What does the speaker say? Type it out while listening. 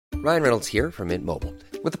Ryan Reynolds here from Mint Mobile.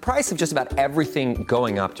 With the price of just about everything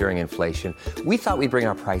going up during inflation, we thought we'd bring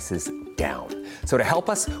our prices down. So to help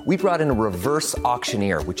us, we brought in a reverse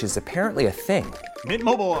auctioneer, which is apparently a thing. Mint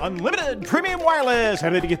Mobile Unlimited Premium Wireless.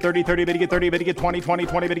 How to get 30, 30, how to get 30, how to get 20, 20,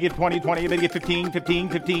 20, how to get 20, 20, how to get 15, 15,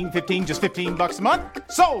 15, 15, just $15 a month?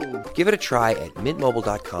 Sold! Give it a try at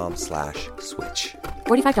mintmobile.com/switch.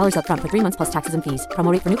 $45 up front for 3 months plus taxes and fees.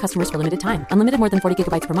 Promo rate for new customers for limited time. Unlimited more than 40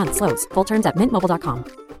 gigabytes per month. Slows full terms at mintmobile.com.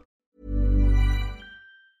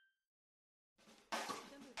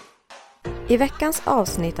 I veckans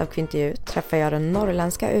avsnitt av Kvintervju träffar jag den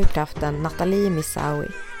norrländska urkraften Nathalie Missaoui.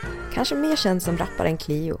 Kanske mer känd som rapparen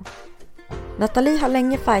CLEO. Nathalie har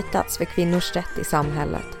länge fightats för kvinnors rätt i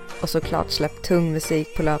samhället och såklart släppt tung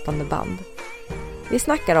musik på löpande band. Vi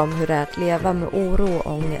snackar om hur det är att leva med oro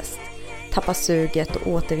och ångest, tappa suget och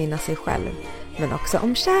återvinna sig själv, men också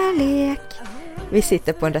om kärlek. Vi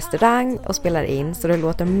sitter på en restaurang och spelar in så det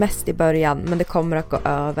låter mest i början, men det kommer att gå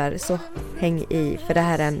över, så häng i för det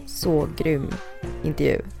här är en så grym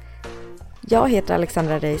intervju. Jag heter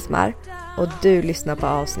Alexandra Reismar och du lyssnar på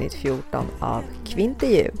avsnitt 14 av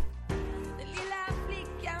Kvintervju.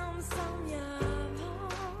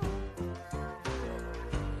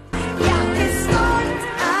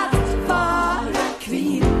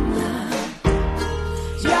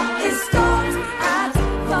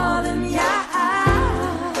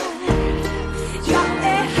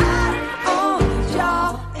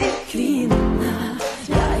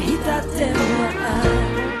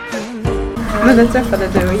 Men den träffade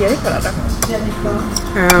du och Erik varandra?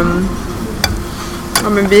 Ja,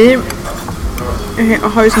 men vi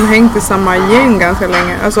har ju som hängt i samma gäng ganska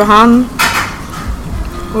länge. Alltså han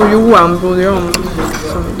och Johan bodde ju om.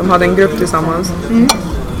 De hade en grupp tillsammans.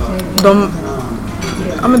 De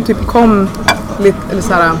typ kom lite, eller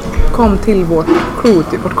så här, kom till vårt crew,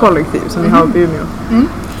 till vårt kollektiv som vi har uppe i Umeå.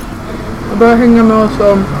 Och började hänga med oss.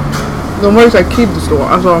 Och de var ju så här kids då,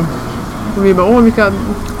 alltså. Och vi bara, vilka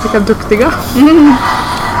duktiga.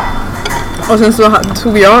 Och sen så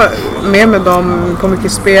tog jag med dem på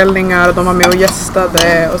mycket spelningar. De var med och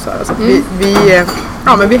gästade och så här. Så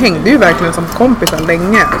vi hängde ju verkligen som kompisar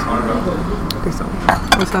länge. Liksom.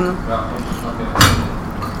 Och sen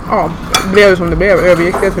blev det som det blev.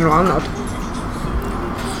 Övergick det till något annat.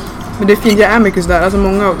 Men det fint, jag är mycket sådär. Alltså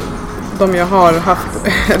många av de jag har haft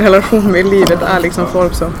relation med i livet är liksom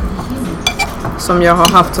folk som jag har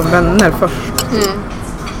haft som vänner först.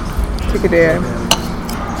 Jag tycker det är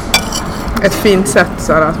ett fint sätt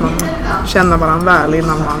så här, att man känner varandra väl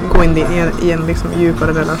innan man går in i en liksom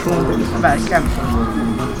djupare relation. Verkligen.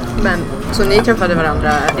 Men så ni träffade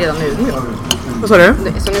varandra redan i Umeå? Vad sa du?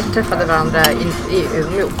 Så ni träffade varandra i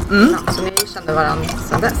Umeå? Ja, så ni kände varandra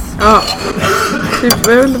sedan dess? Ja. Typ,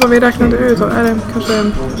 jag vet inte vad vi räknade ut. Är det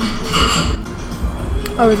kanske...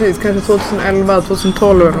 Ja, precis. Kanske 2011,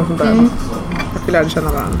 2012 eller något sånt där. Vi lärde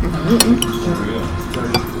känna varandra.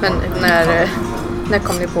 Men när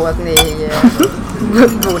kom ni på att ni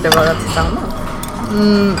borde vara tillsammans?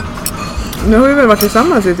 Nu har vi väl varit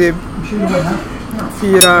tillsammans i typ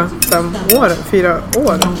 4 år. 4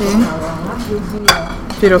 och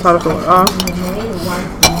ett halvt år, ja.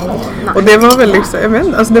 Och det var väl liksom, jag vet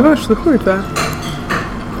inte, alltså det var så sjukt där.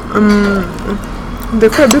 Det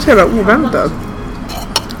skedde så jävla oväntat.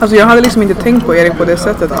 Alltså jag hade liksom inte tänkt på Erik på det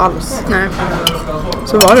sättet alls. Nej.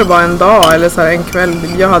 Så var det bara en dag eller så här en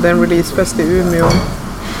kväll. Jag hade en releasefest i Umeå.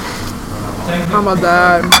 Han var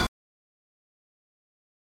där.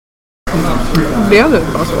 Blev det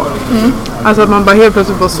bara så? Alltså att man bara helt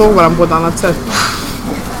plötsligt bara såg varandra på ett annat sätt.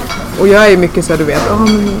 Och jag är mycket så här, du vet.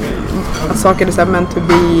 Att saker är så här meant to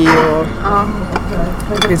be.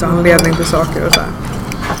 Och det finns anledning till saker och så här.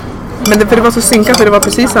 Men det var så synkat för det var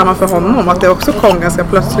precis samma för honom. Att det också kom ganska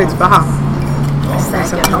plötsligt för han.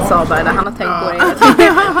 Säkert, han sa bara det. Han har tänkt på det. Du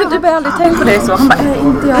har aldrig tänkt på det så. Han bara,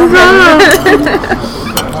 inte jag.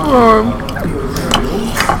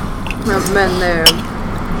 Men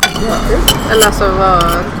eller alltså vad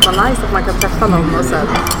nice att man kan träffa någon och sen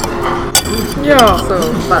så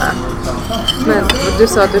bara. Men du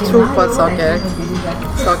sa att du tror på att saker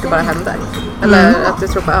bara händer. Eller att du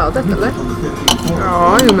tror på ödet, eller?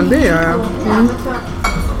 Ja, jo men det gör jag.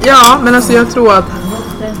 Ja, men alltså jag tror att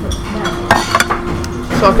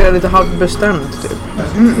saker är lite halvbestämt typ.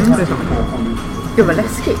 Gud vad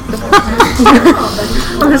läskigt.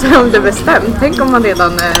 Om det är bestämt. Tänk om man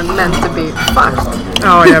redan är meant to be fucked.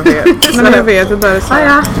 Ja, jag vet. Men jag vet, det där är så.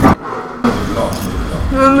 Ja.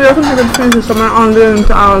 Men jag tycker att det finns som en anledning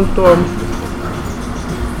till allt. Och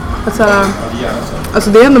alltså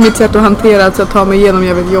det är ändå mitt sätt att hantera att ta mig igenom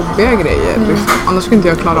jävligt jobbiga grejer. Liksom. Annars skulle inte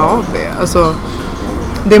jag klara av det. Alltså,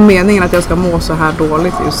 det är meningen att jag ska må så här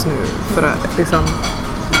dåligt just nu. För att liksom,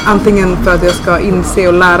 antingen för att jag ska inse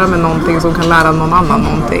och lära mig någonting som kan lära någon annan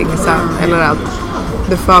någonting sen. Eller att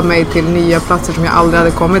det för mig till nya platser som jag aldrig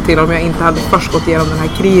hade kommit till om jag inte hade först gått igenom den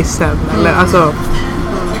här krisen. Eller alltså...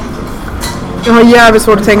 Jag har jävligt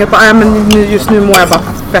svårt att tänka på men just nu mår jag bara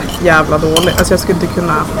fett jävla dåligt. Alltså jag skulle inte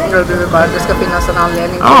kunna... Det ska finnas en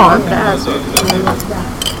anledning till varför det är så.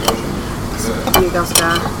 Det är ju ganska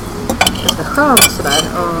skönt sådär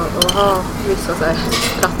och ha vissa så här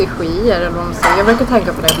strategier eller vad man säger. Jag brukar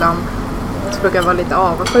tänka på det ibland. Så brukar jag vara lite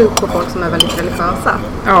avundsjuk på folk som är väldigt religiösa.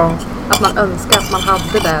 Ja. Att man önskar att man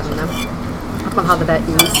hade det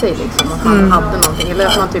i sig liksom. Att man hade någonting. Eller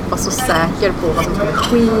att man typ var så säker på vad som skulle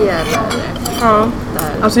ske eller... Ja.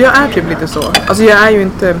 Alltså jag är typ lite så. Alltså jag är ju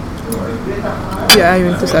inte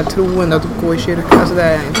så här troende att gå i kyrkan. Alltså det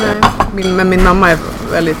är jag inte. Men min mamma är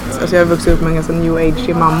väldigt... Alltså jag har vuxit upp med en ganska new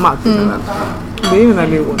age mamma. Typ. Det är ju en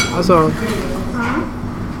religion. Alltså...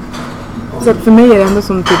 Så att för mig är det ändå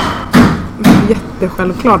som typ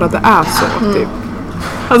jättesjälvklart att det är så. Typ.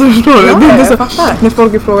 Alltså förstår du? Det är inte så, när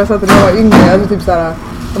folk ifrågasatte när jag var yngre, alltså typ såhär,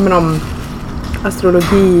 om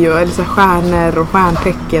astrologi och eller så stjärnor och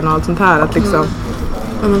stjärntecken och allt sånt här, att liksom,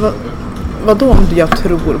 men vadå om jag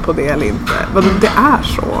tror på det eller inte? Vadå, det är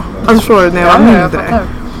så. Alltså förstår du, när jag var mindre,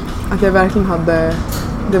 att jag verkligen hade,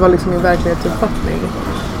 det var liksom min verklighetsuppfattning.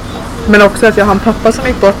 Men också att jag har en pappa som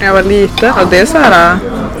gick bort när jag var liten, och det är så här.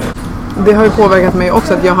 Det har ju påverkat mig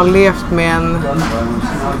också att jag har levt med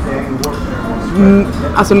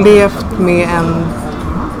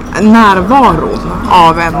en närvaron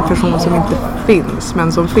av en person som inte finns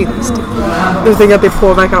men som finns. Typ. Jag tänker att det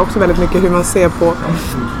påverkar också väldigt mycket hur man ser på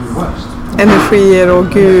energier och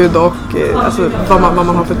Gud och alltså, vad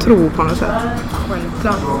man har för tro på något sätt.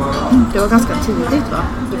 Självklart. Det var ganska tidigt va?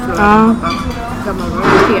 Du förlorade pappa. Gammal var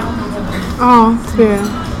du 3? Ja, 3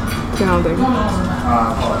 någonting.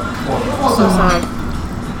 Så här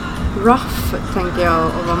rough tänker jag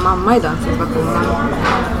att vara mamma i den situationen.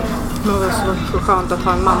 Men det var så skönt att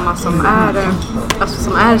ha en mamma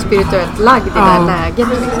som är spirituellt lagd i det här läget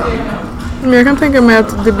liksom. Men jag kan tänka mig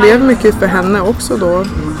att det blev mycket för henne också då.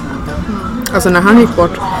 Alltså när han gick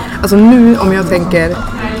bort. Alltså nu om jag tänker,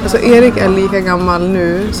 alltså Erik är lika gammal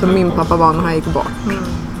nu som min pappa var när han gick bort.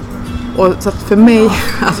 Och så att för mig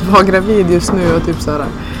att vara gravid just nu och typ såhär.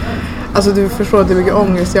 Alltså du förstår att det är mycket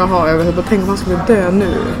ångest jag har över att tänka att man skulle dö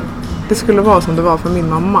nu. Det skulle vara som det var för min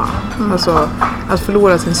mamma. Alltså att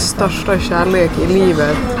förlora sin största kärlek i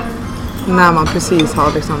livet när man precis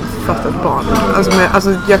har liksom fått ett barn.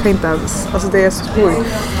 Alltså jag kan inte ens, alltså det är så stort.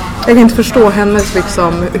 Jag kan inte förstå hennes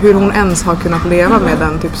liksom, hur hon ens har kunnat leva med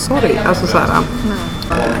den typ sorg. Alltså så här.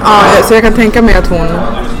 Så jag kan tänka mig att hon,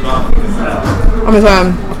 om jag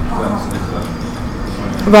säger,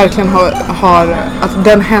 verkligen har att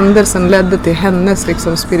den händelsen ledde till hennes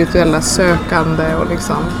liksom spirituella sökande och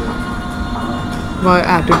liksom vad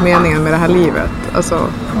är typ meningen med det här livet? Alltså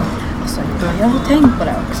jag har tänkt på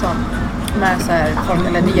det också. Med så här, folk,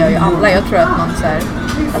 eller det gör ju alla. Jag tror att man så här,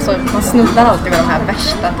 alltså man snuddar alltid vid de här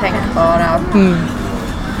värsta tänkbara.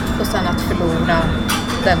 Och sen att förlora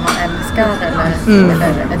den man älskar eller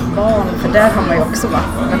ett barn. För där har man ju också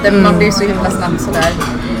varit. Men man blir ju så himla snabbt sådär.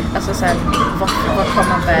 Alltså såhär, vad tar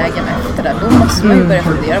man vägen efter det? Då måste man ju börja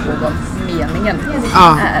fundera på vad meningen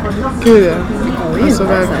är. Gud, det går ju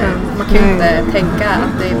inte. Man kan ju inte tänka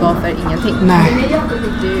att det är bara för ingenting. Nej.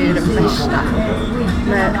 Det är ju det värsta.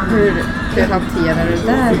 Men hur hanterar du det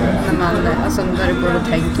där när man, alltså när du går och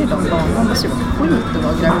tänker de barnen? Man måste ju vara skit och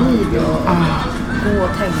vara gravid och gå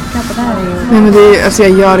och tänka på det här. Nej men det är, alltså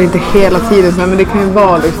jag gör det inte hela tiden men det kan ju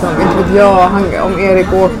vara liksom, inte vet jag, om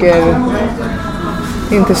Erik åker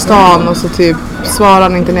in till stan och så typ svarar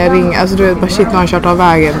han inte när jag ringer. Alltså du vet bara shit, nu har han kört av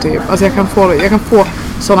vägen typ. Alltså jag kan få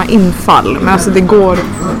sådana infall. Men alltså det går,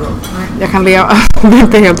 jag kan leva, det är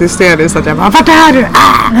inte helt hysteriskt att jag bara, vart är du?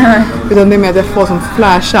 Utan det är mer att jag får som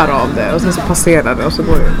flashar av det och sen så passerar det och så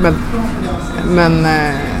går det. Men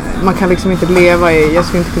man kan liksom inte leva jag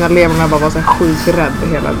skulle inte kunna leva med att bara vara så här sjukt rädd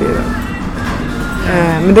hela tiden.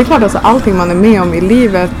 Men det är klart alltså allting man är med om i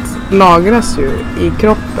livet lagras ju i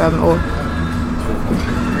kroppen och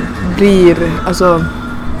blir, alltså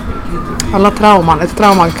alla trauman, ett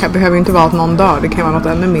trauma behöver ju inte vara att någon dör, det kan vara något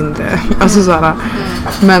ännu mindre. Alltså såhär,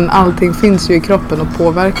 men allting finns ju i kroppen och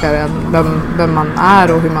påverkar en, vem man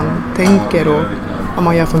är och hur man tänker och vad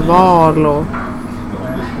man gör för val och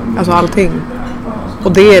alltså allting.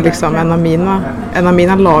 Och det är liksom en av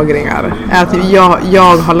mina lagringar är att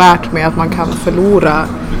jag har lärt mig att man kan förlora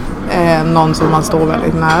någon som man står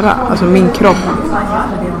väldigt nära. Alltså min kropp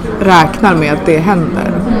räknar med att det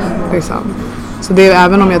händer liksom. Så det är,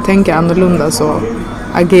 även om jag tänker annorlunda så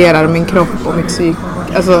agerar min kropp och mitt psyk.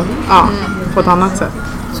 Alltså, på ett annat sätt.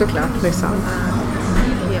 Såklart. Liksom.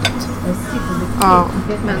 Helt. Ja.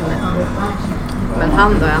 Men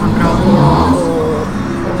han då, är han bra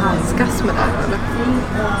på handskas med det,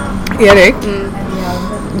 eller? Erik?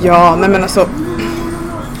 Ja, nej men alltså,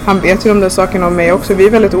 han vet ju om de sakerna om mig också. Vi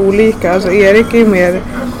är väldigt olika. Alltså Erik är mer,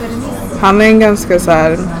 han är en ganska så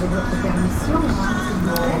här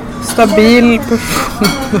stabil person.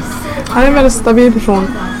 Han är en väldigt stabil person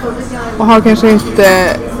och har kanske inte,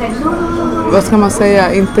 vad ska man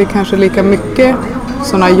säga, inte kanske lika mycket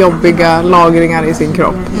sådana jobbiga lagringar i sin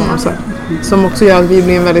kropp på något sätt. Som också gör att vi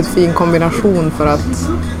blir en väldigt fin kombination, för att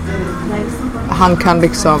han kan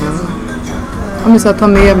liksom ta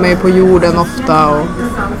med mig på jorden ofta, och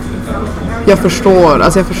jag förstår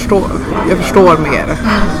mer.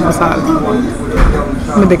 Och så här.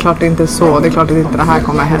 Men det är klart det inte är så. Det är klart att inte det här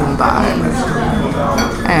kommer hända.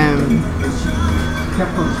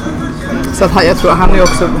 Så att jag tror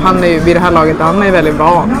han är ju vid det här laget, han är väldigt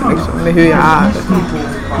van liksom, med hur jag är.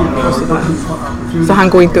 Och så han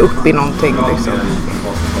går inte upp i någonting liksom.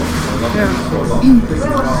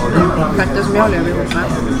 Faktiskt som jag lever ihop med.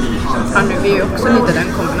 Vi är ju också lite den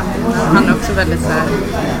kombinationen. Han är också väldigt så här,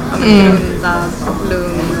 grundad,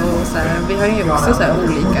 lugn och så här. Vi har ju också så här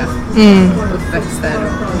olika uppväxter.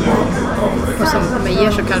 Och som med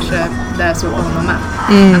er så kanske det är så på honom med.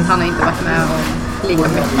 Att han har inte varit med om lika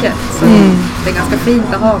mycket. Så det är ganska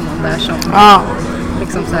fint att ha någon där som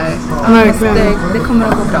liksom så här, det kommer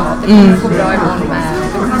att gå bra. Det kommer att gå bra imorgon med.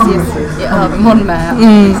 Det kommer att se i övermorgon med.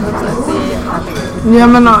 Liksom, så ja,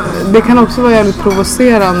 men det kan också vara jävligt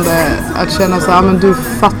provocerande att känna så här, men du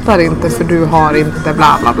fattar inte för du har inte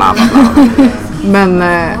bla bla bla bla. Men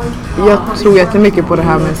jag tror jättemycket på det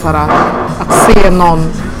här med så här, att se någon,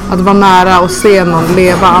 att vara nära och se någon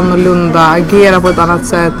leva annorlunda, agera på ett annat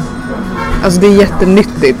sätt. Alltså det är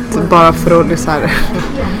jättenyttigt bara för att så här,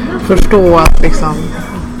 förstå att liksom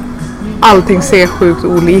allting ser sjukt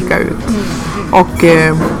olika ut. Och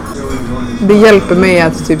det hjälper mig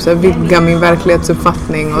att typ så här, vidga min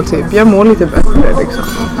verklighetsuppfattning och typ jag mår lite bättre liksom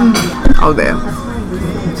av det.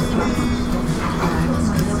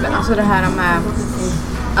 Alltså det här med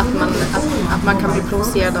att man kan bli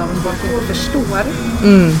provocerad av vad man inte förstår.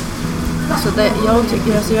 Alltså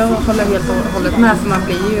jag håller helt och hållet med, för man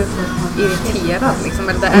blir ju irriterad liksom,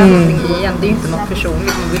 eller det är någonting igen, det är ju inte något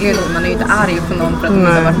personligt, man är ju inte arg på någon för att man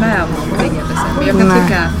inte har varit med om någonting eller så. Men jag kan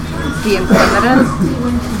tycka rent generellt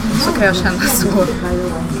så kan jag känna så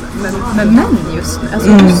med män just nu, alltså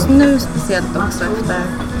just nu speciellt också efter,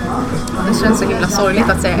 det känns så himla sorgligt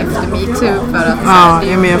att säga efter MeToo för att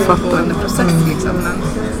det är ju en pågående process liksom, men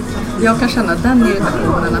jag kan känna den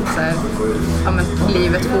irritationen att så här,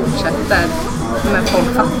 livet fortsätter men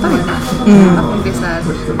folk fattar inte. Att man blir så här,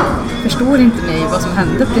 förstår inte ni vad som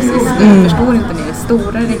hände precis nu? Förstår inte ni det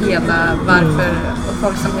stora i det hela? Varför? Och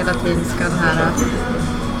folk som hela tiden ska den här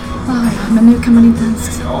men nu kan man inte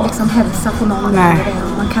ens liksom hälsa på någon.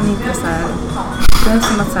 Man kan inte så här, det är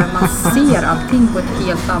som att så här, man ser allting på ett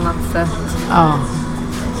helt annat sätt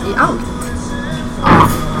i allt.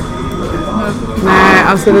 Nej,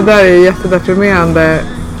 alltså det där är ju jättedeprimerande.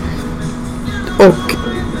 Och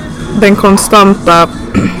den konstanta,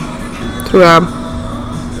 tror jag,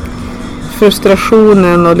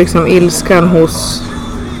 frustrationen och liksom ilskan hos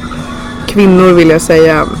kvinnor vill jag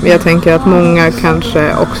säga. Jag tänker att många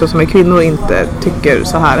kanske också som är kvinnor inte tycker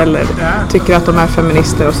så här eller tycker att de är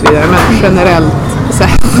feminister och så vidare. Men generellt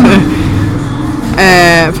sett.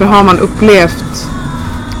 För har man upplevt,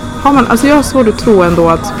 alltså jag har svårt att tro ändå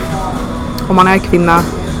att om man är kvinna,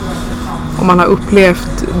 om man har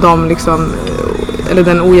upplevt de liksom, eller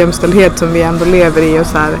den ojämställdhet som vi ändå lever i och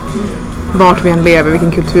så här, vart vi än lever,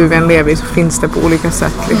 vilken kultur vi än lever i, så finns det på olika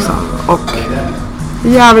sätt liksom. Och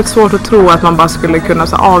jävligt svårt att tro att man bara skulle kunna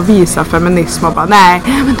så avvisa feminism och bara nej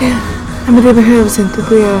men det behövs inte.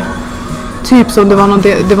 Det typ som det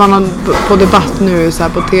var någon på debatt nu så här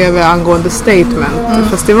på TV angående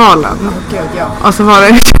Statement-festivalen. Och så var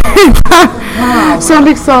det som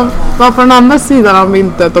liksom var på den andra sidan av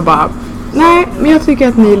myntet och bara nej, men jag tycker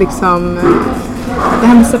att ni liksom det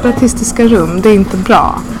här med separatistiska rum, det är inte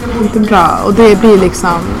bra. Det är inte bra. Och det blir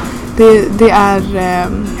liksom det är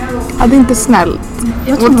det är inte snällt.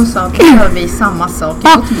 Jag tror hon sa att nu gör vi samma sak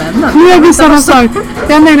mot männen. Nu gör vi samma sak.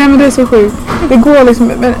 Ja, nej, men det är så sjukt. Det går liksom,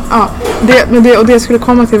 men det skulle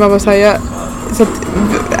komma till vad säga, så att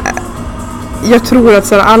jag tror att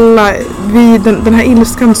så här, alla den här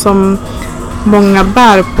ilskan som många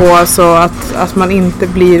bär på, alltså att man inte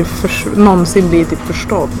blir någonsin blir typ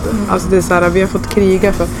förstådd. Alltså det är så här, vi har fått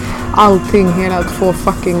kriga för allting, hela att få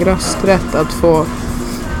fucking rösträtt, att få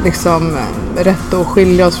liksom rätt att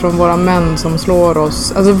skilja oss från våra män som slår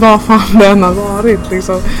oss. Alltså vad fan det än har varit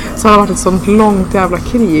liksom. Så har det varit ett sånt långt jävla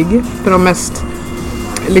krig för de mest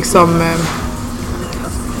liksom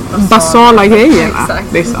basala grejerna.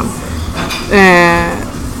 Liksom.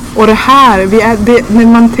 Och det här, när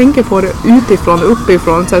man tänker på det utifrån och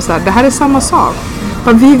uppifrån så är det så här, det här är samma sak.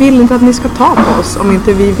 Men vi vill inte att ni ska ta på oss om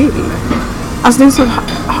inte vi vill. Alltså det är så,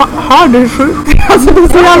 har du sjukt? Alltså det är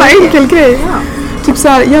så jävla enkel grej. Typ så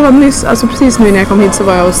här, jag var nyss, alltså precis nu när jag kom hit så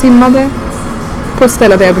var jag och simmade på ett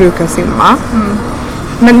ställe där jag brukar simma.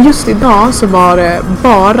 Men just idag så var det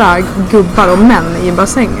bara gubbar och män i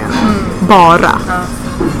bassängen. Bara.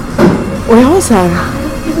 Och jag var så här,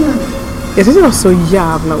 jag tyckte det var så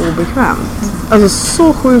jävla obekvämt. Alltså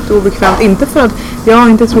så sjukt obekvämt. Inte för att jag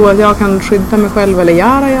inte tror att jag kan skydda mig själv eller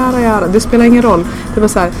göra. Det spelar ingen roll. Det var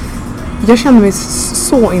så här, jag kände mig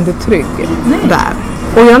så inte trygg där.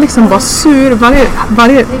 Och jag liksom var sur.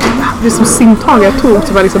 Varje liksom simtag jag tog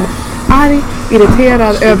så var jag liksom arg,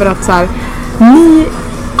 irriterad över att så här, ni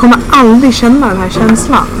kommer aldrig känna den här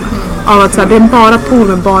känslan. Av att så här, det är bara pool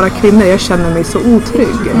med bara kvinnor. Jag känner mig så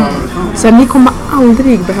otrygg. Så ni kommer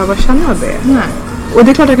aldrig behöva känna det. Nej. Och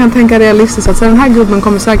det är klart jag kan tänka realistiskt att så den här gubben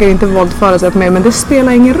kommer säkert inte våldföra sig på mig. Men det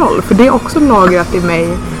spelar ingen roll. För det är också lagrat i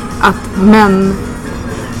mig att män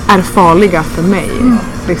är farliga för mig.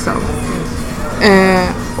 Liksom.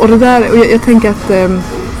 Och det där, och jag tänker att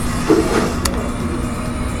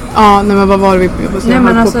ja, nej men vad var det vi... Nej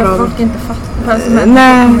men alltså folk inte fattar.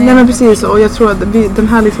 Nej men precis. Och jag tror att den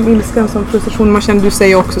här liksom ilskan som frustration man känner, du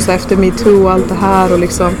säger också så efter MeToo och allt det här och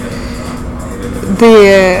liksom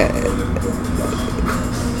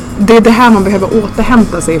det är det här man behöver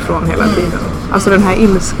återhämta sig ifrån hela tiden. Alltså den här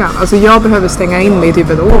ilskan. Alltså jag behöver stänga in mig i typ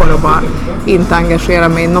ett år och bara inte engagera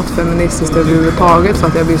mig i något feministiskt överhuvudtaget för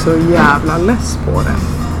att jag blir så jävla less på det.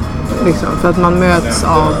 Liksom, för att man möts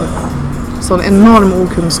av sån enorm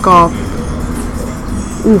okunskap,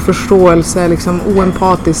 oförståelse, liksom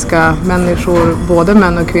oempatiska människor, både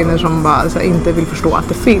män och kvinnor som bara så här, inte vill förstå att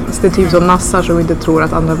det finns. Det är typ som nassar som inte tror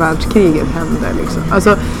att andra världskriget hände. Liksom.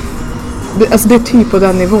 Alltså det är typ på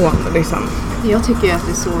den nivån. Liksom. Jag tycker ju att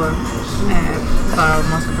det är så, bara om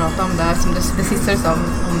man ska prata om det här, som det sista du sa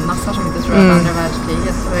om nassar som inte tror att andra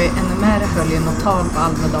världskriget, och ännu mer höll ju något tal på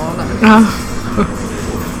Almedalen. Ja.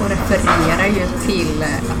 Och refererar ju till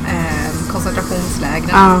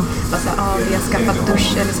koncentrationslägren. Alltså, vi har skaffat dusch,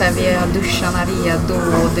 eller så här, vi har duscharna redo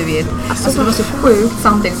och du vet. Alltså det var så sjukt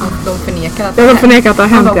samtidigt som de förnekar att de förnekar att det har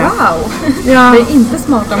hänt. Bara, wow, det är inte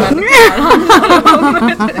smarta människor.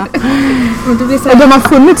 Och de har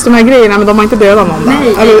funnits de här grejerna men de har inte dödat någon.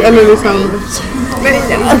 Nej. Eller liksom...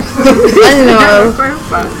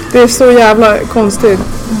 Det är så jävla konstigt.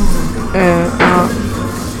 Men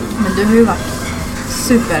du har ju varit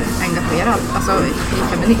superengagerad, alltså i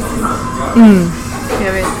feminism.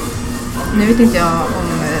 Nu vet inte jag om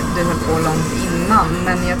du höll på långt innan,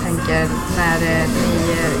 men jag tänker när ni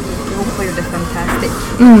gick ihop och gjorde Fantastic.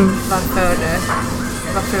 Varför,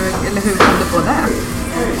 eller hur kom du på det?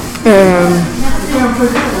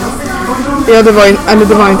 Ja, det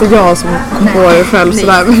var inte jag som kom på det själv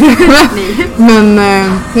sådär. men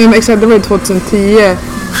exakt, det var ju 2010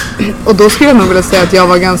 och då skulle jag nog vilja säga att jag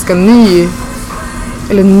var ganska ny,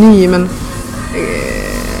 men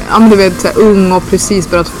du vet, så här, ung och precis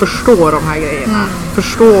börjat förstå de här grejerna.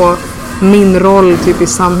 Förstå min roll typ i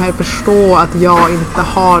samhället, förstå att jag inte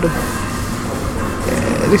har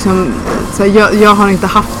liksom, så här, jag har inte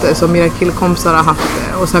haft det som mina killkompisar har haft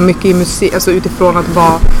det. Och så här, mycket i musik, alltså utifrån att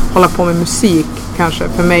bara hålla på med musik kanske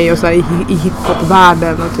för mig och så här, i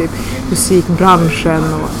hiphop-världen och typ musikbranschen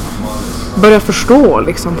och börja förstå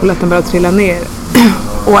liksom, polletten börjar trilla ner.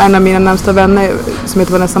 Och en av mina närmsta vänner som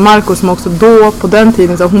heter Vanessa Marco, som också då på den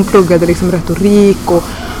tiden så hon pluggade liksom retorik och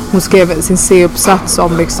hon skrev sin C-uppsats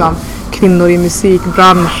om liksom kvinnor i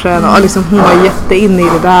musikbranschen och liksom hon var jätteinne i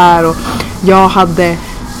det där. Och jag hade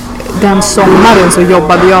den sommaren så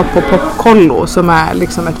jobbade jag på Popkollo som är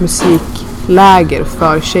liksom ett musikläger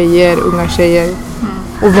för tjejer, unga tjejer.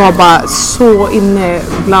 Och var bara så inne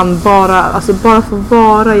bland bara få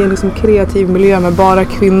vara i en liksom kreativ miljö med bara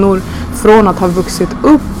kvinnor, från att ha vuxit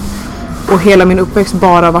upp och hela min uppväxt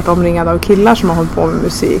bara varit omringad av killar som har hållit på med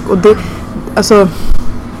musik. Och det, alltså,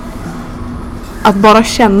 att bara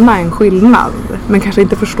känna en skillnad men kanske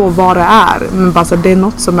inte förstå vad det är, men bara så det är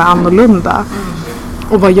något som är annorlunda.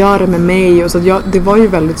 Och vad gör det med mig? Och så det var ju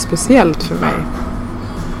väldigt speciellt för mig.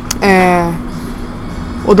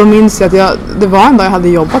 Och då minns jag att det var en dag jag hade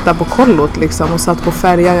jobbat där på kollot liksom, och satt på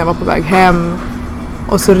färjan, jag var på väg hem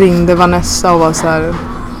och så ringde Vanessa och var så här: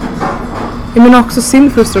 jag menar också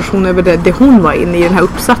sin frustration över det hon var inne i den här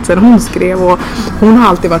uppsatsen hon skrev, och hon har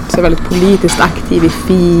alltid varit så väldigt politiskt aktiv i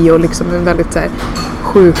FI och liksom en väldigt så här,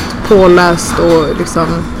 sjukt påläst och liksom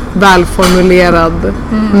välformulerad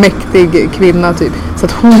mäktig kvinna typ. Så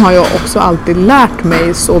att hon har ju också alltid lärt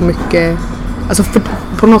mig så mycket, alltså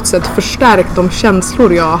på något sätt förstärkt de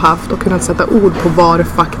känslor jag har haft och kunnat sätta ord på vad det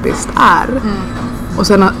faktiskt är. Och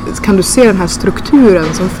sen kan du se den här strukturen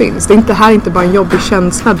som finns. Det här är inte bara en jobbig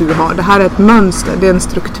känsla du har. Det här är ett mönster, det är en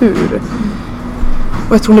struktur.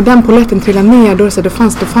 Och jag tror när den poletten trillade ner då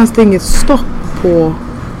fanns det inget stopp på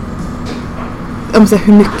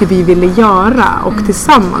hur mycket vi ville göra och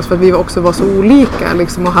tillsammans, för att vi också var så olika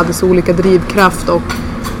liksom, och hade så olika drivkraft och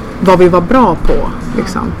vad vi var bra på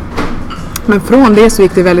liksom. Men från det så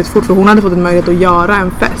gick det väldigt fort, för hon hade fått en möjlighet att göra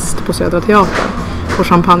en fest på Södra Teatern på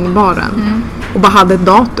champagnebaren och bara hade ett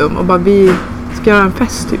datum och bara vi ska göra en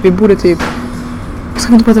fest typ. Vi borde typ, ska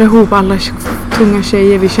vi inte bara dra ihop alla tunga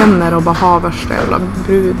tjejer vi känner och bara ha värsta jävla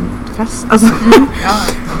brudfest alltså.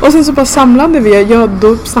 Och sen så bara samlade vi,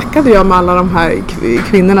 då snackade jag med alla de här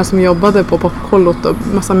kvinnorna som jobbade på popkollot och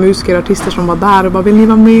massa musiker och artister som var där och bara, vill ni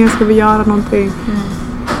vara med, ska vi göra någonting?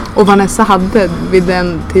 Och Vanessa hade vid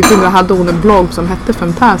den tiden hade hon en blogg som hette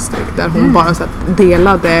Fantastic där hon bara så att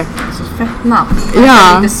delade så fett namn. Ja.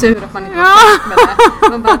 Jag är lite sur att man inte var med det.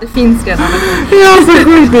 Man bara, det finns redan. Ja, så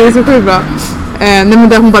sjukt, det är så sjukt bra. Nej, men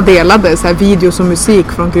där hon bara delade så här videos och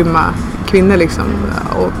musik från grymma kvinnor liksom.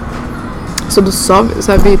 Och så då sa vi,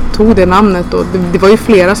 så här, vi tog det namnet och det var ju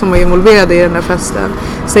flera som var involverade i den där festen.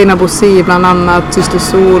 Seina Bossi bland annat, Syster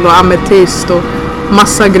Sol och Ametist och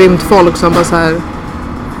massa grymt folk som bara så här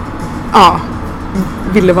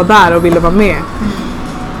ville vara där och ville vara med.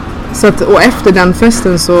 Så att, och efter den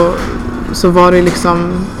festen så var det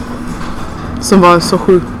liksom som var så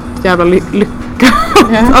sjukt jävla lyckat.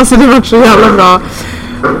 Alltså det var så jävla bra.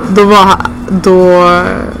 Då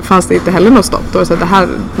fanns det inte heller något stopp. Då så att det här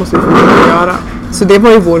måste vi få göra. Så det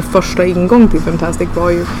var ju vår första ingång till Fantastic, var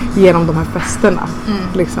ju genom de här festerna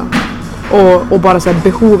liksom. Och bara så här,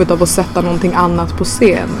 behovet av att sätta någonting annat på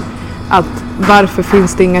scen. Att varför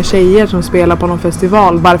finns det inga tjejer som spelar på någon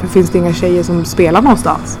festival? Varför finns det inga tjejer som spelar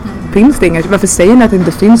någonstans? Finns det inga? Varför säger ni att det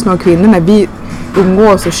inte finns några kvinnor när vi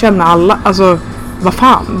umgås och känner alla? Alltså, vad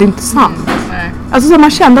fan? Det är inte sant. Alltså så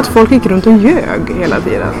man kände att folk gick runt och ljög hela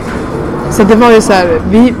tiden. Så det var ju så här,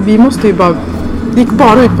 vi måste ju bara, det gick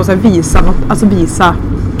bara ut på så här visa något, alltså visa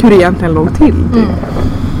hur det egentligen låg till. Typ.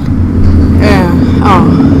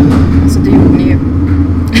 Så det gjorde ni ju.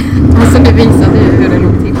 Alltså det visade ju hur det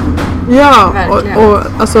låg till. Ja, och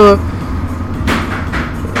alltså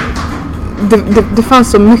det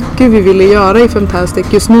fanns så mycket vi ville göra i Fantastic.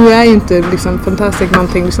 Just nu är ju inte liksom Fantastic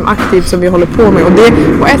någonting liksom aktivt som vi håller på med. Och det,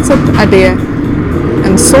 på ett sätt är det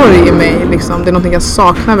en sorg i mig. Liksom. Det är någonting jag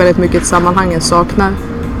saknar väldigt mycket i ett sammanhang. Jag saknar.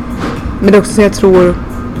 Men det är också så jag tror,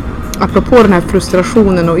 apropå den här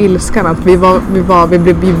frustrationen och ilskan, att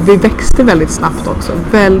vi växte väldigt snabbt också.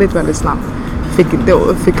 Väldigt, väldigt snabbt.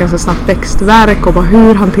 Fick ganska snabbt växtverk och bara,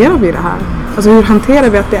 hur hanterar vi det här? Alltså hur hanterar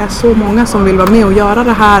vi att det är så många som vill vara med och göra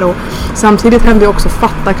det här? Och samtidigt hände också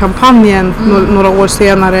Fatta-kampanjen några år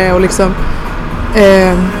senare och liksom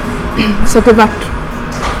så att det vart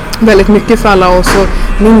väldigt mycket för alla oss och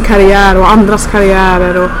min karriär och andras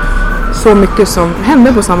karriärer och så mycket som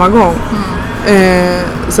hände på samma gång.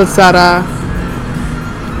 Så att såhär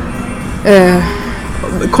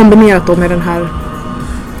kombinerat då med den här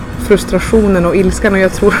frustrationen och ilskan, och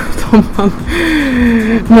jag tror att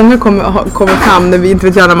många kommer fram när vi inte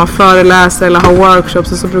vet när man föreläser eller har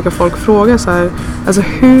workshops, och så brukar folk fråga så här, alltså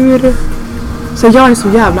så jag är så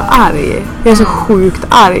jävla arg, jag är så sjukt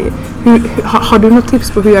arg, har du något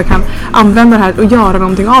tips på hur jag kan använda det här och göra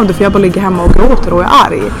någonting av det, för jag bara ligger hemma och gråter och är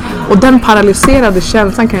arg. Och den paralyserade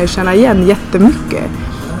känslan kan jag känna igen jättemycket.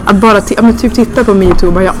 Att bara typ titta på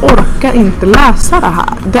MeToo och jag orkar inte läsa det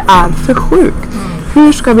här, det är för sjukt.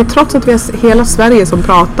 Hur ska vi, trots att vi är hela Sverige som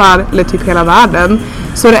pratar, eller typ hela världen,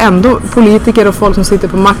 så är det ändå politiker och folk som sitter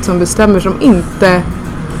på makt som bestämmer som inte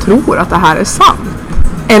tror att det här är sant.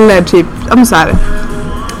 Eller typ, så här,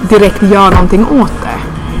 direkt gör någonting åt det.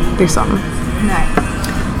 Liksom. Nej,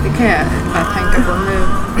 det kan jag tänka på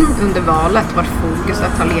nu under valet, vart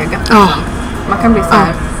fokuset har legat. Liksom. Man kan bli så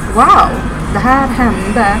här, wow, det här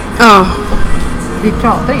hände. Vi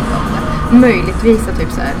pratar inte om det. Möjligtvis att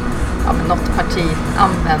typ så här, men något parti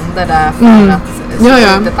använder det för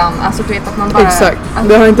att ett annat. Alltså du vet att man bara... Exakt.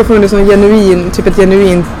 Det har inte funnits någon ett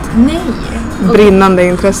genuint nej. Brinnande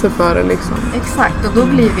intresse för det liksom. Exakt, och då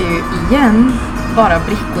blir vi ju igen bara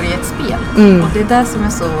brickor i ett spel. Och det är det som är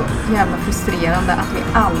så jävla frustrerande, att vi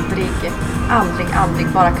aldrig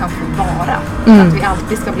bara kan få vara. Att vi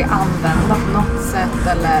alltid ska bli använda på något sätt,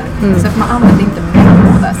 eller så att man använder inte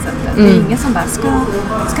mer på det sättet. Det är ingen som bara,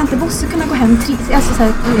 ska inte Bosse kunna gå hem alltså så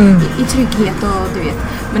här, i trygghet och du vet.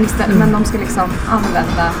 Men istället, men de ska liksom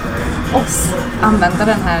använda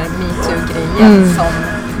den här MeToo-grejen som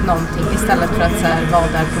någonting istället för att så här, vad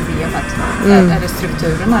är problemet? Är det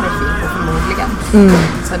strukturerna det är fel på förmodligen?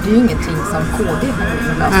 Så det är ju ingenting som KD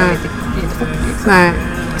kan lösa lite fort liksom. Nej.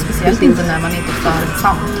 Speciellt inte när man inte för ett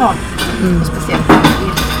samtal. Och speciellt i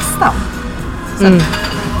riksdagen. Så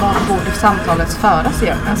vad borde samtalet föras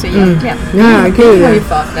alltså egentligen? Vi har ju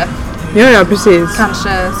fört det. Ja, precis.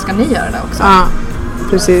 Kanske ska ni göra det också? Ja,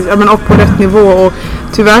 precis. Ja, men och på rätt nivå. Och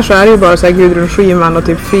tyvärr så är det ju bara så här Gudrun Schyman och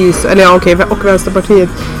typ FIS, eller ja, okej, och Vänsterpartiet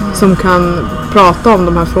som kan prata om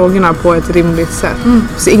de här frågorna på ett rimligt sätt.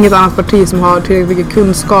 Så inget annat parti som har tillräckligt mycket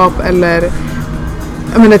kunskap eller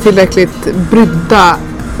är tillräckligt brydda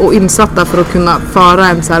och insatta för att kunna föra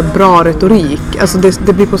en så här bra retorik. Alltså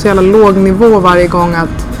det blir på så jävla låg nivå varje gång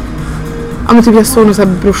att typ jag såg någon så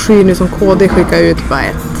här broschyr nu som KD skickar ut bara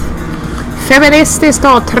ett feministiskt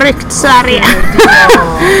och tryggt Sverige.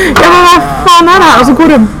 Vad fan är det här? Och så går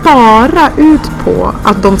det bara ut på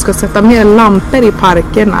att de ska sätta mer lampor i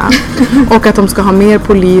parkerna och att de ska ha mer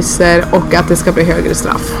poliser och att det ska bli högre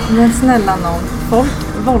straff. Men snälla någon, folk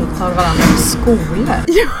våldtar varandra i skolor.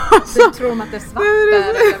 Ja, så tror man att det är svart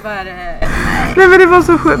eller vad är det? Nej, men det var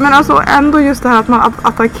så sjukt. Men alltså ändå just det här att man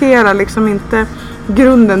attackerar liksom inte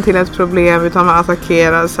grunden till ett problem, utan man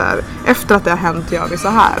attackerar så här efter att det har hänt, gör vi så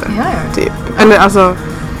här. Ja. Typ. Eller alltså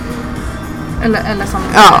eller som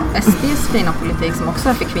SDs fina politik som också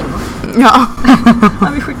är för kvinnor. Ja.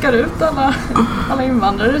 När vi skickar ut alla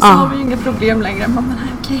invandrare så har vi inget problem längre. Men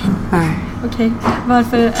okej.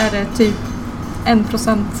 Varför är det typ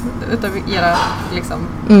 1% utav era liksom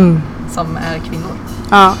som är kvinnor?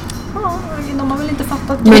 Ja. De har väl inte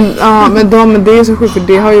fattat det. Men det är så sjukt, för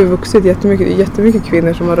det har ju vuxit jättemycket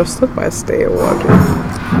kvinnor som har röstat på SD i år.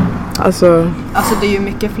 Alltså det är ju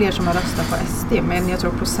mycket fler som har röstat på SD, men jag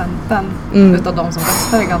tror procenten utav de som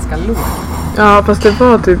röstar är ganska låg. Ja, fast det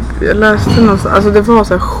var typ, jag läste någonstans, alltså det var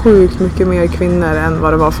så här sjukt mycket mer kvinnor än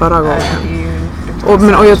vad det var förra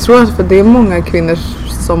gången. Och jag tror att för det är många kvinnor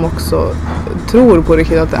som också tror på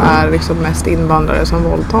riktigt att det är liksom mest invandrare som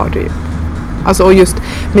våldtar typ. Alltså och just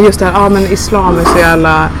det här, men islam är så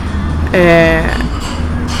jävla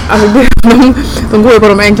alltså de går ju på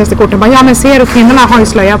de enklaste korten. Bara, men ser du, kvinnorna har ju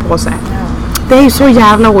slöja på sig. Det är ju så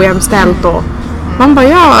jävla ojämställt och man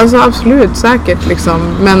bara, alltså absolut, säkert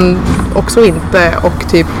liksom, men också inte, och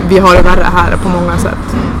typ vi har det värre här på många sätt.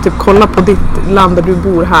 Typ kolla på ditt land där du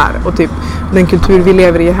bor här och typ den kultur vi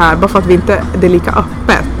lever i här, bara för att det är lika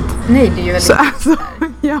öppet. Nej, det är ju väldigt alltså,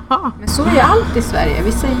 ja. Men så är ju allt i Sverige.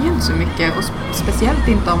 Vi säger ju inte så mycket, och speciellt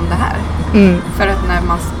inte om det här. För att när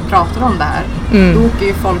man pratar om det här, då åker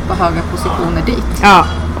ju folk på höga positioner dit. Ja.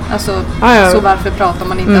 Alltså, så varför pratar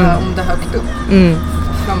man inte om det högt upp?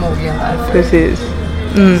 Förmodligen därför. Precis.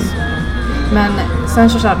 Men sen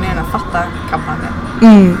så körde ni den här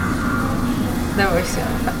Fatta-kampanjen. Det var ju så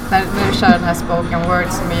jävla. När du kör den här spoken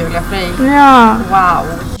words med Julia Frey. Ja. Wow.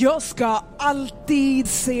 Jag ska alltid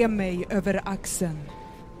se mig över axeln.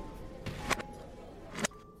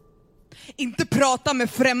 Inte prata med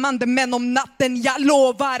främmande män om natten, jag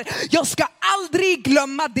lovar. Jag ska aldrig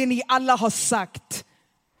glömma det ni alla har sagt.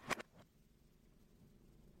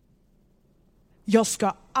 Jag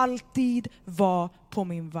ska alltid vara på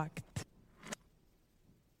min vakt.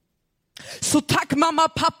 Så tack mamma,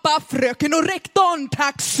 pappa, fröken och rektorn.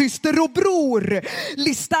 Tack syster och bror.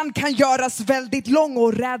 Listan kan göras väldigt lång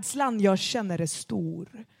och rädslan jag känner är stor.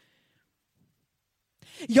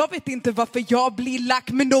 Jag vet inte varför jag blir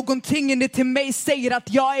lack, men någonting inne till mig säger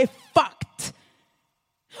att jag är fucked.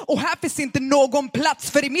 Och här finns inte någon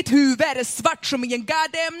plats, för i mitt huvud är det svart som i en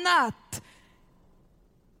goddamn natt.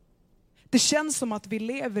 Det känns som att vi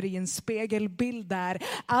lever i en spegelbild där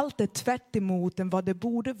allt är tvärt emot än vad det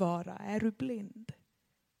borde vara. Är du blind?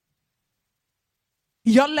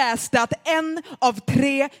 Jag läste att 1 av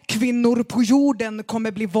 3 kvinnor på jorden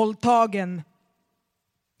kommer bli våldtagen,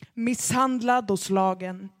 misshandlad och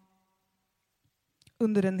slagen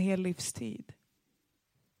under en hel livstid.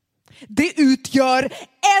 Det utgör 1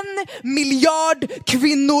 miljard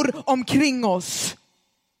kvinnor omkring oss.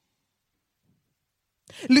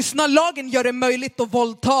 Lyssna, lagen gör det möjligt att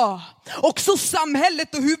våldta. Också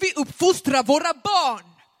samhället och hur vi uppfostrar våra barn.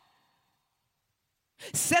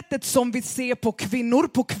 Sättet som vi ser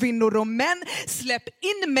på kvinnor och män. Släpp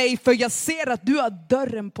in mig, för jag ser att du har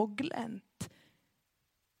dörren på glänt.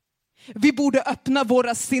 Vi borde öppna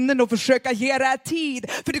våra sinnen och försöka ge det här tid.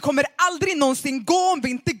 För det kommer aldrig någonsin gå om vi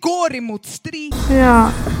inte går emot strid. Ja,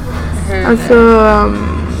 alltså...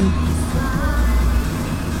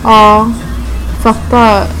 ja,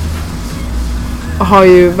 Fatta har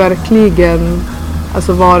ju verkligen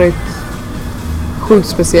alltså varit sjukt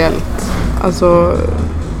speciellt. Alltså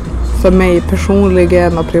för mig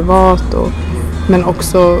personligen och privat men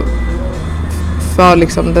också för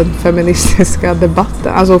liksom den feministiska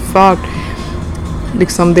debatten. Alltså för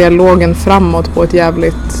liksom dialogen framåt på ett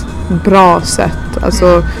jävligt bra sätt.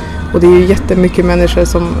 Alltså, och det är ju jättemycket människor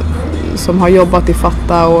som har jobbat i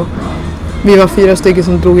Fatta, och vi var 4 stycken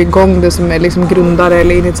som drog igång det, som är liksom grundare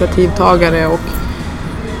eller initiativtagare, och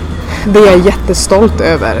det är jag jättestolt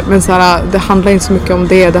över. Men så här, det handlar inte så mycket om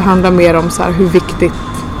det. Det handlar mer om så här, hur viktigt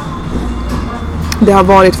det har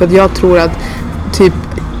varit, för att jag tror att typ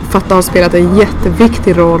Fatta har spelat en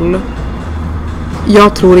jätteviktig roll.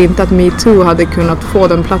 Jag tror inte att MeToo hade kunnat få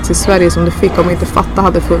den plats i Sverige som det fick om inte Fatta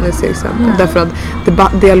hade funnits till exempel. Därför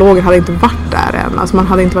att dialogen hade inte varit där än. Alltså man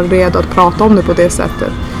hade inte varit redo att prata om det på det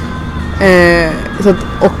sättet. Så att,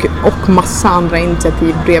 och massa andra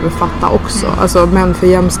initiativ bredvid Fatta också. Alltså män för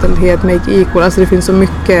jämställdhet, make equal. Alltså det finns så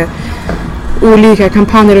mycket olika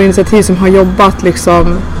kampanjer och initiativ som har jobbat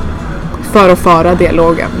liksom för att föra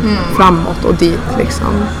dialogen framåt och dit liksom.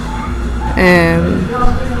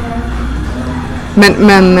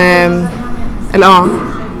 Men eller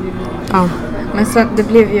ja. Men sen, det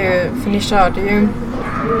blev ju, för ni körde ju,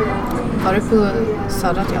 var det på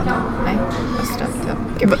Södra Teatern? Nej, Östra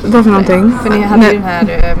Teatern. Vad för någonting? För ni hade ju den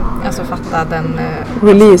här, alltså Fatta den...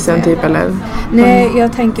 releasen typ eller? Nej,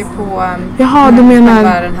 jag tänker på... Jaha, du menar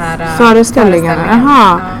den här, föreställningen?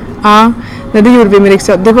 Jaha, ja. Nej, det gjorde vi med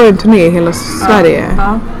Riksdagen. Det var ju en turné i hela Sverige.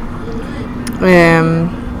 Ja.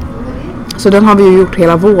 Så den har vi ju gjort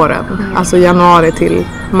hela våren. Alltså januari till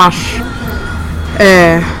mars.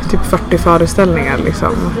 Typ 40 föreställningar liksom.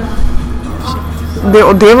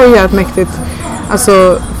 Och det var ju jävligt mäktigt.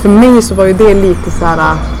 Alltså för mig så var ju det lite så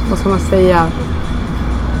här, vad ska man säga?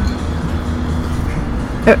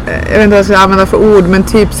 Jag vet inte vad jag ska använda för ord, men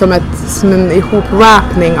typ som en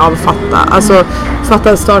ihopwrappning av Fatta. Alltså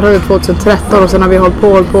Fatta startade 2013 och sen har vi hållit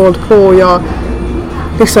på och jag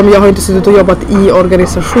har inte suttit och jobbat i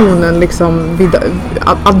organisationen liksom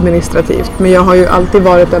administrativt, men jag har ju alltid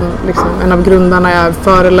varit en av grundarna. Jag har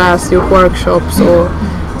föreläst, gjort workshops och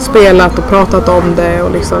spelat och pratat om det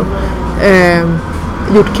och liksom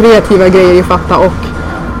gjort kreativa grejer i Fatta. Och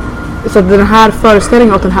så att den här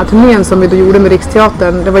föreställningen och den här turnén som vi då gjorde med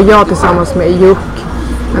Riksteatern, det var jag tillsammans med Juk,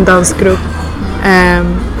 en dansgrupp.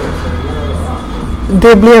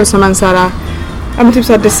 Det blev som en så här, ja men typ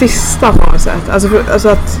så här det sista på något sätt. Alltså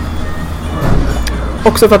att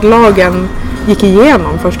också för att lagen gick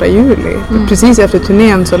igenom 1 juli. Precis efter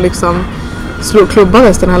turnén så liksom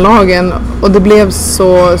klubbades den här lagen, och det blev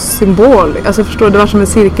så symbol. Alltså förstår du, det var som en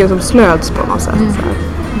cirkel som slöts på något sätt.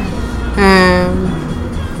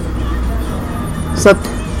 Så att,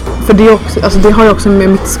 för det, också, alltså det har ju också med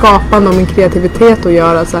mitt skapande och min kreativitet att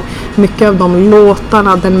göra. Så här, mycket av de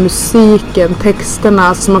låtarna, den musiken,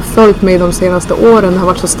 texterna som har följt mig de senaste åren, det har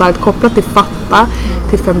varit så starkt kopplat till Fatta,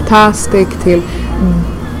 till Fantastic, till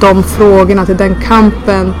de frågorna, till den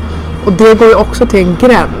kampen. Och det går ju också till en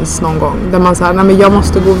gräns någon gång där man säger, nej men jag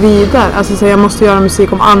måste gå vidare. Alltså så jag måste göra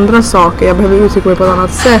musik om andra saker, jag behöver uttrycka mig på ett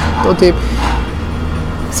annat sätt och typ.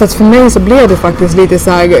 Så att för mig så blev det faktiskt lite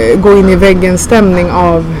så här gå in i väggen stämning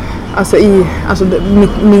av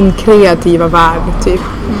min kreativa värld typ.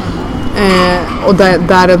 Och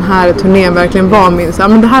där den här turnén verkligen var min så här,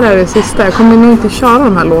 men det här är det sista, jag kommer nog inte köra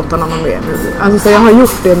de här låtarna någon mer nu. Alltså så jag har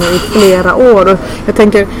gjort det nu i flera år, och jag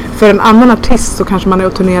tänker för en annan artist så kanske man är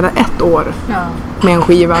att turnera 1 år med en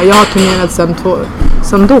skiva. Jag har turnerat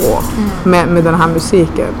sen då med den här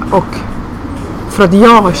musiken, och för att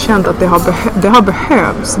jag har känt att det har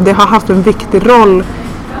behövts. Det har haft en viktig roll.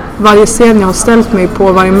 Varje scen jag har ställt mig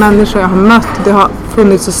på, varje människa jag har mött, det har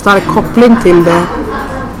funnits så stark koppling till det.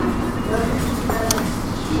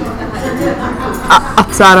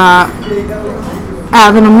 Att så här,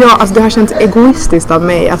 även om det har känts egoistiskt av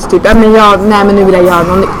mig. Alltså typ, men nu vill jag göra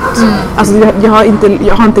något nytt. Alltså jag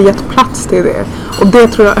har inte gett plats till det. Och det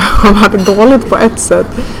tror jag har varit dåligt på ett sätt.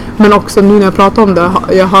 Men också nu när jag pratar om det,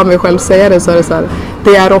 jag hör mig själv säga det, så är det så här,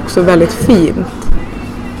 det är också väldigt fint.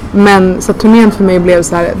 Men så turnén för mig blev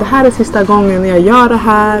så här, det här är sista gången jag gör det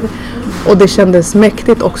här. Och det kändes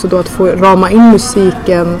mäktigt också då att få rama in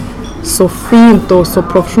musiken så fint och så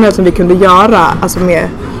professionellt som vi kunde göra. Alltså med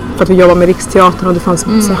för att vi jobbar med Riksteatern och det fanns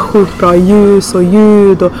så här sjukt bra ljus och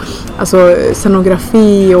ljud och alltså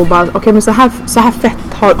scenografi och bara okej, men så här fett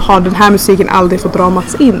har den här musiken aldrig fått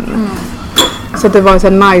ramats in. Så att det var ett så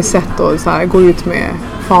här nice sätt att så här, gå ut med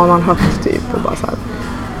fanan högt typ och bara så här,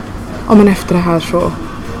 ja men efter det här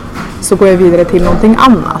så går jag vidare till någonting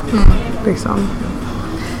annat liksom.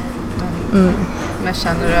 Men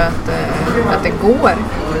känner du att det går?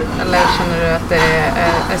 Eller känner du att det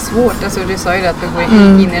är svårt? Alltså du sa ju att du går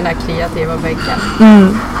in i den här kreativa väggen.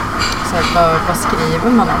 Så vad skriver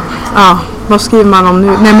man om? Liksom? Ja, vad skriver man om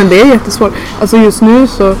nu? Nej men det är jättesvårt. Alltså just nu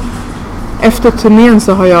så efter turnén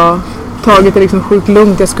så har jag tagit det liksom sjukt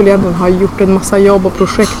lugnt. Jag skulle egentligen ha gjort en massa jobb och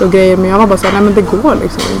projekt och grejer, men jag var bara såhär, nej men det går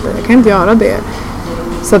liksom inte. Jag kan inte göra det.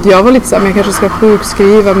 Så att jag var lite såhär, men jag kanske ska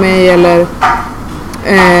sjukskriva mig eller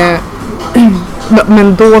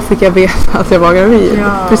men då fick jag veta att jag var gravid.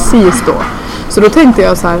 Precis då. Så då tänkte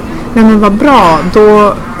jag så här, nej men vad bra,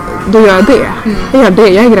 då gör jag det. Jag gör det,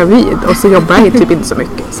 jag är gravid och så jobbar jag typ inte så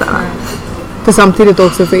mycket. Så här. För samtidigt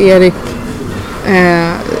också för Erik,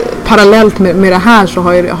 parallellt med det här så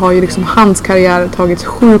har ju liksom hans karriär tagit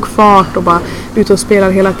sjuk fart och bara ute och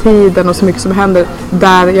spelar hela tiden och så mycket som händer.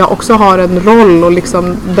 Där jag också har en roll och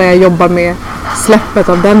liksom där jag jobbar med släppet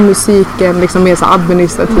av den musiken liksom mer så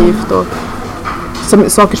administrativt och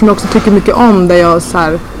saker som jag också tycker mycket om, där jag så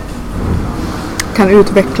här kan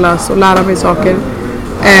utvecklas och lära mig saker.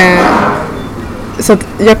 Så att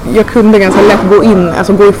jag kunde ganska lätt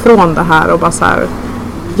gå ifrån det här och bara så här,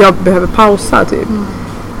 jag behöver pausa typ.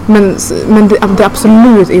 Men det är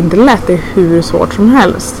absolut inte lätt, det är hur svårt som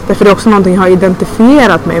helst. Därför det är också någonting jag har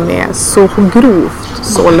identifierat mig med så grovt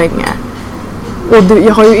så länge. Och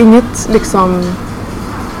jag har ju inget liksom,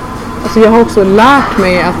 alltså jag har också lärt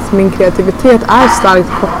mig att min kreativitet är starkt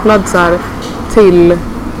kopplad så här, till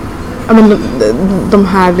de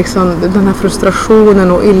här liksom, den här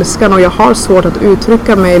frustrationen och ilskan, och jag har svårt att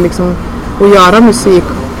uttrycka mig liksom, och göra musik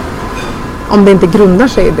om det inte grundar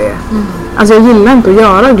sig i det. Alltså jag gillar inte att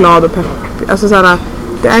göra glad och pepp. Alltså så här,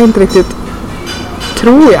 det är inte riktigt,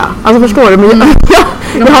 tror jag. Alltså förstår du? Men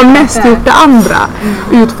jag har mest gjort det andra.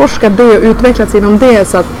 Utforskat det och utvecklats inom det,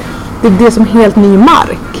 så att det är det som helt ny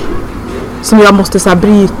mark som jag måste så här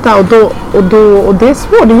bryta, och det är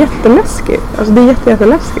svårt, det är jätteläskigt. Alltså det är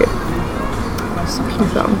jätteläskigt. Så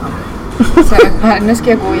nu ska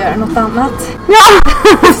jag gå och göra något annat. Ja!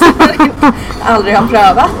 Aldrig har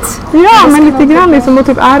prövat. Ja, men lite grann liksom, och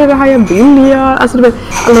typ är det här jag vill göra? Alltså du vet,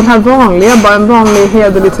 alla de här vanliga, bara en vanlig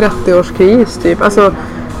hederlig 30-årskris typ. Alltså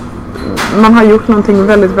man har gjort någonting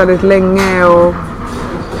väldigt, väldigt länge och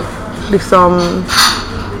liksom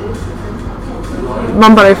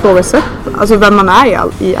man bara ifrågasätter alltså vem man är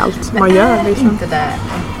i allt man gör. Men liksom. Inte det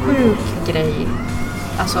en sjuk grej,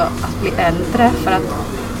 alltså att bli äldre, för att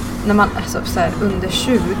när man alltså, så här, under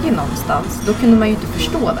 20 någonstans, då kunde man ju inte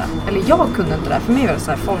förstå det. Eller jag kunde inte det. För mig var det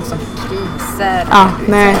så här, folk som fick kriser,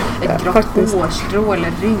 ett grått hårstrå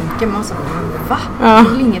eller rynkor. Man sa, va? Det är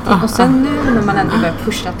väl ingenting. Och sen nu när man ändå börjar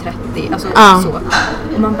pusha 30, alltså så.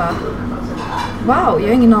 Och man bara, wow, jag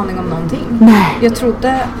har ingen aning om någonting. Nej. Jag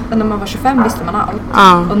trodde att när man var 25 visste man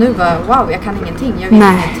allt. Och nu var wow, jag kan ingenting. Jag vet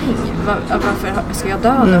ingenting. Varför ska jag dö?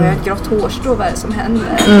 Har jag ett grått hårstrå? Vad är det som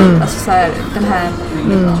händer? Alltså så här, den här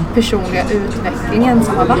personliga utvecklingen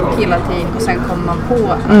som har varit hela tiden. Och sen kommer man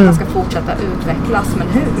på att man ska fortsätta utvecklas. Men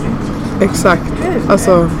hur? Exakt. Hur?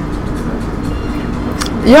 Alltså,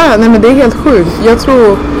 ja, nej men det är helt sjukt. Jag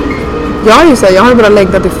tror, jag har bara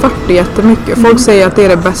längtat till 40 jättemycket. Folk säger att det är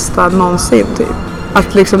det bästa någonsin typ.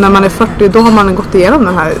 Att liksom när man är 40, då har man gått igenom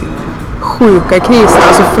den här sjuka krisen.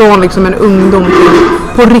 Alltså från liksom en ungdom till,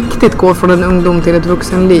 på riktigt gå från en ungdom till ett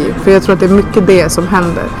vuxenliv. För jag tror att det är mycket det som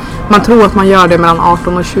händer. Man tror att man gör det mellan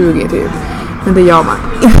 18 och 20 typ. Men det gör man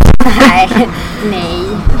inte. Nej.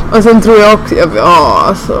 Och sen tror jag också,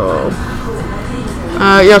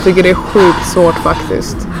 jag tycker det är sjukt svårt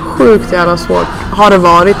faktiskt. Sjukt jävla svårt. Har det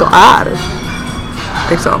varit och är.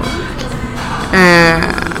 Liksom.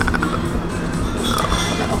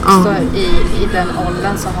 Också i den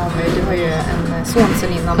åldern så har du har ju en son sen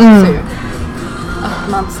innan också ju.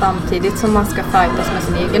 Att man samtidigt som man ska fightas med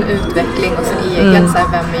sin egen utveckling och sin egen så här,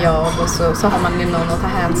 vem är jag, och så har man ju någon att ta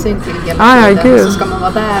hänsyn till hela tiden. Och så ska man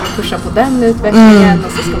vara där och pusha på den utvecklingen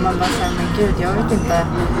och så ska man bara säga, men gud, jag vet inte.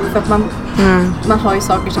 För att man har ju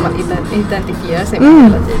saker som man identifierar sig med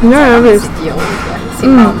hela tiden. Sitt jobb,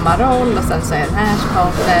 sin mammaroll, och sen så är det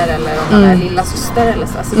närpartner eller om man är lilla syster eller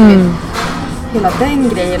så. Alltså, hela den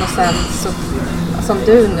grejen, och sen så som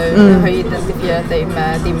du nu har ju identifierat dig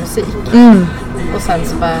med din musik. Och sen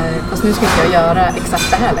så bara, fast nu ska inte jag göra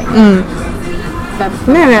exakt det här längre.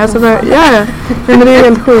 Nej, alltså ja. Men det är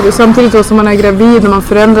helt sjukt. Samtidigt då som man är gravid och man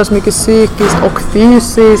förändras mycket psykiskt och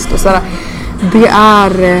fysiskt och sådär. Det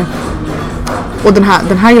är... Och den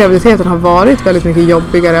här graviditeten har varit väldigt mycket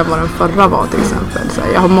jobbigare än vad den förra var till exempel. Så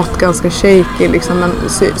jag har mått ganska shaky liksom, men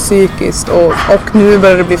psykiskt och nu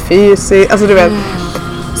börjar det bli fysiskt. Alltså du vet.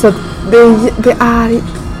 Så att det är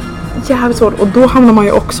jävligt svårt. Och då hamnar man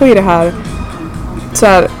ju också i det här så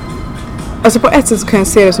här. Alltså på ett sätt så kan jag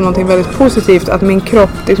se det som något väldigt positivt att min kropp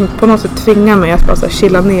liksom på något sätt tvingar mig att bara så här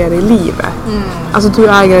chilla ner i livet. Alltså du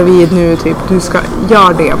är gravid nu typ, du ska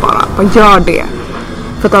göra det bara gör det.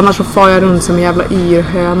 För att annars så far jag runt som en jävla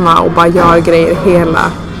yrhöna och bara gör grejer hela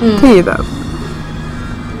tiden.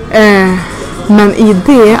 Men i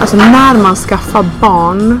det, alltså när man skaffar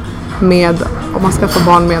barn om man skaffar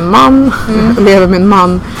barn med en man, lever med en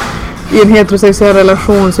man i en heterosexuell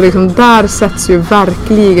relation, så liksom där sätts ju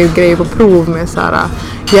verkligen grejer på prov med så här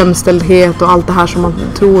jämställdhet och allt det här som man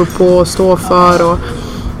tror på och står för och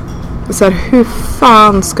så här, hur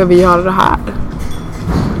fan ska vi göra det här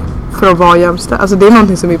för att vara jämställd? Alltså det är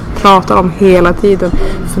någonting som vi pratar om hela tiden,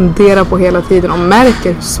 funderar på hela tiden och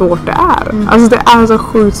märker hur svårt det är. Alltså det är så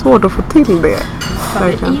sjukt svårt att få till det.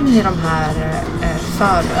 Faller in i de här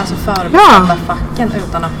förbeställda facken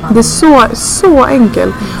utan att man... Det är så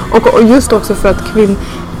enkelt. Och just också för att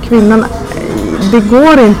kvinnan, det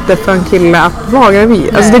går inte för en kille att vara gravid.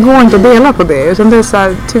 Nej. Alltså det går inte att dela på det. Utan det är så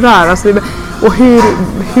här, tyvärr. Alltså och hur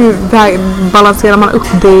balanserar man upp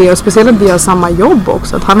det? Och speciellt att vi har samma jobb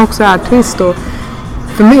också. Att han också är artist. Och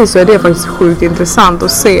för mig så är det faktiskt sjukt intressant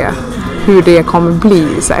att se hur det kommer bli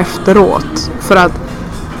så efteråt. För att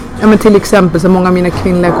men till exempel så många av mina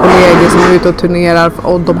kvinnliga kollegor som är ute och turnerar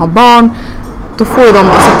och de har barn, då får ju de,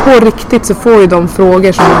 alltså på riktigt så får ju de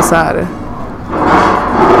frågor som är så här: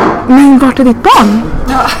 men vart är ditt barn?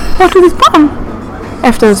 Ja. Vart är ditt barn?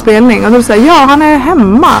 Efter en spelning. Och då säger ja, han är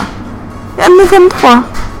hemma. Ja, men vem då?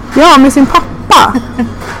 Ja, med sin pappa.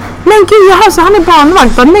 Men gud, alltså han är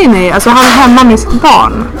barnvakt. Nej, alltså han är hemma med sitt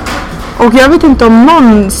barn. Och jag vet inte om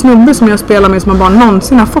någon snubbe som jag spelar med som har barn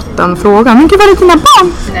någonsin har fått den frågan. Men gud, var är dina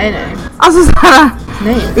barn? Nej. Alltså så här,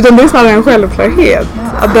 nej. Utan det är snarare en självklarhet.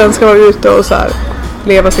 Ja. Att den ska vara ute och så här,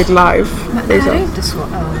 leva sitt life. Men liksom. Är det inte så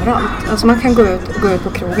överallt? Alltså man kan gå ut på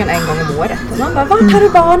krogen en gång om året. Och man bara, vart har du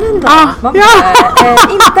barnen då? Man bara,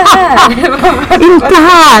 inte här. Inte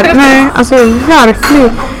här. Nej, alltså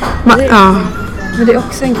verkligen. Men det är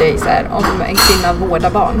också en grej så här, om en kvinna vårdar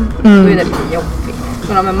barn, då är det lite jobbigt.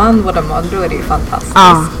 Men om en man vårdar barn, då är det ju fantastiskt.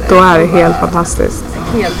 Ja, då är det helt fantastiskt.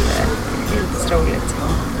 Helt roligt.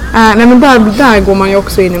 Nej, men där går man ju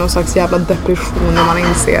också in i någon slags jävla depression när man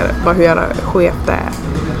inser bara hur jävla skevt det är.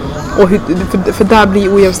 Och för där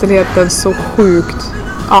blir ojämställdheten så sjukt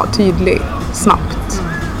tydlig, snabbt.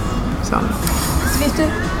 Så vet du,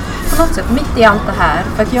 på något sätt mitt i allt det här,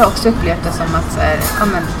 för att jag också upplevt det som att så här,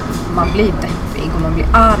 man blir deppig och man blir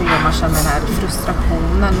arg och man känner den här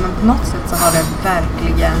frustrationen, men på något sätt så har det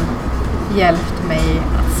verkligen hjälpt mig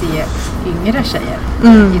att se yngre tjejer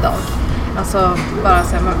idag. Alltså bara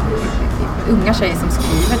så här, unga tjejer som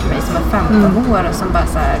skriver till mig som är 15 år och som bara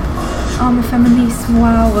så här, men feminism,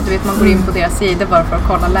 wow, och du vet man går in på deras sidor bara för att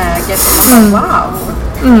kolla läget och man bara,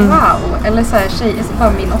 wow, eller så här tjejer, så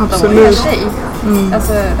bara min 8-åriga tjej,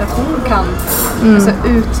 alltså att hon kan alltså,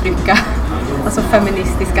 uttrycka alltså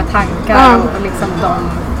feministiska tankar och liksom de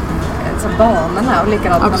alltså, banorna och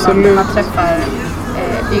likadant när man träffar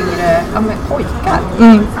yngre pojkar.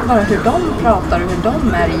 Bara hur de pratar och hur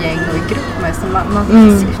de är i gäng och i grupp med.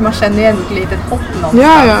 Så man känner ju ändå ett litet hopp någonstans.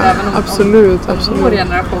 Ja, även om absolut. vår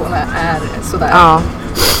generation är sådär. Ja.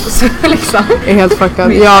 Så liksom. Är helt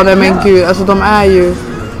fuckad. Ja, nej, men gud. Alltså de är ju...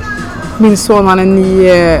 Min son, han är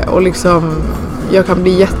 9 och liksom... Jag kan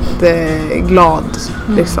bli jätteglad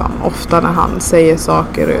liksom, ofta när han säger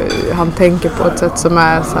saker. Han tänker på ett sätt som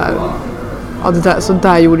är så här... så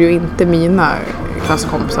där gjorde ju inte mina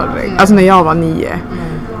klasskompisar. Alltså när jag var 9.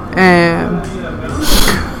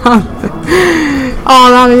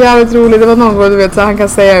 Han är jävligt rolig. Det var någon gång, du vet, så han kan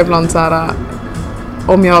säga ibland så här...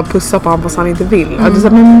 Om jag pussar på honom fast han inte vill. Det är så här,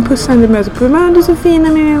 men pussar inte med. Men du är så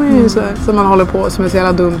fin. Så man håller på som är så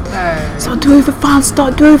jävla dumt. Så du har ju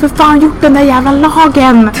för fan gjort den där jävla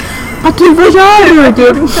lagen. Vad gör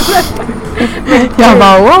du? Jag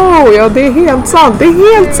bara wow, ja det är helt sant. Det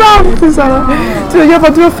är helt sant. Så jag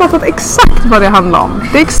bara, du har fattat exakt vad det handlar om.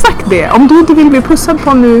 Det är exakt det. Om du inte vill bli pussad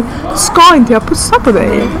på nu, ska inte jag pussa på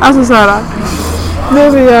dig. Alltså så här. Det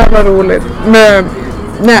är så jävla roligt.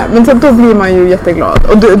 Men så då blir man ju jätteglad.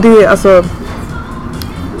 Och det alltså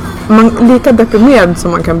lika deprimerad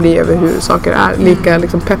som man kan bli över hur saker är, lika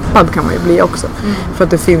liksom peppad kan man ju bli också. För att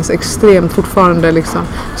det finns extremt fortfarande liksom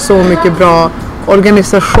så mycket bra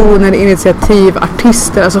organisationer, initiativ,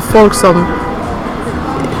 artister, alltså folk som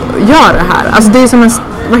gör det här. Alltså det är som en,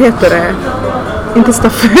 vad heter det? Inte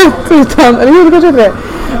stafett utan, eller hur kanske det?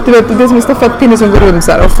 Du vet, det är som en stafettpinne som går runt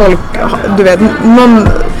så här och folk, du vet,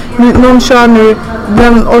 någon kör nu,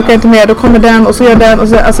 den orkar inte med, då kommer den och så gör den och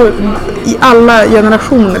så, alltså i alla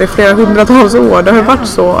generationer i flera hundratals år, det har varit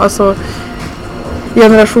så, alltså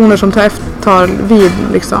generationer som tar vid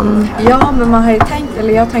liksom. Ja, men man har ju tänkt,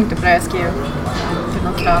 eller jag tänkte på det, jag skrev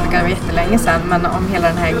någon krönika, det var jättelänge sedan, men om hela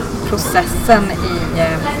den här processen i,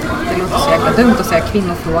 det låter så jäkla dumt att säga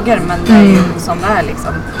kvinnofrågor, men det är ju som det är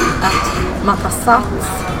liksom, att man tar sats,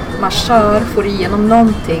 man kör, får igenom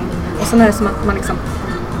någonting och sen är det som att man liksom,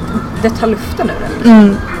 det tar luften ur det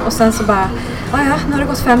liksom. Och sen så bara, ja, nu har det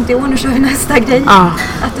gått 50 år, nu kör vi nästa grej.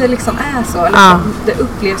 Att det liksom är så, eller det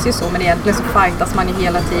upplevs ju så, men egentligen så fightas man ju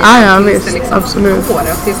hela tiden tills det liksom går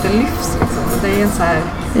och tills det lyfts liksom. Det är en så här.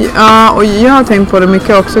 Ja, och jag har tänkt på det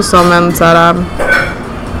mycket också som en så här,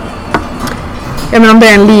 jag menar om det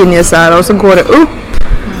är en linje så här och så går det upp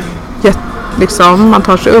liksom, man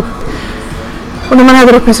tar sig upp och när man är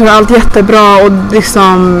där uppe så är allt jättebra och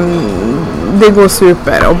liksom det går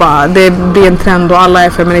super och bara det blir en trend och alla är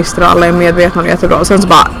feminister och alla är medvetna och jättebra och sen så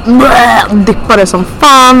bara dippar det som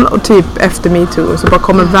fan och typ efter MeToo så bara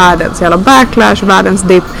kommer världens jävla backlash, världens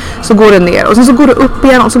dipp, så går det ner och sen så går det upp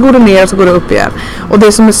igen och så går det ner och så går det upp igen. Och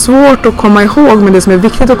det som är svårt att komma ihåg, men det som är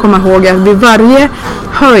viktigt att komma ihåg är att vid varje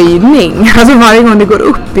höjning, alltså varje gång det går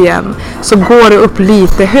upp igen så går det upp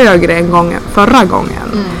lite högre än förra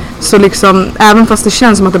gången. Så liksom, även fast det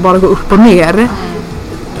känns som att det bara går upp och ner,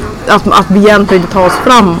 att vi egentligen inte tar oss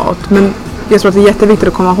framåt, men jag tror att det är jätteviktigt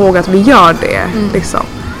att komma ihåg att vi gör det liksom.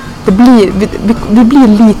 Det blir, vi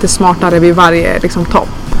blir lite smartare vid varje liksom,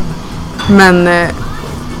 topp,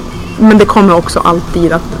 men det kommer också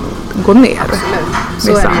alltid att gå ner. Absolut.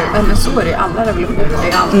 Så är det ju, men så är det i alla revolutioner.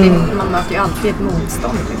 Det är alltid, man möter ju alltid ett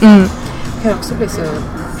motstånd liksom. Jag kan också bli så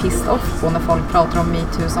pissed off på när folk pratar om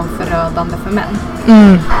MeToo som förödande för män.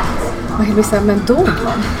 Och jag blir såhär, men dog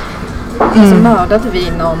någon? Alltså mördade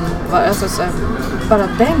vi någon? Alltså, så, bara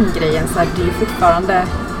den grejen, så här, det är ju fortfarande,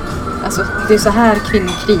 alltså, det är så här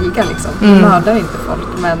kvinnor krigar liksom. Vi mördar inte folk,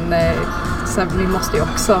 men så här, vi måste ju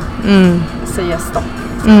också säga stopp.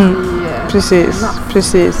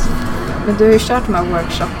 Precis. Men du har ju kört de här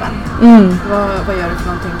workshopen. Vad gör du för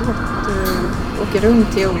någonting då? Du åker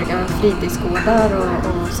runt till olika fritidsgårdar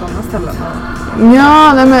och sådana ställen?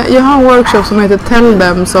 Ja, men jag har en workshop som heter Tell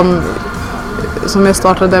Them som jag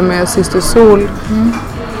startade med Syster Sol.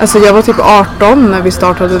 Alltså jag var typ 18 när vi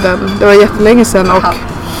startade den. Det var jättelänge sedan och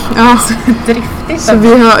så driftigt.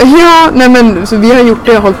 Så vi har gjort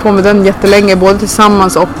det och hållit på med den jättelänge, både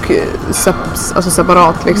tillsammans och alltså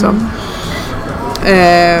separat liksom.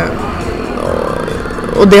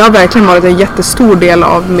 Och det har verkligen varit en jättestor del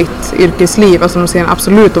av mitt yrkesliv, alltså de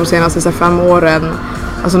senaste 5 åren.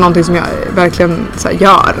 Alltså någonting som jag verkligen så här,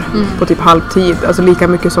 gör på typ halvtid, alltså lika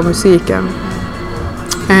mycket som musiken.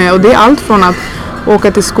 Och det är allt från att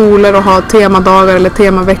åka till skolor och ha temadagar eller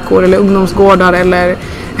temaveckor eller ungdomsgårdar eller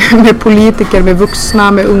med politiker, med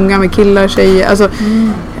vuxna, med unga, med killar, tjejer. Alltså,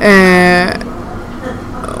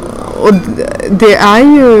 och det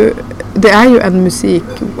är ju en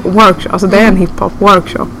musikworkshop, alltså det är en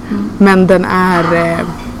hiphop-workshop. Men den är,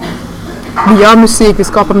 vi gör musik, vi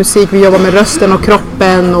skapar musik, vi jobbar med rösten och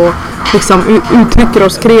kroppen och liksom uttrycker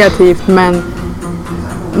oss kreativt, men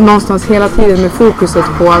någonstans hela tiden med fokuset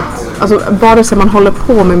på att, alltså vare sig man håller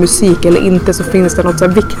på med musik eller inte, så finns det något så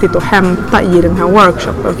viktigt att hämta i den här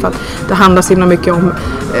workshopen, för att det handlar så himla mycket om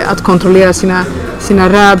att kontrollera sina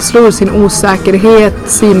rädslor, sin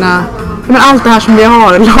osäkerhet, men allt det här som vi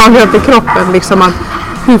har lagrat i kroppen, liksom att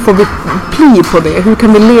hur får vi pli på det, hur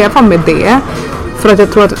kan vi leva med det, för att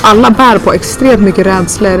jag tror att alla bär på extremt mycket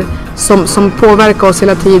rädslor som påverkar oss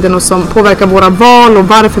hela tiden och som påverkar våra val och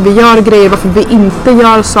varför vi gör grejer, varför vi inte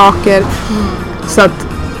gör saker. Så att,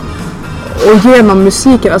 och genom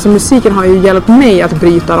musiken, alltså musiken har ju hjälpt mig att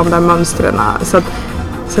bryta de där mönstren, så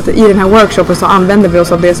att i den här workshopen så använder vi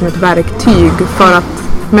oss av det som ett verktyg för att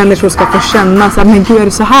människor ska få känna så här, men gud, är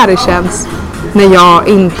det så här det känns när jag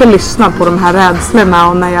inte lyssnar på de här rädslorna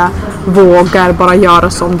och när jag vågar bara göra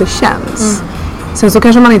som det känns. Sen så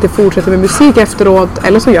kanske man inte fortsätter med musik efteråt,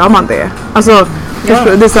 eller så gör man det. Alltså, det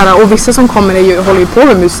är så här, och vissa som kommer håller ju på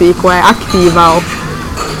med musik och är aktiva och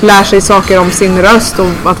lär sig saker om sin röst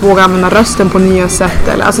och att våga använda rösten på nya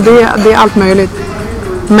sätt. Alltså det är allt möjligt.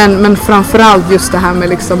 Men framförallt just det här med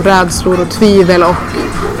liksom rädslor och tvivel och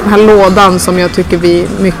den här lådan som jag tycker vi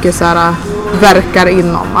mycket så här verkar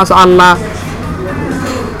inom. Alltså alla,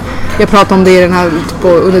 jag pratade om det i den här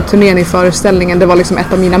under turnén i föreställningen. Det var liksom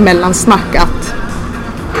ett av mina mellansnack, att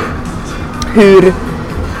hur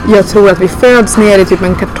jag tror att vi föds ner i typ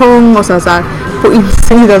en kartong och sen så här, på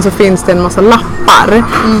insidan så finns det en massa lappar.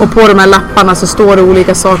 Och på de här lapparna så står det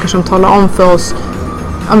olika saker som talar om för oss.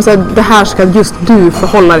 Det här ska just du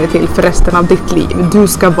förhålla dig till för resten av ditt liv. Du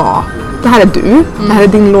ska vara, det här är du, det här är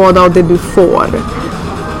din låda och det du får.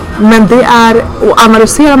 Men det är, och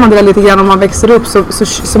analyserar man det där lite grann om man växer upp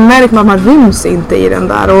så märker man att man ryms inte i den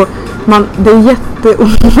där. Och det är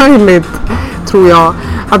jätteomöjligt, tror jag,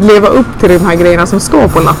 att leva upp till de här grejerna som står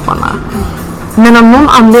på lapparna. Men av någon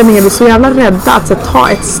anledning är vi så jävla rädda att ta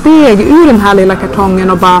ett steg ur den här lilla kartongen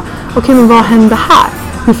och bara, okej, men vad händer här?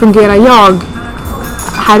 Hur fungerar jag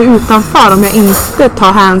här utanför om jag inte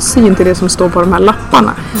tar hänsyn till det som står på de här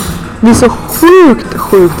lapparna? Vi är så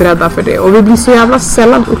sjukt rädda för det, och vi blir så jävla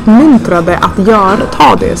sällan uppmuntrade att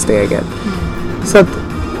ta det steget. Så att,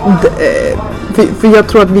 för jag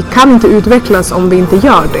tror att vi kan inte utvecklas om vi inte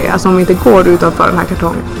gör det, alltså om vi inte går utanför den här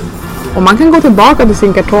kartongen. Och man kan gå tillbaka till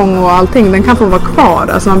sin kartong och allting, den kan få vara kvar,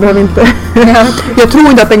 alltså man behöver inte jag tror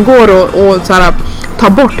inte att den går att så här, ta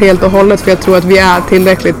bort helt och hållet, för jag tror att vi är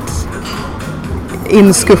tillräckligt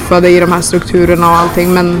inskuffade i de här strukturerna och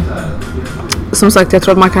allting, men som sagt, jag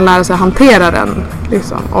tror att man kan lära sig hantera den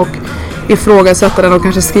liksom, och ifrågasätta den och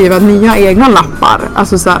kanske skriva nya egna lappar,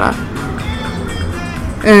 alltså så här,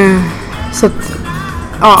 så att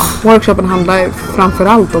ja, workshopen handlar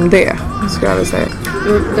framförallt om det, skulle jag vilja säga.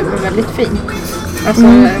 Det var väldigt fint. Alltså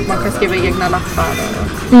man kan skriva egna lappar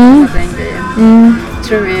och den grejen. Jag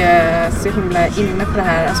tror vi är så himla inne på det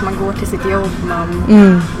här. Alltså man går till sitt jobb, man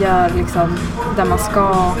gör liksom där man ska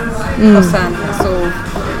och sen så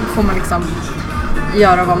får man liksom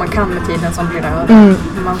göra vad man kan med tiden som blir över.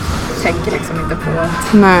 Man tänker liksom inte på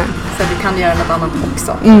så du kan göra något annat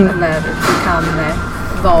också. Eller du kan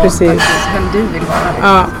vara faktiskt vem du vill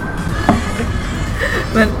vara. Ja.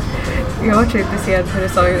 Men jag var intresserad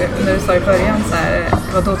när du sa i början så här,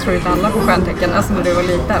 vad då tror inte alla på stjärntecken, alltså när du var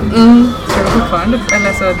liten. Tror du fortfarande,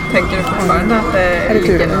 eller så tänker du fortfarande att det är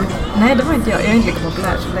lika? Nej, det var inte jag är inte lika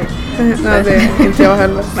populär som dig. Nej, det är inte jag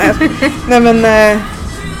heller. Nej men,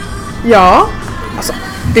 ja, alltså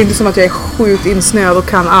det är inte som att jag är sjukt insnöad och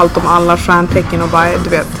kan allt om alla stjärntecken och bara, du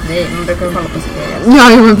vet. Nej, man brukar ju hålla på sitt eget.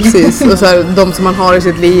 Ja, men precis. Och så här, de som man har i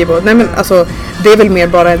sitt liv. Och, nej men alltså, det är väl mer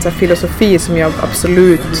bara en så här filosofi som jag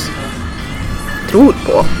absolut tror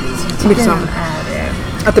på. Liksom.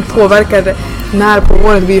 Att det påverkar när på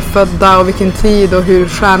året vi är födda och vilken tid och hur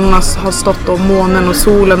stjärnorna har stått och månen och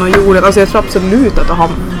solen och jorden. Alltså jag tror absolut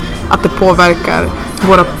att det påverkar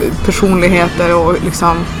våra personligheter och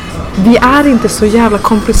liksom. Vi är inte så jävla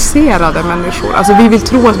komplicerade människor. Alltså vi vill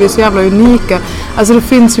tro att vi är så jävla unika. Alltså det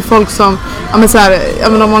finns ju folk som, ja men så här, ja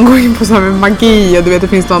men om man går in på så här med magi och du vet det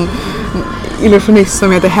finns någon illusionist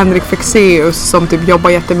som heter Henrik Fexeus som typ jobbar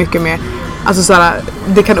jättemycket med, alltså så här,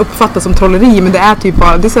 det kan uppfattas som trolleri men det är typ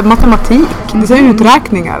bara, det är så här matematik, det är så här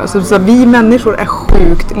uträkningar. Alltså så här, vi människor är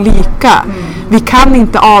sjukt lika. Vi kan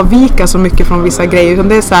inte avvika så mycket från vissa grejer utan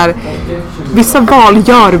det är så här, vissa val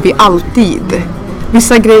gör vi alltid.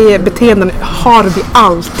 Vissa grejer, beteenden har vi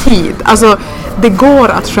alltid. Alltså det går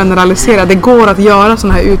att generalisera, det går att göra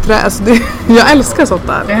såna här alltså, jag älskar sånt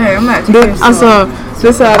där. Det är jag med. Alltså det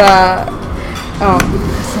är så här, ja.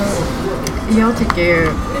 Så, jag tycker ju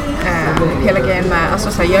hela grejen med,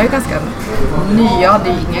 alltså så här, jag är ganska ny, jag hade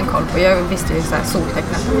ju ingen koll på, jag visste ju så här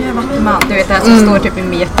soltecknet, jag är vattenman, du vet det här som står typ i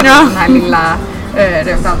meter, den här lilla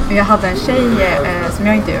jag hade en tjej som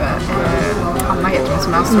jag intervjuade, Anna heter hon,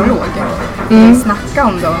 som är astrolog. Vi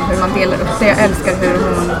snackade om dem, hur man delar upp det. Jag älskar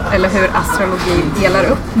hur astrologi delar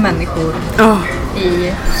upp människor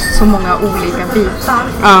i så många olika bitar.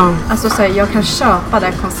 Alltså så här, jag kan köpa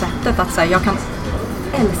det konceptet att så här, jag kan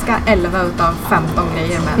älska 11 utav 15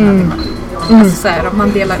 grejer med människor. Alltså så här, om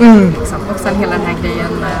man delar upp liksom. Och sen hela den här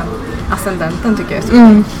grejen med ascendenten tycker jag är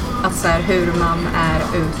så att så här, hur man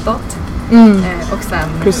är utåt. Och sen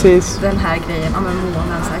den här grejen med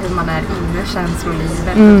månen, så här, hur man är inne,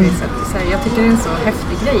 känslolivet. Så här, jag tycker det är en så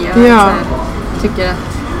häftig grej. Jag så här, tycker att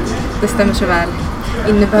det stämmer så väl.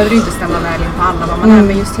 Inne behöver det inte stämma väl in på alla vad man är,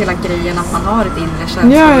 men just hela grejen att man har ett inre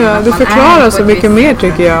känsloliv. Ja, det förklarar så mycket mer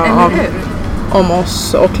tycker jag om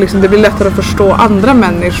oss, och liksom, det blir lättare att förstå andra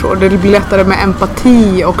människor. Det blir lättare med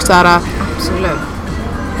empati och så här. Absolut.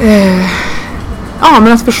 Ja,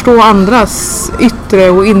 men att förstå andras yttre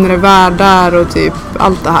och inre världar och typ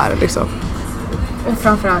allt det här liksom. Och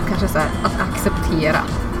framförallt kanske så här, att acceptera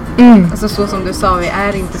Alltså så som du sa, vi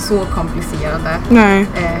är inte så komplicerade. Nej.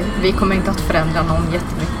 Vi kommer inte att förändra någon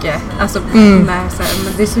jättemycket. Alltså, med så här,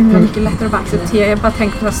 men det är så himla mycket lättare att bara acceptera. Jag bara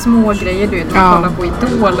tänker på så små grejer, du vet, man kollar på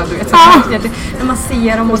Idol och du vet, så här, när man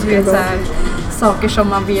ser dem och du vet, så här, saker som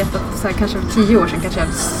man vet att så här, kanske för 10 år sedan kanske jag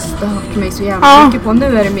stört mig så jävla mycket på.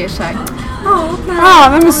 Nu är det mer så här,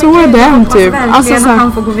 nej men så är den typ. Alltså så här,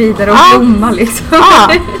 han får gå vidare och blomma liksom.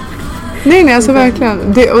 Nej, alltså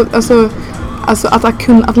verkligen. Det, alltså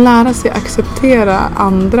att lära sig acceptera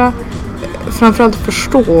andra, framförallt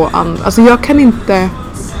förstå andra. Alltså jag kan inte,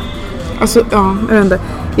 alltså jag vet inte.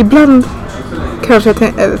 Ibland kanske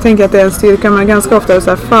jag tänker att det är en styrka, men ganska ofta är det så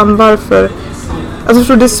här, fan varför.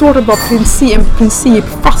 Alltså det är svårt att vara en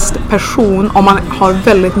principfast person om man har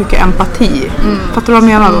väldigt mycket empati. Fattar du vad jag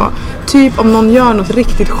menar då? Typ om någon gör något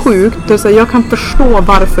riktigt sjukt, det är så här, jag kan förstå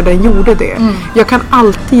varför den gjorde det. Jag kan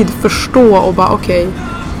alltid förstå och bara okej,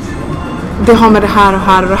 det har med det här och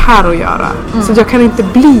här och det här att göra. Så jag kan inte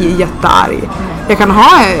bli jättearg. Jag kan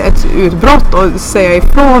ha ett utbrott och säga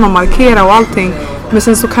ifrån och markera och allting. Men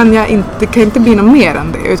sen så kan jag inte bli något mer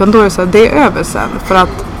än det. Utan då är det så här, det är över sen. För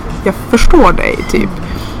att jag förstår dig typ.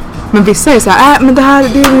 Men vissa är så här, men det här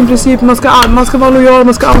det är en princip, man ska vara lojal,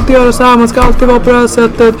 man ska alltid göra så här, man ska alltid vara på det här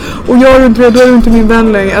sättet. Och gör du inte det, då är du inte min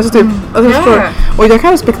vän längre. Alltså typ, och jag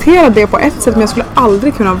kan respektera det på ett sätt, men jag skulle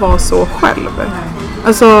aldrig kunna vara så själv.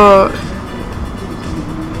 Alltså,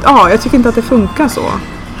 jag tycker inte att det funkar så.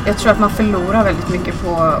 Jag tror att man förlorar väldigt mycket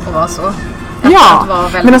på att vara så. Ja,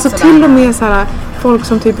 men alltså till och med så här, folk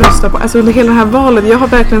som typ röstar på, alltså under hela det här valet, jag har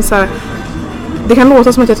verkligen så här, det kan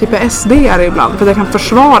låta som att jag typ är SD-are ibland, för att jag kan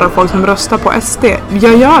försvara folk som röstar på SD.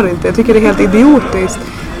 Jag gör inte, jag tycker det är helt idiotiskt.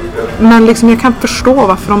 Men liksom jag kan förstå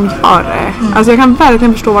varför de gör det. Alltså jag kan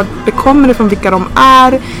verkligen förstå var det kommer ifrån, vilka de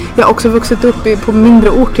är. Jag har också vuxit upp på mindre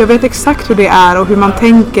ort. Jag vet exakt hur det är och hur man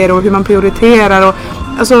tänker och hur man prioriterar. Och,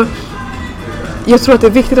 alltså, jag tror att det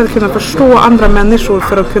är viktigt att kunna förstå andra människor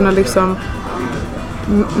för att kunna liksom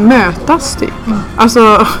mötas typ.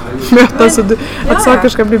 Alltså mötas och att saker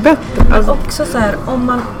ska bli bättre. Men också så här,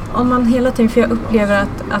 om man hela tiden, för jag upplever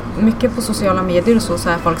att mycket på sociala medier och så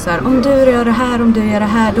här, folk så här, om du gör det här,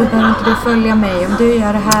 då behöver inte du följa mig, om du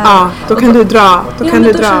gör det här. Ja, då kan du dra. Då känner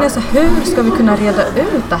jag så här, hur ska vi kunna reda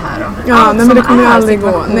ut det här då? Ja, nej men det kommer ju aldrig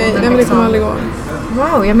gå. Nej, men det kommer aldrig gå.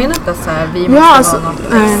 Wow, jag menar inte att så här, vi måste vara något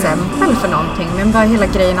exempel för någonting, men bara hela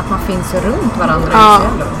grejen att man finns runt varandra är så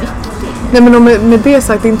jävla viktigt. Nej, men med det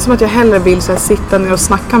sagt, det är inte som att jag heller vill så här, sitta ner och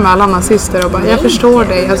snacka med alla nazister och bara, jag förstår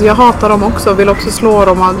dig, alltså jag hatar dem också och vill också slå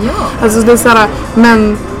dem. Alltså det är så här,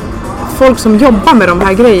 men folk som jobbar med de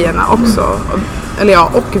här grejerna också, eller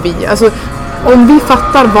och vi, alltså om vi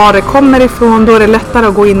fattar var det kommer ifrån, då är det lättare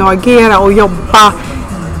att gå in och agera och jobba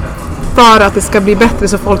för att det ska bli bättre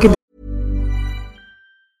så folk inte.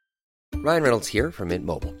 Ryan Reynolds here from Mint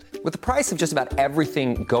Mobile. With the price of just about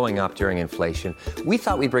everything going up during inflation, we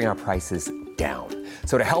thought we'd bring our prices down.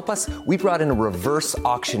 So to help us, we brought in a reverse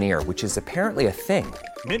auctioneer, which is apparently a thing.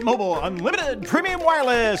 Mint Mobile Unlimited Premium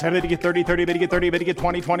Wireless. How to get 30, 30, how to get 30, how to get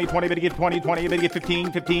 20, 20, 20, how to get 20, 20, how to get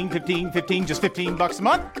 15, 15, 15, 15, just $15 a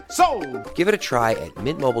month? Sold! Give it a try at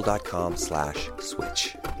mintmobile.com/switch.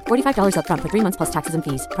 $45 up front for 3 months plus taxes and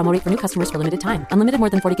fees. Promo rate for new customers for limited time. Unlimited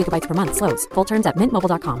more than 40 gigabytes per month. Slows full terms at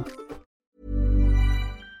mintmobile.com.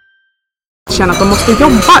 Känna att de måste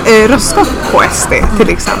rösta på SD till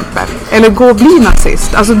exempel. Eller gå och bli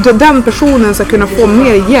nazist. Alltså den personen ska kunna få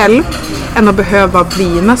mer hjälp än att behöva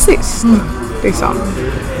bli nazist. Liksom.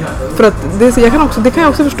 För att det kan jag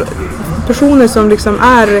också förstå. Personer som liksom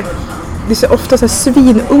det är ofta så här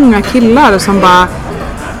svinunga killar som bara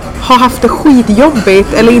har haft det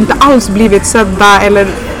skitjobbigt eller inte alls blivit sedda eller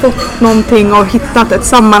fått någonting och hittat ett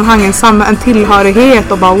sammanhang, en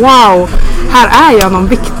tillhörighet och bara wow, här är jag någon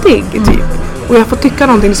viktig typ. Och jag får tycka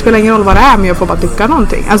någonting, det spelar ingen roll vad det är, men jag får bara tycka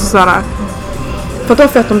någonting. Alltså såhär, för då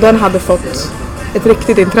om den hade fått ett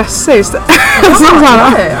riktigt intresse istället.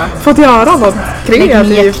 Fått göra något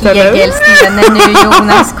kreativt. Lägg tegelstenen nu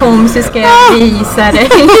Jonas, kom så ska jag visa dig.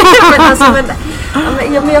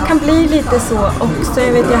 men jag kan bli lite så också.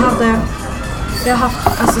 Jag vet, jag har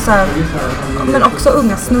haft alltså så här, men också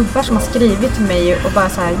unga snubbar som har skrivit till mig och bara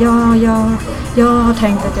så här, jag har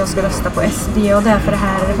tänkt att jag ska rösta på SD och därför det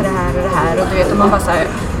här och det här och du vet, och man bara så här,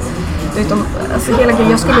 du vet, alltså hela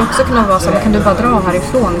grejen, jag skulle också kunna vara så här, kan du bara dra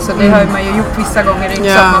härifrån, så det har man ju gjort vissa gånger, det är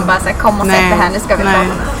inte så att man bara säger kom och sätt det här, nu ska vi prata.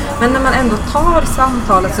 Men när man ändå tar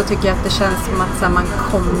samtalet så tycker jag att det känns som att så här, man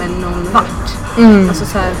kommer någon vart. Alltså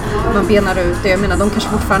så här, man benar ut det. Jag menar, de kanske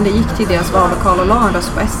fortfarande gick till deras vallokal och la en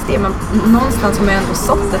röst på SD, men någonstans har man ändå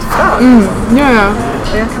sått ett frö. Ja.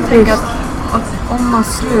 Och jag kan tänka att om man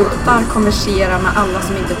slutar konversera med alla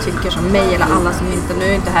som inte tycker som mig eller alla som inte, nu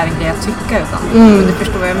är inte här en grej att tycka utan du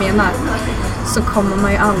förstår vad jag menar, så kommer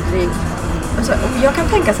man ju aldrig, alltså, jag kan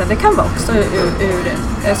tänka sig att det kan vara också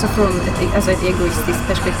alltså från ett egoistiskt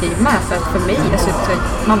perspektiv med, för att för mig, alltså,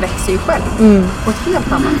 man växer ju själv på ett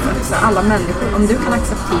helt annat sätt. Så alla människor, om du kan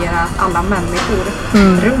acceptera alla människor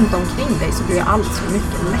runt omkring dig, så blir ju allt så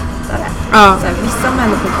mycket lättare. Så här, vissa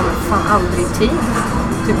människor kommer fan aldrig i tid.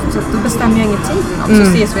 Typ, så då bestämmer jag ingen tid med dem,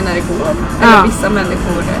 så ses vi när det går. Eller vissa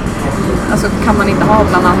människor, alltså kan man inte ha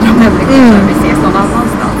bland andra människor, så vi ses någon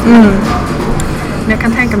annanstans. Men jag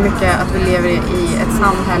kan tänka mycket att vi lever i ett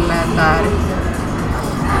samhälle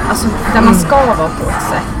där man ska vara på ett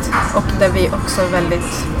sätt, och där vi också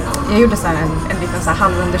väldigt, jag gjorde så här en liten så här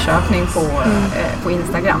halvundersökning på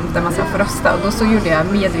Instagram där man ska få rösta, och då så gjorde jag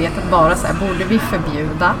medvetet bara så här, borde vi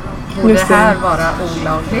förbjuda, borde det här vara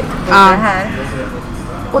olagligt, borde det här.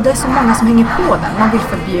 Och det är så många som hänger på den. Man vill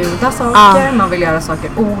förbjuda saker, man vill göra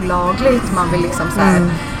saker olagligt, man vill liksom så här.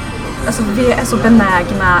 Alltså vi är så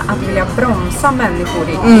benägna att vilja bromsa människor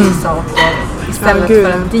i saker istället för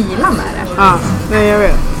att deala med det. Ja, nej jag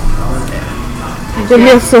vet. Det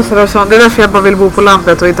blir så. Det är därför jag bara vill bo på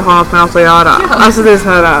landet och inte ha något med något att göra. Alltså det är så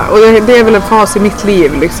här, och det är väl en fas i mitt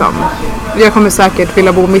liv liksom. Jag kommer säkert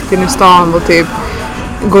vilja bo mitt inne i stan och typ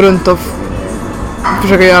gå runt och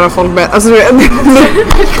försöka göra folk bättre. Alltså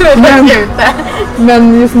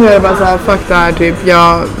men just nu är det bara så här, fuck det här typ.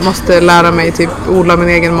 Jag måste lära mig typ odla min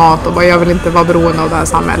egen mat och bara, jag vill inte vara beroende av det här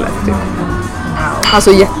samhället typ.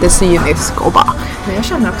 Alltså jättecynisk och bara. Men jag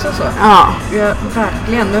känner också så. Ja. Jag,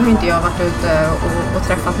 verkligen, nu har inte jag varit ute och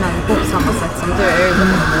träffat människor på samma sätt som du. Jag har jobbat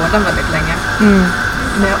med vården väldigt länge.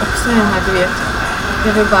 Men jag är också den här, du vet,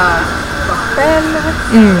 jag vill bara vara själv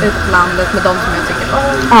ut på landet med de som jag tycker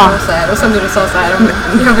om och så här. Och sen när du sa så här,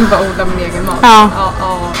 jag vill bara odla min egen mat.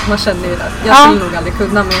 Man känner ju det. Jag skulle nog aldrig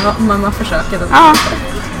kunna, men man försöker det.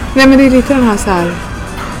 Nej, men det är lite den här så här,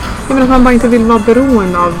 jag menar att man bara inte vill vara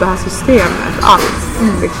beroende av det här systemet alls.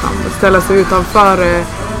 Liksom. Ställa sig utanför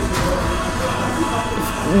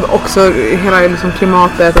också hela liksom,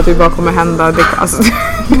 klimatet, att det bara kommer hända. Det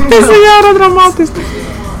är så jävla dramatiskt.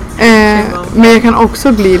 Men jag kan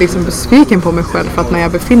också bli liksom besviken på mig själv för att när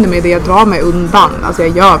jag befinner mig i det, jag drar mig undan. Alltså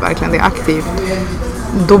jag gör verkligen det aktivt.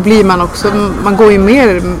 Då blir man också, man går ju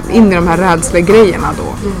mer in i de här rädslegrejerna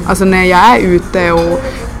då. Alltså när jag är ute och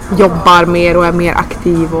jobbar mer och är mer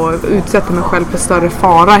aktiv och utsätter mig själv för större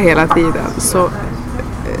fara hela tiden, så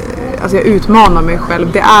alltså jag utmanar mig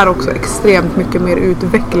själv. Det är också extremt mycket mer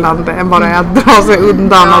utvecklande än bara att dra sig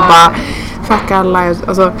undan och bara fuck alla.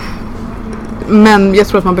 Alltså, men jag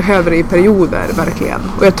tror att man behöver det i perioder verkligen.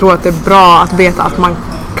 Och jag tror att det är bra att veta att man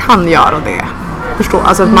kan göra det. Förstå?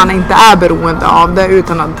 Alltså att man inte är beroende av det,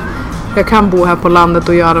 utan att jag kan bo här på landet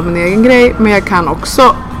och göra min egen grej, men jag kan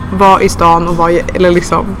också vara i stan och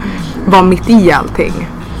vara mitt i allting.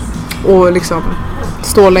 Och liksom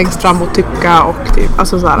stå längst fram och tycka och typ,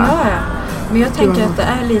 alltså sådär. Ja. Men jag tänker att det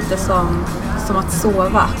är lite som att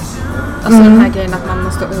sova. Alltså den här grejen att man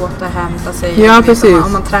måste återhämta sig. Ja, precis.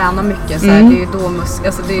 Om man tränar mycket så här, det är ju då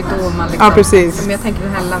det är då man liksom. Ja, precis. Men jag tänker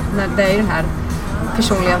det är ju den här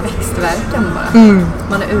personliga växtverken bara.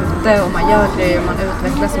 Man är ute och man gör grejer och man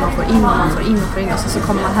utvecklas och man får in och så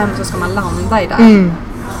kommer man hem och så ska man landa i det.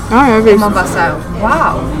 Ja, jag vet. Och man bara såhär,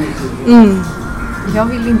 wow. Jag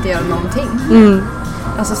vill inte göra någonting.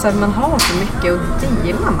 Alltså så här, man har så mycket att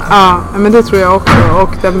deala med. Ja, men det tror jag också.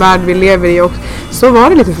 Och den värld vi lever i också. Så var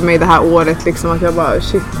det lite för mig det här året liksom, att jag bara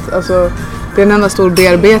shit, alltså det är en enda stor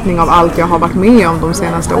bearbetning av allt jag har varit med om de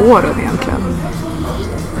senaste åren egentligen.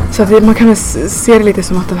 Så att man kan se det lite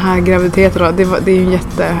som att den här graviditeten då, det är ju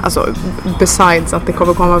alltså besides att det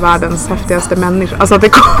kommer komma världens häftigaste människa, alltså att det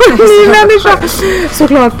kommer en ny människa,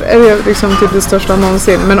 såklart är det liksom typ det största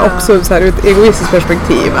någonsin, men också så här ur ett egoistiskt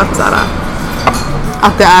perspektiv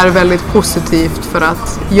att det är väldigt positivt för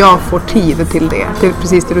att jag får tid till det, till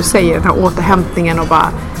precis det du säger, den här återhämtningen och bara,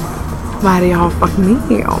 vad är det jag har varit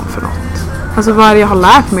med om för något? Alltså vad är det jag har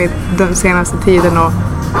lärt mig den senaste tiden och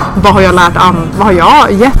vad har jag lärt vad har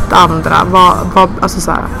jag gett andra? Alltså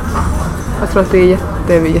så här, jag tror att det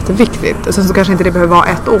är jätteviktigt. Och sen så kanske inte det behöver vara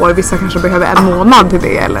ett år. Vissa kanske behöver en månad till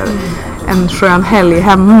det. Eller en skön helg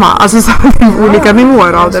hemma. Alltså så olika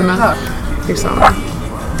nivåer av det. Men liksom,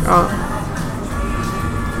 ja.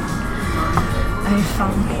 Nej fan,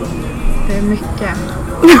 det är mycket.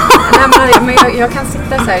 Nej, men jag kan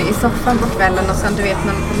sitta så här i soffan på kvällen och sen du vet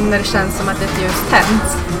när det känns som att ett ljus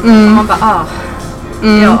tänds. Och man bara ja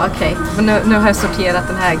okej. Men nu har jag sorterat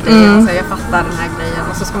den här grejen och så jag fattar den här grejen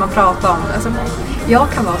och så ska man prata om det. Alltså, jag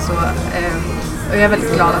kan vara så och jag är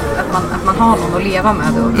väldigt glad att man har någon att leva med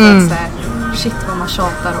då. Så här, shit vad man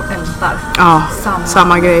tjatar och ältar. Ja,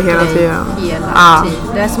 samma grej hela tiden. Hela tiden.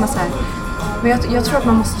 Det är som att så här, men jag tror att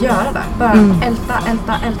man måste göra det. Bara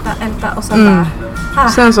älta och sen bara...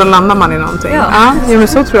 Sen så landar man i någonting. Ja, men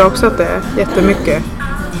så tror jag också att det är jättemycket.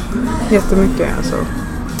 Jättemycket alltså.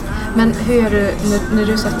 Men hur är det när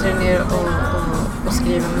du sätter dig ner och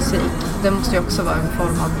skriver musik? Det måste ju också vara en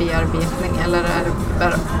form av bearbetning. Eller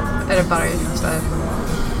är det bara så här...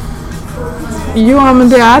 Jo, men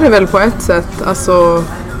det är det väl på ett sätt. Alltså,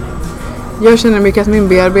 jag känner mycket att min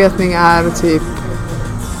bearbetning är typ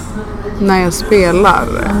när jag spelar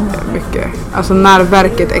mycket. Alltså när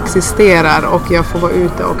verket existerar och jag får vara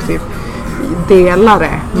ute och typ dela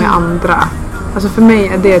det med andra. Alltså för mig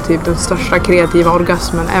är det typ den största kreativa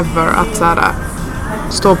orgasmen ever. Att så här,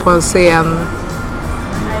 stå på en scen,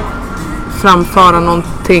 framföra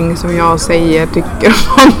någonting som jag säger, tycker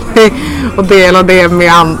om någonting och dela det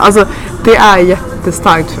med andra. Alltså det är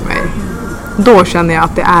jättestarkt för mig. Då känner jag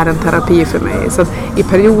att det är en terapi för mig. Så att i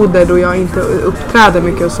perioder då jag inte uppträder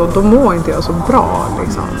mycket och så, då mår inte jag så bra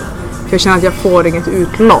liksom. För jag känner att jag får inget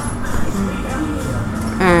utlopp.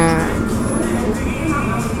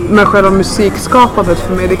 Men själva musikskapandet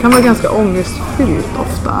för mig, det kan vara ganska ångestfyllt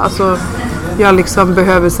ofta. Alltså jag liksom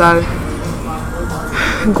behöver så här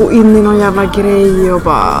gå in i någon jävla grej och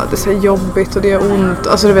bara, det är så jobbigt och det är ont,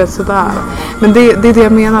 alltså du vet sådär. Men det är det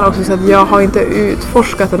jag menar också, så att jag har inte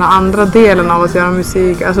utforskat den andra delen av att göra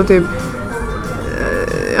musik, alltså typ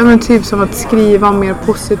ja men typ som att skriva mer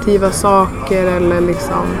positiva saker eller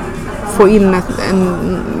liksom få in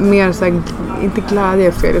en mer så här, inte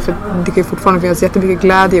glädje för det, för det kan fortfarande finnas jättemycket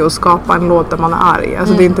glädje att skapa en låt där man är arg,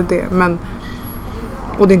 alltså det är inte det, men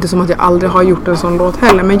och det är inte som att jag aldrig har gjort en sån låt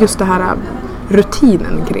heller, men just det här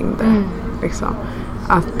rutinen kring det liksom.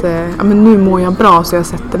 Att ja, men nu mår jag bra så jag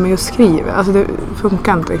sätter mig och skriver, alltså det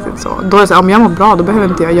funkar inte riktigt så. Då är det så, om jag mår bra då behöver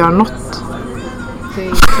inte jag göra något.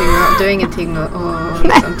 Du har ingenting att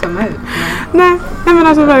liksom tömma ut. Nej men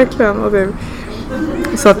alltså verkligen. Och det,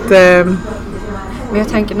 så att men jag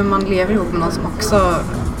tänker när man lever ihop med någon som också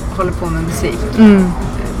håller på med musik,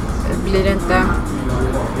 blir det inte...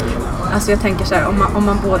 Alltså jag tänker så här, om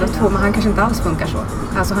man båda två, men han kanske inte alls funkar så.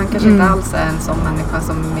 Alltså han kanske inte alls är en sån människa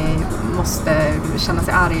som måste känna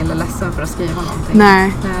sig arg eller ledsen för att skriva någonting.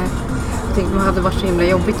 Nej. Jag tänkte det hade varit så himla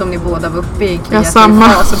jobbigt om ni båda var uppe i kreativ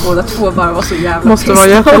fas och båda två bara var så jävla måste vara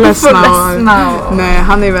jätteledsna. Nej,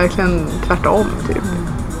 han är verkligen tvärtom typ.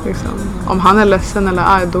 Liksom. Om han är ledsen eller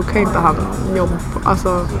arg, då kan inte han jobba.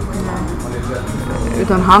 Alltså,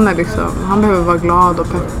 utan han är liksom, han behöver vara glad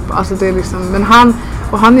och pepp. Alltså det är liksom, men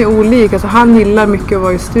han är olik. Alltså han gillar mycket att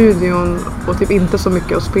vara i studion och typ inte så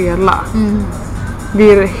mycket att spela.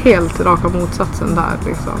 Vi är helt raka motsatsen där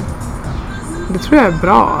liksom. Det tror jag är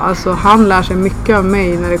bra. Alltså han lär sig mycket av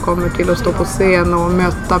mig när det kommer till att stå på scen och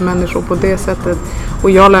möta människor på det sättet.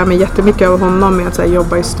 Och jag lär mig jättemycket av honom med att så här,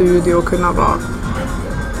 jobba i studio och kunna vara,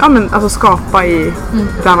 ja men alltså skapa i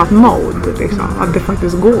ett annat mode liksom. Att det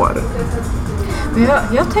faktiskt går. Men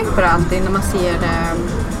jag tänker på det alltid när man ser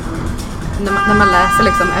när man läser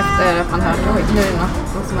liksom efter att man hört nu är det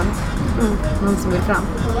någon som vill fram.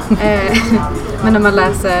 Men när man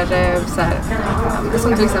läser så här,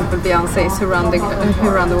 som till exempel Beyoncé's Who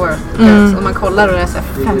Run the World och man kollar och det är så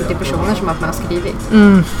här 50 personer som har varit med och skrivit.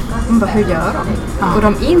 Man bara, hur gör de? Och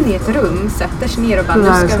de in i ett rum sätter sig ner och bara,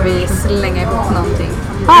 nu ska vi slänga ihop någonting.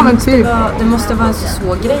 Ja, men typ. Det måste vara en så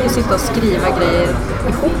svår grej att sitta och skriva grejer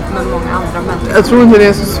ihop med många andra människor. Jag tror inte det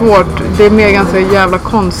är så svårt. Det är mer ganska jävla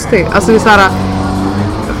konstigt. Alltså det är så här,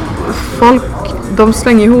 folk, de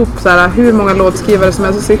slänger ihop så här, hur många låtskrivare som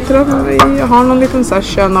är, så sitter de och har någon liten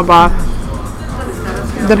session och bara,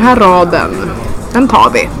 den här raden, den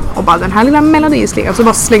tar vi. Och bara den här lilla melodislingan. Så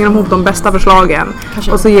bara slänger de ihop de bästa förslagen.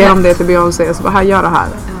 Kanske och så ger de det till Beyoncé och så bara, här, gör det här.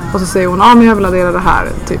 Och så säger hon, ja men jag vill addera det här.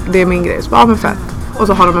 Typ, det är min grej. Så bara, ja men fett. Och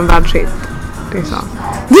så har de en världshit. Liksom.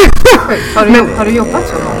 Har du jobbat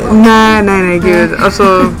så? Nej gud.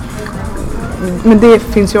 Alltså, men det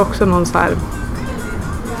finns ju också någon så här,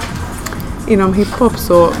 inom hiphop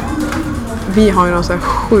så vi har ju någon så här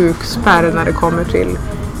sjuk spärr när det kommer till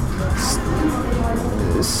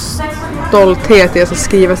stolthet i att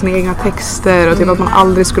skriva sina egna texter och typ att man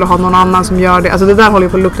aldrig skulle ha någon annan som gör det. Alltså det där håller ju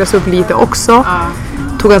på att luckras upp lite också.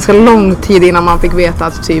 Tog ganska lång tid innan man fick veta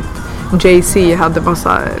att typ Jay-Z hade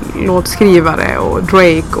massa låtskrivare och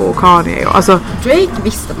Drake och Kanye. Och, alltså, Drake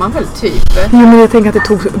visste man väl typ? Jo, men jag tänker att det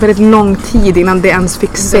tog väldigt lång tid innan det ens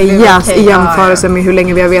fick sägas i jämförelse med hur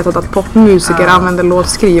länge vi har vetat att popmusiker använder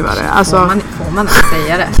låtskrivare. Alltså, får man inte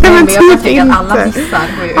säga det? Nej, men jag typ tänker att alla vissar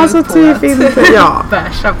går ju alltså, ut på typ att inte, ja.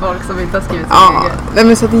 bärsa folk som inte har skrivit Nej,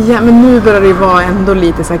 men, så att, men nu börjar det vara ändå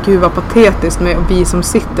lite så här, gud vad patetiskt med vi som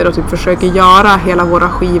sitter och typ försöker göra hela våra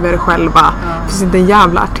skivor själva. Det finns inte en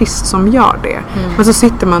jävla artist som gör det. Men så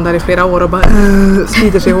sitter man där i flera år och bara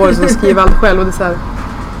sliter sig i håret och skriver allt själv. Och det är så här,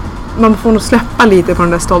 man får nog släppa lite på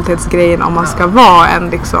den där stolthetsgrejen om man ska vara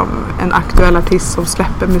en aktuell artist som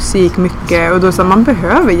släpper musik mycket. Och då är det så här, man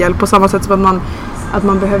behöver hjälp på samma sätt som att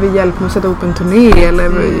man behöver hjälp med att sätta upp en turné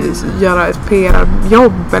eller göra ett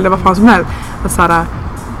PR-jobb eller vad fan som helst. Att så här,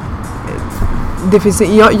 det finns,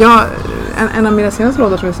 en av mina senaste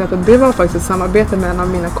låtar som jag sett, det var faktiskt ett samarbete med en av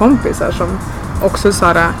mina kompisar som också så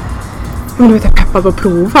här, du vet, jag peppad på att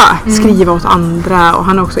prova skriva åt andra, och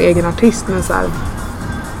han är också egen artist, men så här,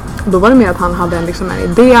 då var det mer att han hade en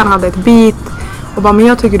idé, han hade ett beat och bara, men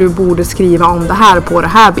jag tycker du borde skriva om det här på det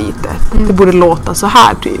här beatet. Det borde låta så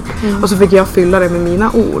här typ. Och så fick jag fylla det med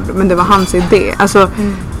mina ord, men det var hans idé. Alltså,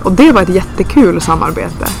 och det var ett jättekul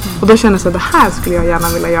samarbete. Och då kändes det att det här skulle jag gärna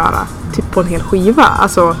vilja göra typ på en hel skiva.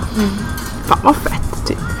 Alltså, fan vad fett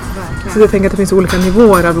typ. Så jag tänker att det finns olika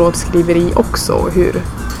nivåer av låtskriveri också,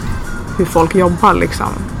 hur folk jobbar liksom.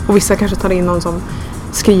 Och vissa kanske tar in någon som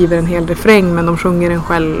skriver en hel refräng men de sjunger den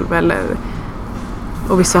själv, eller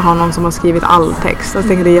och vissa har någon som har skrivit all text. Jag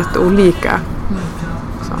tänker det är jätteolika.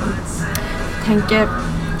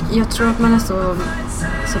 Jag tror att man är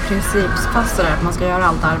så principfast där att man ska göra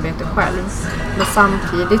allt arbete själv. Men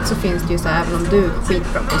samtidigt så finns det ju så här, även om du är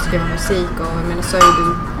skitbra på att skriva musik, och jag menar, så är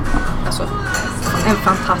du alltså en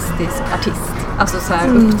fantastisk artist. Alltså så här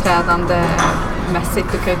uppträdande mässigt,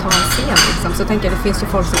 du kan ju ta en scen liksom. Så jag tänker, det finns ju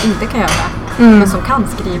folk som inte kan göra men som kan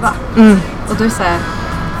skriva. Och då är det så här,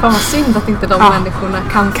 fan vad synd att inte de människorna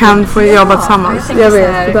kan få jobba tillsammans. Jag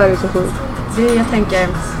vet, det där är så sjukt. Jag tänker,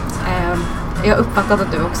 jag har uppfattat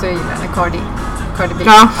att du också gillar Cardi B.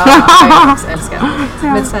 Ja. Jag också älskar.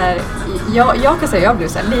 Men så här, jag kan säga, jag blev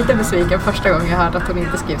så här lite besviken första gången jag hörde att hon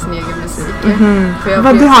inte skrev sin egen musik.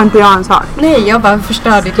 Vad, det har inte jag ens hört. Nej, jag bara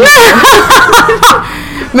förstörde det.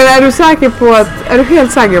 Men är du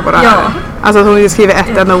helt säker på det här? Ja. Alltså att hon skriver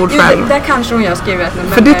ett enda ord själv? Det kanske hon gör, skriver ett.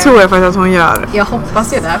 För det tror jag faktiskt att hon gör. Jag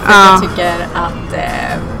hoppas ju det, för jag tycker att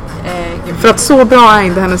för att så bra är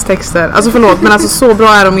inte hennes texter. Alltså förlåt, men alltså så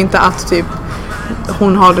bra är de inte att typ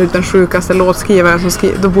hon har den sjukaste låtskrivaren som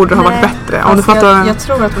skriver, då borde det ha varit bättre. Om du fattar. Jag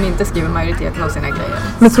tror att hon inte skriver majoriteten av sina grejer.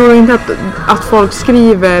 Men tror du inte att folk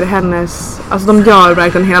skriver hennes, alltså de gör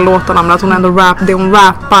verkligen hela låtarna, men att hon ändå det hon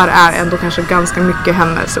rappar är ändå kanske ganska mycket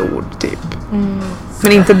hennes ord typ.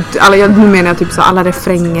 Men inte alla, nu menar jag typ så alla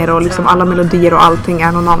refränger och liksom alla melodier och allting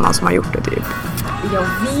är någon annan som har gjort det typ. Jag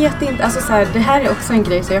vet inte, alltså så här, det här är också en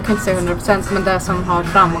grej, så jag kan inte säga 100%, men det som har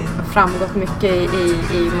framgått mycket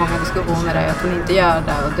i många diskussioner är att hon inte gör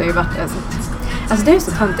det, och det har ju varit alltså det är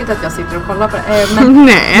så töntigt att jag sitter och kollar på det, men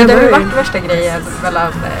nej, det har ju varit värsta grejen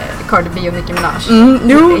mellan Cardi B och Nicki Minaj.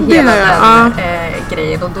 Jo, hela den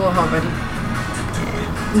grejen, och då har väl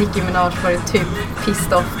Nicki Minaj varit typ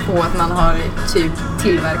pissed off på att man har typ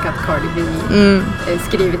tillverkat Cardi B,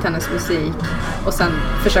 skrivit hennes musik och sen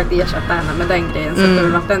försökt ersätta henne med den grejen. Så det har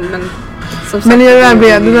varit den, men som sagt, men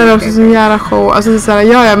det där är också så jävla show. Alltså det är så här,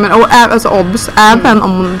 ja men alltså obs, även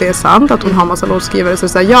om det är sant att hon har massa låtskrivare, så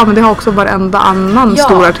är det ja, men det har också varenda annan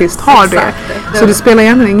stor artist har exakt, det. Så det spelar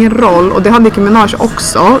egentligen ingen roll, och det har Nicki Minaj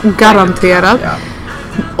också garanterat.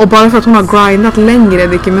 Och bara för att hon har grindat längre,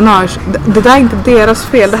 Nicki Minaj, det där är inte deras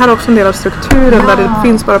fel. Det här är också en del av strukturen där det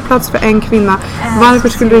finns bara plats för en kvinna. Varför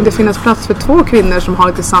skulle det inte finnas plats för två kvinnor som har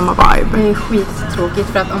lite samma vibe? Det är skittråkigt,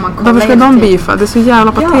 för att om man kollar... Varför ska de beefa? Det är så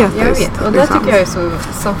jävla patetiskt. Ja, jag vet. Och det tycker jag är så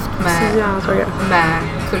soft med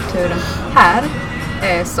kulturen här.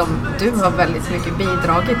 Som du har väldigt mycket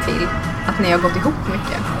bidragit till, att ni har gått ihop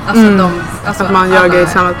mycket. Alltså att man gör grejer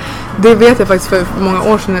tillsammans. Det vet jag faktiskt för många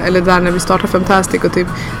år sedan, eller där när vi startade Fantastic och typ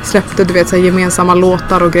släppte, du vet, så här gemensamma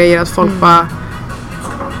låtar och grejer, att folk bara,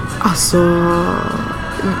 alltså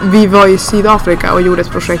vi var i Sydafrika och gjorde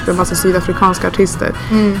ett projekt med en massa sydafrikanska artister,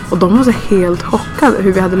 och de var så helt chockade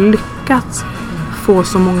hur vi hade lyckats få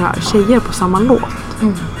så många tjejer på samma låt.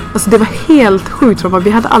 Alltså det var helt sjukt, för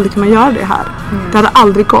vi hade aldrig kunnat göra det här. Det hade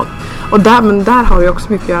aldrig gått. Och där har vi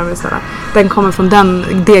också mycket att göra med sådär. Den kommer från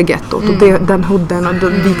det gettot och den hooden och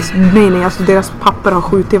alltså deras papper har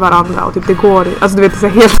skjutit varandra och typ det går, alltså du vet, det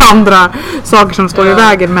är helt andra saker som står i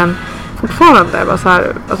vägen, men fortfarande bara så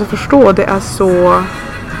här, alltså förstå, det är så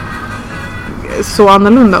så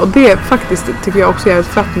annorlunda. Och det faktiskt tycker jag också är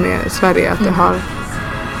jävligt fett med Sverige. Att det har...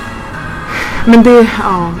 Men det,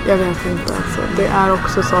 jag vet inte. Alltså, det är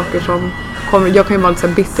också saker som kommer... Jag kan ju vara lite så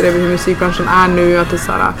bitter över hur musikbranschen är nu. Att det,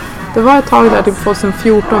 så här, det var ett tag där, typ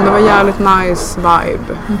 2014, det var jävligt nice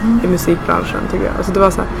vibe i musikbranschen tycker jag. Alltså det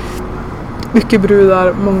var så här, mycket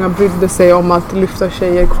brudar, många brydde sig om att lyfta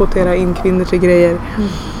tjejer, kvotera in kvinnor till grejer.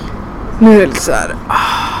 Nu är det lite så här,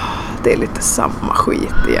 det är lite samma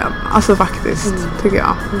skit igen. Alltså faktiskt, tycker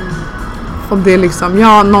jag. Och det är liksom,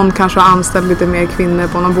 någon kanske har anställt lite mer kvinnor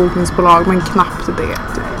på någon bokningsbolag, men knappt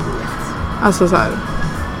det. Typ. Alltså så här.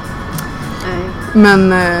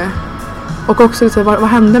 Men, och också lite, vad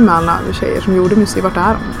hände med alla tjejer som gjorde musik? Vart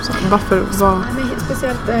är de? Så, varför?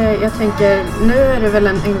 Speciellt, jag tänker, nu är det väl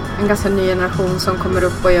en ganska ny generation som kommer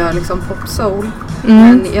upp och gör liksom pop-soul.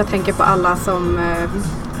 Men jag tänker på alla som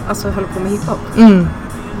håller på med hiphop.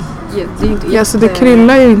 Det är inte så det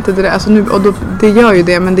kryllar ju inte det där. Alltså nu, och det gör ju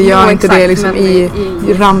det, men det gör inte det liksom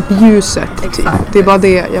i rampljuset. Typ. Det är bara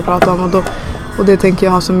det jag pratar om. Och det tänker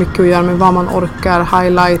jag har så mycket att göra med vad man orkar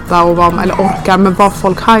highlighta och men vad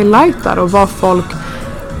folk highlightar och vad folk...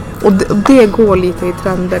 Och det går lite i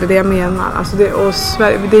trender, det är det jag menar. Alltså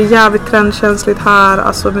det är jävligt trendkänsligt här,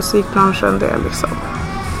 alltså musikbranschen, det är liksom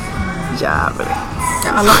jävligt.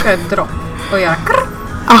 Ja, alla ska dropp och göra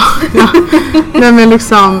ja. Nej men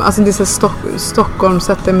liksom, alltså det är så Stockholm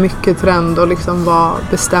sätter mycket trend och liksom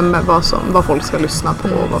bestämmer vad folk ska lyssna på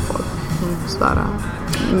och vad folk sådär.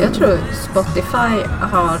 Jag tror Spotify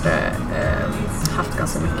har haft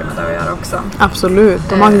ganska mycket med det att göra också. Absolut,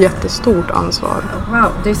 de har ett jättestort ansvar.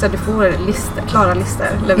 Wow, det är så att du får klara listor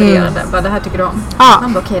levererade. Bara det här tycker du om.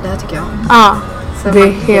 Man bara okej, det här tycker jag om. Det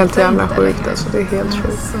är helt jävla sjukt alltså, det är helt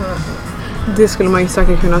sjukt. Det skulle man ju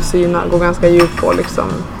säkert kunna syna, gå ganska djupt på liksom.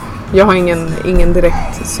 Jag har ingen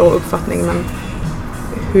direkt så uppfattning, men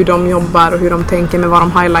hur de jobbar och hur de tänker med vad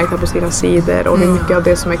de highlightar på sina sidor och hur mycket av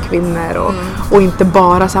det som är kvinnor och inte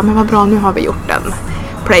bara så här, men vad bra, nu har vi gjort en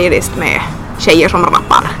playlist med tjejer som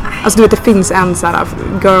rappar. Alltså du vet, det finns en så här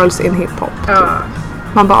girls in hiphop. Typ.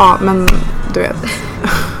 Man bara, men du vet.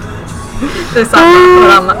 Det är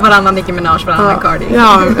samma, varannan Nicki Minaj, varannan Cardi.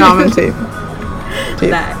 Ja men typ.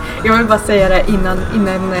 Nej, jag vill bara säga det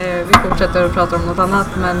innan vi fortsätter att prata om något annat,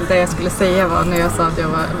 men det jag skulle säga var när jag sa att jag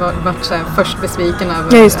var så här, först besviken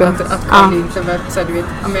över att Cardi inte var så här, du vet,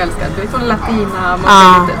 om jag älskar, du vet, hon latina,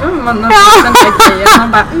 man har den där grejen,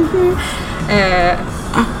 man bara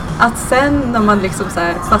att sen när man liksom så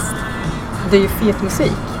här, fast det är ju fet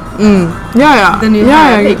musik. Den är ju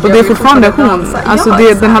härlig, och det är fortfarande hon. Alltså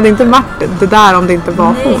den hade inte varit det där om det inte var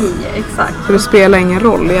hon. Nej, exakt. Så det spelar ingen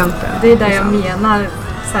roll egentligen. Det är där jag menar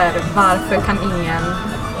så här, varför kan ingen,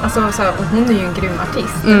 alltså så här, hon är ju en grym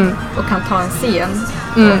artist och kan ta en scen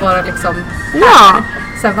och vara liksom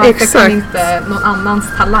så här, varför kan inte någon annans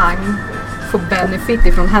talang få benefit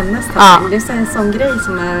ifrån hennes talang? Det är så en sån grej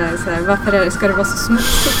som är så här, varför ska det vara så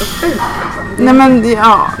smutsigt och fult liksom? Nej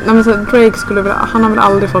men så Drake han har väl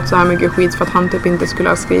aldrig fått så här mycket skit för att han typ inte skulle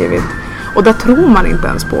ha skrivit, och där tror man inte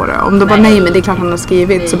ens på det. Om det bara nej men det är klart han har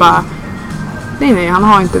skrivit, så bara nej han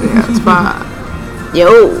har inte det, så bara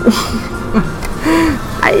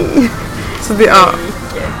nej. Så det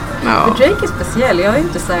För Drake är speciell. Jag är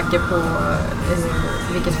inte säker på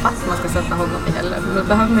vilket fack man ska sätta honom i heller. Men det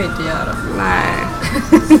behöver man ju inte göra. Nej,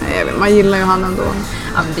 man gillar ju han ändå.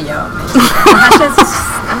 Ja, men det gör man. Han känns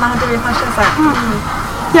så här.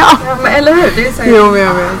 Ja, men eller hur? Det är så här. Jo,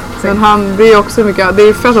 jag vet. Men det är också mycket, det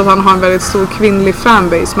är fett att han har en väldigt stor kvinnlig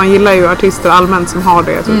fanbase. Man gillar ju artister allmänt som har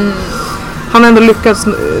det. Typ. Han har ändå lyckats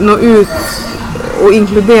nå ut och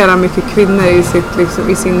inkludera mycket kvinnor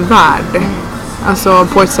i sin värld. Alltså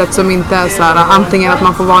på ett sätt som inte är så här, antingen att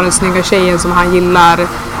man får vara den snygga tjejen som han gillar.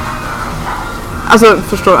 Alltså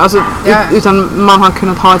förstår, alltså utan man har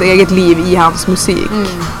kunnat ha ett eget liv i hans musik.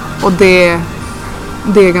 Och det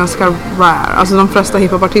är ganska rare. Alltså de flesta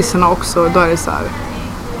hiphopartisterna också, då är det så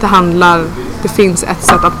här, det finns ett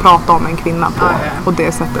sätt att prata om en kvinna på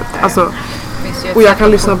det sättet. Alltså, och jag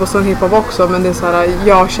kan lyssna på sån hiphop också, men det är så här,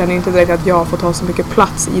 jag känner inte direkt att jag får ta så mycket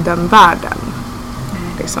plats i den världen.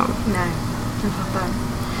 Liksom. Nej, jag fattar.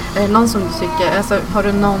 Är det någon som du tycker, alltså har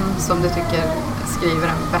du någon som du tycker skriver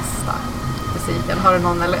den bästa musiken? Har du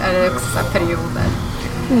någon, eller är det också så här perioder?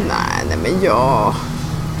 Nej men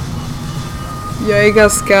jag är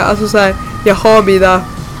ganska, alltså så här, jag har mina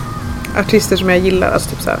artister som jag gillar, alltså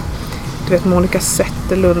typ så här, du vet Monica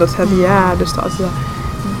Zetterlund och Ted Gärdestad, alltså så här,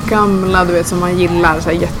 gamla, du vet, som man gillar så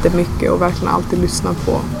här jättemycket och verkligen alltid lyssnar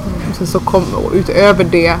på. Och sen så och utöver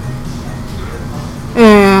det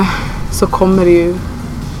så kommer det ju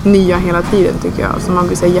nya hela tiden tycker jag, som man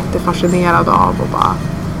blir så jättefascinerad av och bara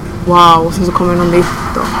wow, och sen så kommer det något nytt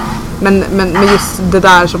då. Men just det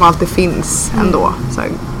där som alltid finns ändå. Så här,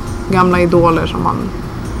 gamla idoler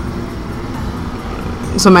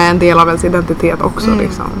som är en del av ens identitet också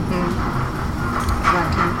liksom.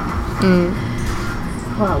 Verkligen.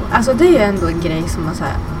 Wow, alltså det är ju ändå en grej som man så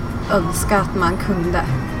här önskar att man kunde.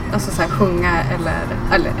 Alltså så här, sjunga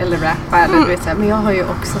eller rappa eller du vet så här. Men jag har ju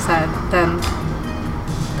också så här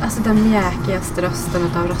den mjäkigaste rösten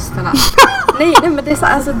utav rösterna. nej men det är så,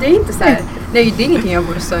 alltså det är inte så här. Nej, det är ingenting jag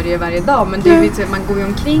borde sörja varje dag, men det vet, man går ju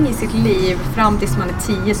omkring i sitt liv fram tills man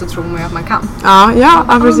är 10 så tror man ju att man kan. Ja,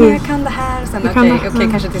 precis. Men jag kan det här sen okej,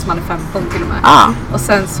 kanske tills man är 15 till och med. Och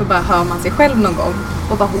sen så bara hör man sig själv någon gång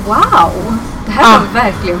och bara wow, det här var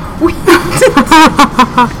verkligen skit.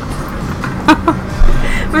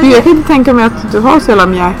 Men jag kan inte tänka mig att du har så jävla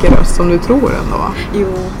mjäkig röst som du tror ändå.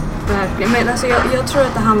 Jo, verkligen. Men alltså jag tror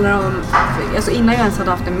att det handlar om... Alltså innan jag ens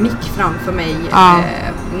hade haft en mick framför mig.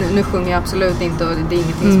 Nu sjunger jag absolut inte och det är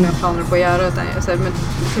ingenting som jag planerar på att göra. Utan men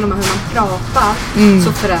till och med hur man pratar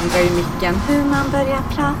så förändrar ju micken. Hur man börjar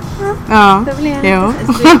prata. Det blir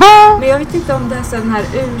men jag vet inte om det är så den här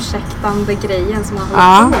ursäktande grejen som man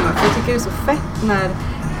håller på med. För jag tycker det är så fett när...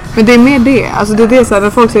 Men det är mer det. Alltså det är det så här, när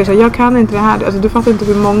folk säger så här, jag kan inte det här. Alltså du fattar inte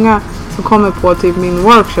hur många som kommer på typ min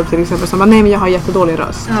workshop till exempel som bara, nej men jag har jättedålig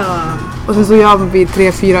röst. Och sen så gör vi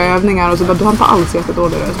 3-4 övningar och så bara, du har inte alls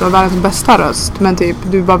jättedålig röst. Du har världens bästa röst. Men typ,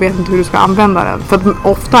 du bara vet inte hur du ska använda den. För att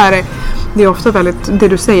ofta är det är ofta väldigt, det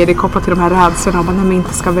du säger, det är kopplat till de här rädslorna. Och bara, nej men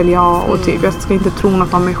inte ska väl jag. Och typ, jag ska inte tro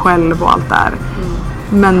något om mig själv och allt där.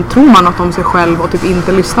 Men tror man något om sig själv och typ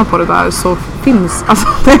inte lyssnar på det där så finns, alltså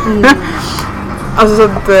det... Alltså så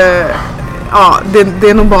att, det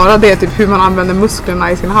är nog bara det, typ hur man använder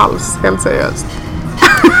musklerna i sin hals, helt seriöst.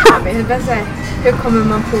 Men hur kommer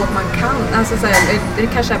man på att man kan? Alltså så här, det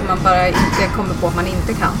kanske är att man bara inte kommer på att man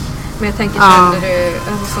inte kan. Men jag tänker känner du,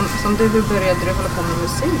 alltså, som du, hur började du hålla på med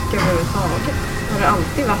musik överhuvudtaget? Har det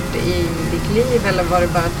alltid varit i ditt liv eller var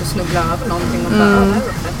det bara att du snubblade över någonting och bara, det här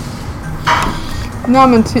var fett? Nej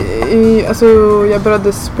men alltså, jag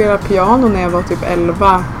började spela piano när jag var typ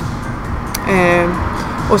 11.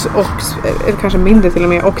 Och kanske mindre till och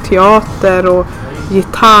med, och teater och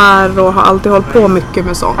gitarr och har alltid hållit på mycket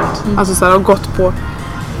med sånt. Alltså så här, har gått på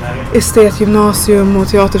estetgymnasium och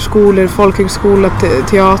teaterskolor, folkhögskola,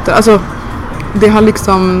 teater. Alltså det har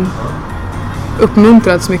liksom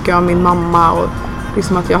uppmuntrats mycket av min mamma och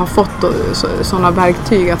liksom att jag har fått sådana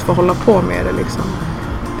verktyg att få hålla på med det liksom.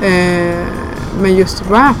 Men just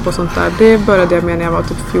rap och sånt där, det började jag med när jag var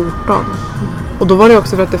typ 14. Och då var det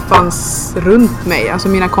också för att det fanns runt mig. Alltså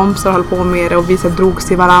mina kompisar höll på med det och vi så drogs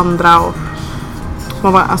till varandra. Och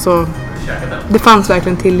man var, alltså, det fanns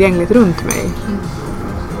verkligen tillgängligt runt mig.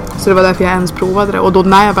 Så det var därför jag ens provade det. Och då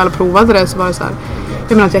när jag väl provade det så var det så här,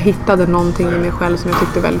 jag menar att jag hittade någonting i mig själv som jag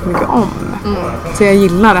tyckte väldigt mycket om. Så jag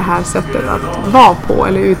gillar det här sättet att vara på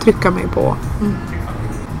eller uttrycka mig på.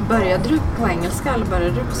 Började du på engelska eller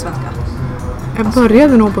började du på svenska? Jag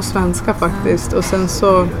började nog på svenska faktiskt. Och sen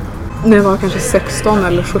så, när jag var kanske 16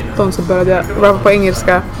 eller 17 så började jag rappa på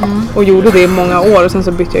engelska. Och gjorde det i många år och sen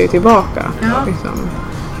så bytte jag ju tillbaka. Liksom.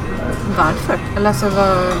 Varför? Eller alltså,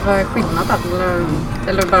 vad är skillnaden?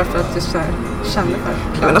 Eller bara för att du så här, kände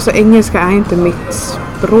för det? Men alltså engelska är inte mitt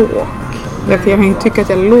språk. Jag kan ju tycka att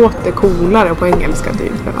jag låter coolare på engelska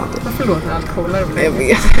typ. Varför låter allt coolare på engelska? Jag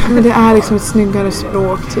vet. Men det är liksom ett snyggare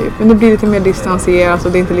språk typ. Men det blir lite mer distanserat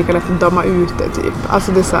och det är inte lika lätt att döma ut det typ.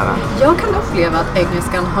 Alltså det är så här. Jag kan uppleva att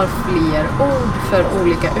engelskan har fler ord för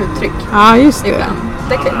olika uttryck. Ja, just det. Ibland.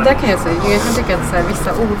 Det kan jag säga. Jag kan tycka att så här,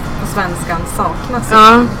 vissa ord på svenskan saknas.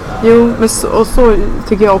 Ja, jo. Men så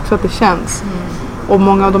tycker jag också att det känns. Och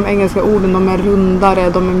många av de engelska orden, de är rundare,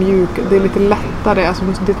 de är mjuka, det är lite lättare, alltså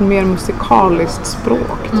det är ett mer musikaliskt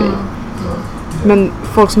språk typ. Men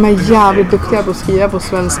folk som är jävligt duktiga på att skriva på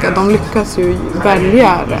svenska, de lyckas ju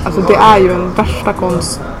välja det. Alltså det är ju den värsta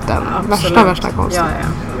konsten, värsta konsten.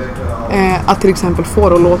 Att till exempel få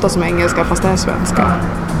det att låta som engelska fast det är svenska.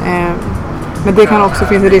 Men det kan också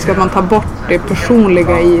finnas en risk att man tar bort det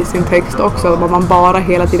personliga i sin text också, att man bara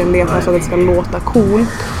hela tiden letar så att det ska låta coolt.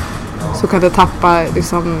 Så kan det tappa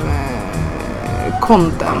liksom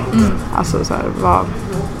content. Alltså så här,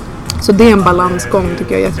 så det är en balansgång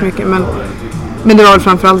tycker jag jättemycket. Men det var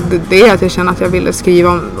framförallt det att jag känner att jag ville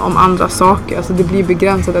skriva om andra saker. Alltså det blir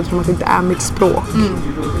begränsat eftersom att det inte är mitt språk.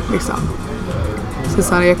 Liksom.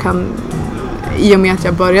 Så här, jag kan, i och med att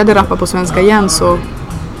jag började rappa på svenska igen så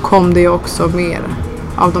kom det ju också mer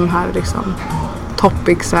av de här liksom,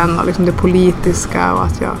 topicsen och liksom det politiska och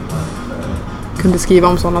att jag kunde skriva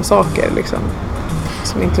om sådana saker liksom,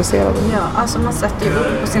 som intresserade mig. Ja, alltså man sätter ju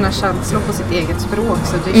ord på sina känslor på sitt eget språk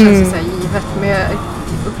så det känns ju så här givet. Men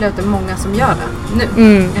upplever att det är många som gör det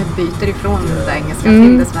nu. Jag byter ifrån det engelska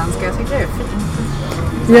till det svenska. Jag tycker det är fint.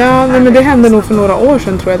 Ja, men det hände nog för några år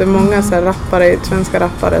sedan tror jag. Det är många så här svenska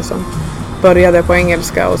rappare som började på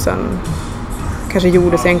engelska och sen kanske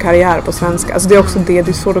gjorde sig en karriär på svenska. Alltså det är också det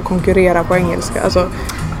är svårt att konkurrera på engelska. Alltså,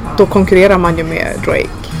 då konkurrerar man ju med Drake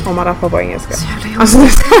om man rappar på engelska. Alltså,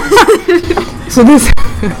 så det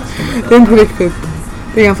är inte riktigt.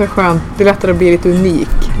 Det är ganska skönt. Det är lättare att bli lite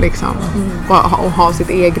unik liksom. Och ha sitt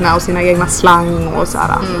egna och sina egna slang och så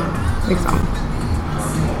här. Liksom.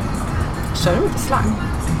 Kör du inte slang?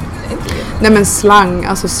 Nej men slang,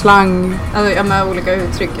 alltså slang. Alltså, jag med olika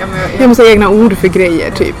uttryck. Jag måste ha egna ord för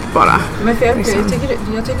grejer typ bara. Men för jag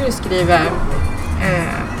tycker du skriver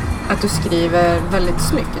att du skriver väldigt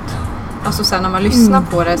snyggt. Alltså sen när man lyssnar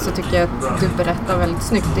på det så tycker jag att du berättar väldigt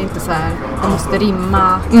snyggt. Det är inte så här, det måste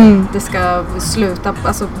rimma, det ska sluta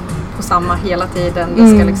alltså, på samma hela tiden.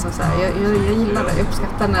 Det ska liksom så här, jag gillar det, jag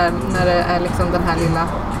uppskattar när det är liksom den här lilla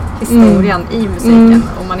historien i musiken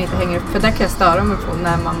och man inte hänger upp, för där kan jag störa mig på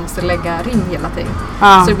när man måste lägga rim hela tiden.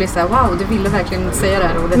 Så det blir så här, wow, du ville verkligen säga det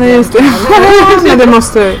här ordet. Nej just det. Nej det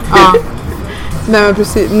måste, nej men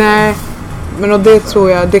precis, nej. Men och det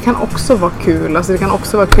tror jag, det kan också vara kul. Alltså det kan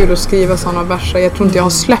också vara kul att skriva sådana verser. Jag tror inte jag har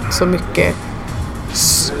släppt så mycket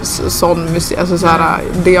sån musik. Alltså så här,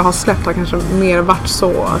 det jag har släppt har kanske mer varit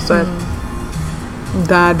så. Alltså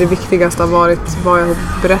där det viktigaste har varit vad jag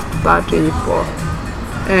berättar typ.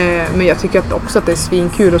 Men jag tycker också att det är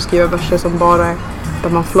svinkul att skriva verser som bara där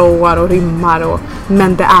man flowar och rimmar.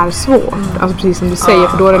 Men det är svårt. Alltså precis som du säger,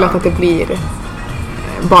 för då är det lätt att det blir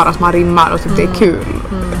bara att man rimmar och typ det är kul.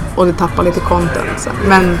 Och det tappar lite content.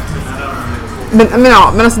 Men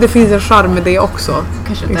alltså det finns en charm med det också.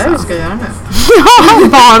 Kanske det du ska göra nu.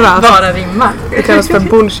 Ja, bara rimma. Det kallas för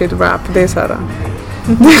bullshit rap. Det är så här.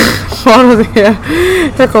 Bara det.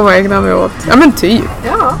 Jag kommer ägna mig åt. Ja men typ.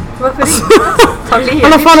 Ja, varför inte? Ta ledigt. I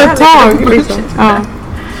alla fall ett tag liksom. Ja.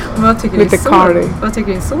 Vad tycker lite Cardi. Vad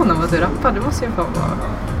tycker din son om att du rappar? Det måste ju få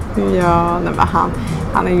vara. Ja, nej, men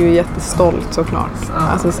han är ju jättestolt såklart.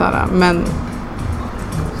 Alltså så här, men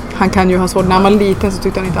han kan ju ha svårt. När han var liten så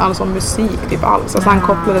tyckte han inte alls om musik typ alls. Alltså han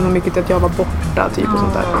kopplade nog mycket till att jag var borta typ och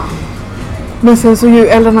sånt där. Men sen så ju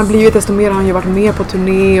äldre han har blivit desto mer har han ju varit med på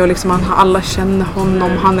turné och liksom alla känner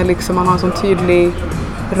honom. Han är liksom, han har en sån tydlig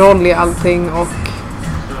roll i allting och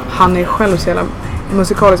han är själv så jävla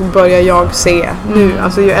musikaliskt börjar jag se nu.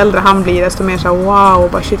 Alltså ju äldre han blir desto mer så här,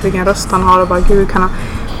 wow, bara shit vilken röst han har och bara gud kan han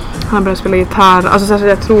har börjat spela gitarr. Alltså så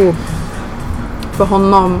jag tror för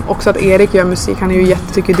honom också att Erik gör musik. Han är ju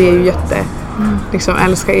tycker det är ju liksom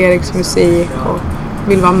älskar Eriks musik och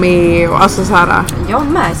vill vara med och alltså så här. Jag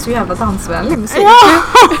med, så jävla dansvänlig musik.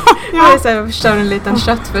 Jag är så här, kör en liten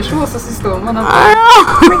köttfärssås och så står man och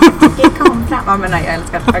men nej, jag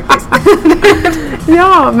älskar det faktiskt.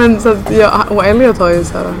 Ja, men så att och Elliot har ju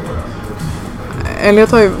så här.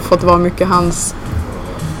 Elliot har ju fått vara mycket hans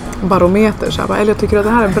barometer så här, bara, Elliot tycker att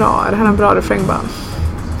det här är bra. Är det här en bra refräng bara?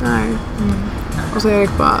 Nej. Och så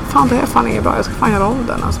Erik bara, fan det här fan är bra, jag ska fan göra om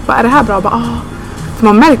den. Alltså, bara, är det här bra? Bara, för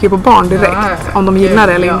man märker ju på barn direkt om de gillar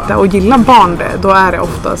det eller inte. Och gillar barn det, då är det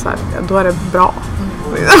ofta så här, då är det bra.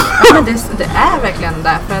 Ja, men det är verkligen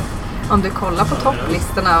där, för att om du kollar på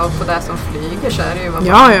topplistorna och på det som flyger så är det ju vad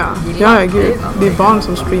ja, gud. Det är barn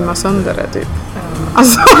som streamar sönder det typ.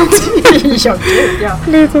 Alltså, ja.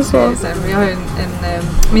 Lite så. Jag har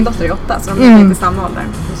min dotter är 8 så de är lite samma ålder.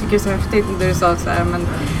 Jag tycker det är så häftigt när du sa så här, men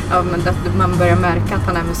man börjar märka att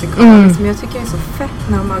han är musikalisk. Men jag tycker det är så fett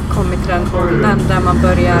när man har kommit till den åldern där man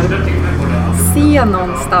börjar se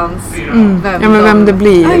någonstans vem det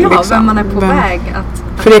blir. Liksom. Vem man är på väg att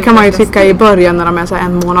för det kan man ju tycka i början när de är så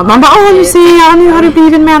en månad. Man bara, nu ser jag, nu har du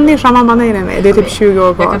blivit en människa. Man bara, nej, det är typ 20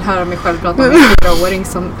 år kvar. Jag kan höra mig själv prata om en 4-åring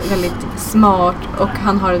som är väldigt smart och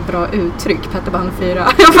han har ett bra uttryck. Petter bara, han är 4.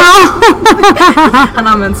 Han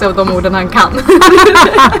använder sig av de orden han kan.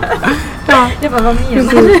 Jag bara, vad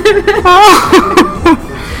menar du?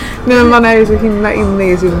 Nej, men man är ju så himla inne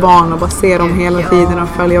i sitt barn och bara ser dem hela tiden och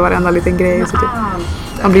följer varenda liten grej. Så typ,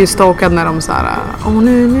 man blir ju stokad när de så här,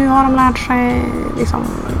 nu har de lärt sig liksom,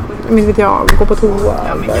 inte vet jag, gå på toa.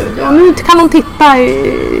 Och nu kan de titta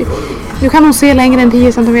nu kan de se längre än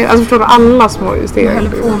 10 cm. Alltså förstår du, alla små steg. Jag höll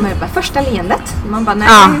på med första leendet. Man bara, nej,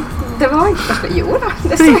 det var inte första. Jo då,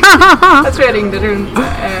 det så. Jag tror jag ringde runt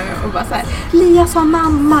och bara så här, Lia sa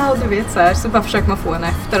mamma och du vet så här. Så bara försöker man få henne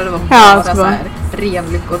efter och det var bara så här ren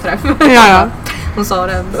lyckoträff. Ja. Hon sa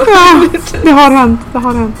det ändå. Ja, det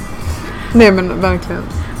har hänt. Nej men verkligen.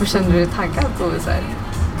 Och känner du dig taggad på så här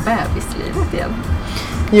bebislivet igen?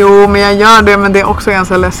 Jo, men jag gör det, men det är också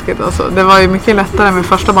ganska läskigt. Alltså. Det var ju mycket lättare med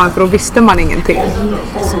första barnet för då visste man ingenting.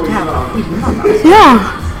 Det är så jävla skillnad alltså. Ja,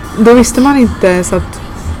 då visste man inte så att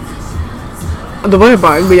då var det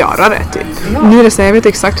bara att göra det typ. Ja. Nu är det så jag vet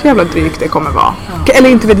exakt hur jävla drygt det kommer vara. Ja. Eller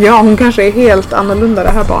inte vet jag, hon kanske är helt annorlunda det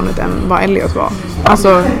här barnet än vad Elliot var.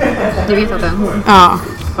 Alltså, du vet att det är en hon? Ja.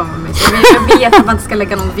 Jag vet att man inte ska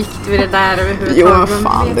lägga någon vikt vid det där överhuvudtaget. Jo,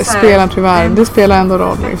 fan, det spelar tyvärr. Det spelar ändå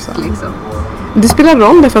roll liksom. Det spelar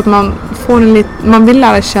roll därför att man vill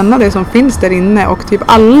lära känna det som finns där inne och typ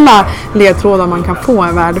alla ledtrådar man kan få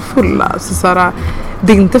är värdefulla. Så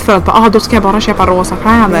det är inte för att då ska jag bara köpa rosa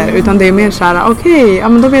kläder utan det är mer såhär, okej, ja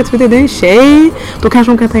men då vet vi det är en tjej, då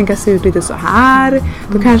kanske hon kan tänka sig ut lite så här.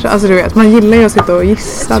 Då kanske, alltså du vet, man gillar ju att sitta och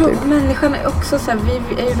gissa. Jag tror typ. Människan är också såhär, vi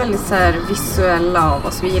är ju väldigt såhär visuella av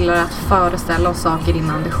oss. Vi gillar att föreställa oss saker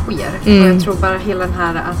innan det sker. Och jag tror bara hela den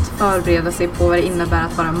här att förbereda sig på vad det innebär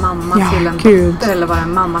att vara mamma till en dotter eller vara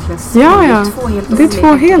en mamma till en son. Ja. Det är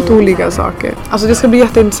två helt olika saker. Alltså det ska bli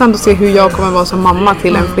jätteintressant att se hur jag kommer vara som mamma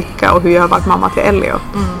till en flicka och hur jag har varit mamma till Elliot.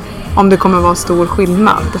 Om det kommer vara stor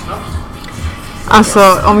skillnad.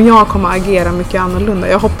 Alltså om jag kommer agera mycket annorlunda.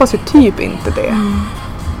 Jag hoppas ju typ inte det.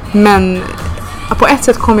 Men på ett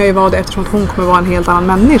sätt kommer jag ju vara det eftersom att hon kommer vara en helt annan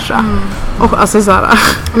människa. Och alltså så här.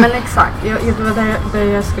 Men exakt. Det var det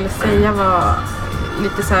jag skulle säga var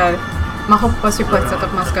lite så här. Man hoppas ju på ett sätt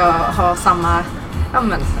att man ska ha samma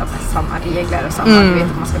regler och samma, du vet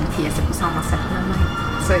att man ska bete sig på samma sätt. Men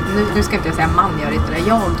så nu ska inte jag säga man gör inte det,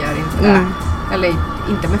 jag gör inte det. Eller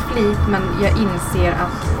inte med flit, men jag inser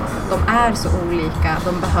att de är så olika,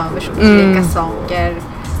 de behöver så olika saker.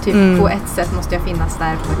 Typ på ett sätt måste jag finnas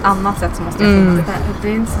där, på ett annat sätt så måste jag finnas där.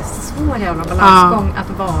 Det är en så svår jävla balansgång att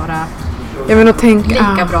vara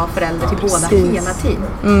lika bra förälder till båda hela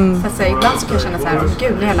tiden. Fast ibland så kan jag känna så här,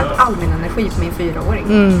 gud, nu har jag lagt all min energi på min 4-åring.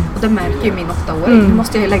 Och det märker ju min 8-åring. Nu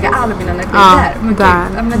måste jag lägga all min energi där. Men det är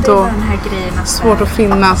den här grejen att svårt att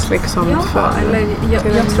finnas liksom. Eller jag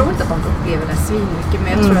tror inte att de upplever det så mycket,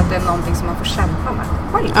 men jag tror att det är någonting som man får kämpa med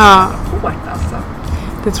själv. Hårt alltså.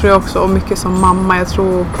 Det tror jag också, och mycket som mamma. Jag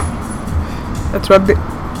tror att det,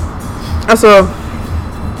 alltså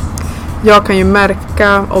jag kan ju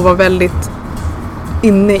märka och vara väldigt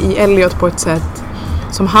inne i Elliot på ett sätt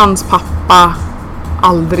som hans pappa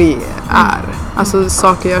aldrig är. Alltså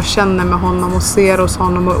saker jag känner med honom och ser hos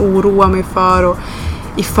honom och oroar mig för och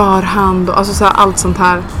i förhand och alltså så här, allt sånt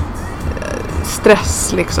här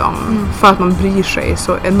stress liksom för att man bryr sig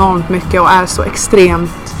så enormt mycket och är så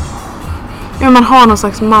extremt. Ja, man har någon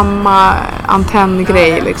slags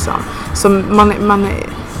mamma-antenn-grej liksom. Så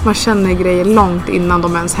man känner grejer långt innan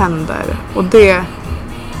de ens händer. Och det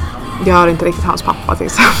gör inte riktigt hans pappa till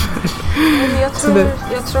exempel. Jag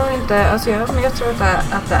tror inte, alltså jag tror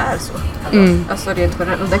att det är så. Alltså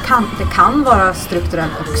det kan vara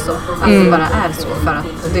strukturellt också. Att det bara är så för att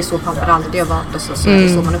det är så pappa alltid har varit och så är det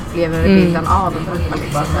så man upplever bilden av en pappa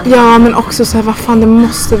liksom. Ja, men också så här, vad fan, det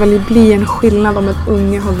måste väl bli en skillnad om ett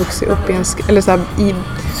unge har vuxit upp i ens, eller så här,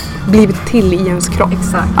 blivit till i ens kropp.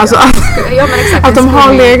 Exakt. Alltså att de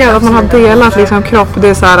har legat, att man har delat liksom kropp, det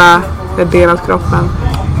är så här, det är delat kroppen.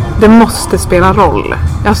 Det måste spela roll.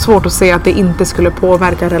 Jag har svårt att se att det inte skulle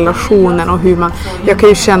påverka relationen och hur man... Jag kan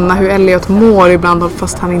ju känna hur Elliot mår ibland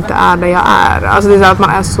fast han inte är där jag är. Alltså det är så att man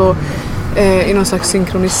är så i någon slags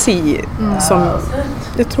synkronisi som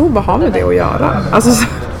jag tror bara har med det att göra. Alltså så...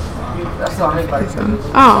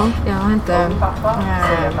 Ja.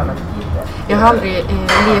 Jag har aldrig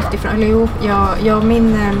levt ifrån, eller jo, jag och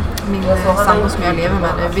min sambo som jag lever med,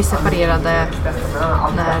 vi separerade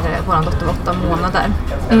när vår dotter var 8 månader.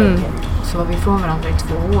 Så var vi ifrån varandra i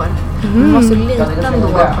 2 år. Hon var så liten då,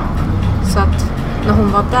 så att när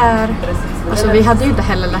hon var där, alltså vi hade ju inte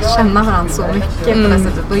heller lärt känna varandra så mycket på det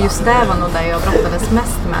sättet. Och just det var nog där jag brottades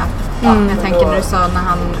mest med. Jag tänker när du sa när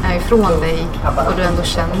han är ifrån dig och du ändå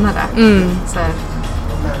känner det. Så här,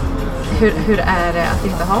 hur är det att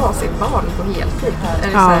inte ha sitt barn på heltid? Är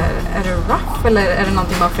det, så här, är det rough eller är det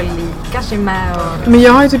någonting man förlikar sig med? Men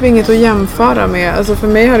jag har ju typ inget att jämföra med. Alltså för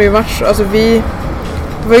mig har det ju varit så, alltså det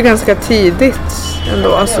var ju ganska tidigt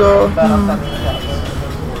ändå. Alltså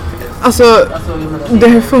det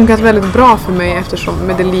har funkat väldigt bra för mig eftersom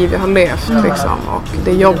med det liv jag har levt liksom, och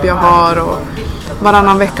det jobb jag har och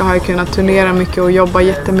varannan vecka har jag kunnat turnera mycket och jobba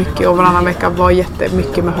jättemycket och varannan vecka vara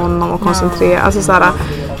jättemycket med honom och koncentrera. Alltså så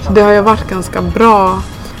det har ju varit ganska bra,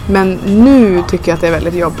 men nu tycker jag att det är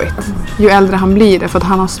väldigt jobbigt. Ju äldre han blir det, för att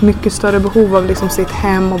han har mycket större behov av liksom sitt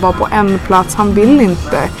hem och vara på en plats. Han vill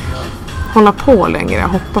inte hålla på längre,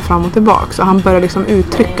 hoppa fram och tillbaka, så han börjar liksom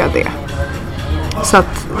uttrycka det. Så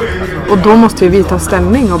att, och då måste vi ta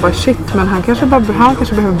ställning och bara shit, men han kanske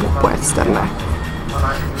behöver bo på ett ställe.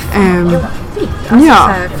 Alltså, så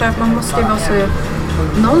här, för att man måste ju vara så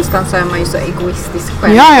någonstans så är man ju så egoistisk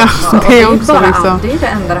själv. Ja, också. det är Och också bara, liksom. det är det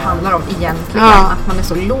enda det handlar om egentligen. Ja. Att man är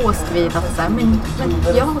så låst vid att säga, men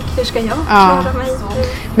hur ska jag klara mig?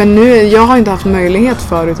 Men nu, jag har inte haft möjlighet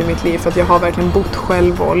förut i mitt liv för att jag har verkligen bott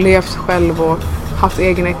själv och levt själv och haft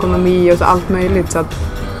egen ekonomi och så allt möjligt. Så att,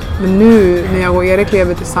 men nu när jag och Erik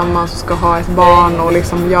lever tillsammans och ska ha ett barn och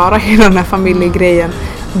liksom göra hela den här familjegrejen,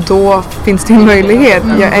 då finns det en möjlighet.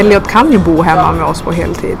 Elliot kan ju bo hemma med oss på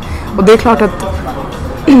heltid. Och det är klart att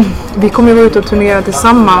vi kommer ju vara ute och turnera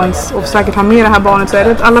tillsammans och säkert ha med det här barnet, så är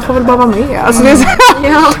det att alla får väl bara vara med. Alltså det är så,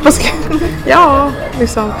 ja,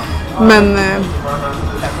 liksom. Men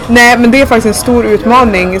nej, men det är faktiskt en stor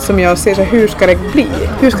utmaning som jag ser så hur ska det bli?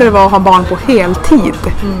 Hur ska det vara att ha barn på heltid,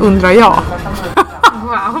 undrar jag.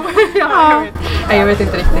 Wow. Jag vet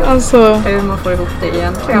inte riktigt hur man får ihop det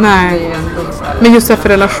egentligen. Nej. Men just för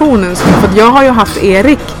relationen, för att jag har ju haft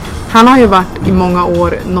Erik, han har ju varit i många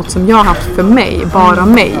år något som jag har haft för mig, bara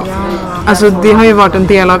mig. Alltså det har ju varit en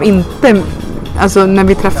del av inte, alltså när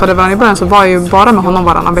vi träffade varandra i början så var jag ju bara med honom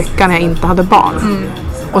varannan vecka när jag inte hade barn.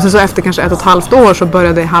 Och sen så efter kanske 1,5 år så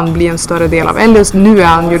började han bli en större del av Elliot. Nu är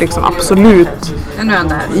han ju liksom absolut. Nu är han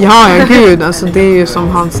där. Ja, gud. Alltså det är ju som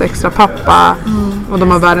hans extra pappa. Och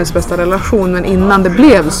de har världens bästa relation. Men innan det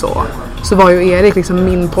blev så var ju Erik liksom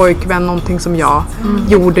min pojkvän. Någonting som jag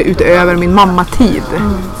gjorde utöver min mammatid.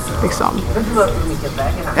 Liksom.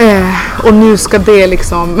 Och nu ska det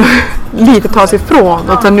liksom lite tas ifrån.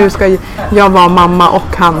 Och nu ska jag vara mamma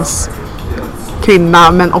och hans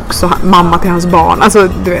kvinna, men också mamma till hans barn. Alltså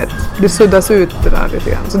du vet, det suddas ut det där lite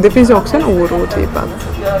grann. Så det finns ju också en oro typ att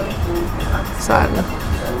så här,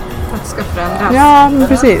 att det ska förändras. Ja, men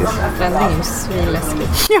precis. Förändring är ju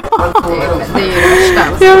svinläskigt. Ja. Det är ju det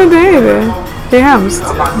värsta. Ja, men det är det. Det är hemskt.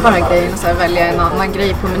 Bara grejen att välja en annan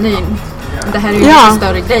grej på menyn. Det här är ju en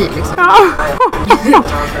större grej liksom. Ja.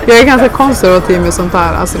 Jag är ganska konservativ med sånt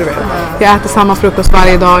där. Alltså du vet. Jag äter samma frukost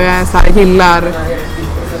varje dag. Jag är så här, gillar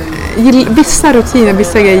vissa rutiner,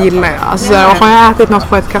 vissa grejer gillar jag. Alltså såhär, har jag ätit något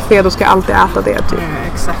på ett café, då ska jag alltid äta det typ.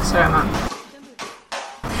 Exakt så är man.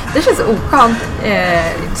 Det känns oskönt.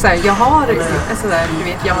 Jag har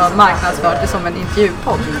jag har marknadsfört det som en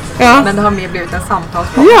intervjupodd. Ja. Men det har mer blivit en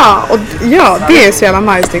samtalspodd. Ja, det är så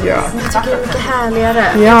jävla nice tycker jag. Jag tycker det är mycket härligare.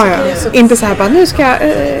 Ja. Så... Inte så här bara, nu ska jag...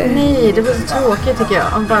 Nej, det blir så tråkigt tycker jag.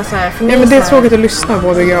 Och bara så här, för mig men det är tråkigt att lyssna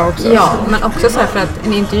på det jag också. Ja, men också så här för att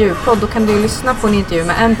en intervjupodd, då kan du ju lyssna på en intervju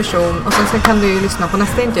med en person och sen kan du ju lyssna på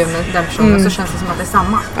nästa intervju med den personen så känns det som att det är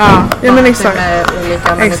samma. Ja men exakt. Med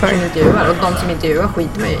olika människor som intervjuar och de som intervjuar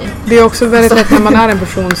skiter mig i. Det är också väldigt lätt när man är en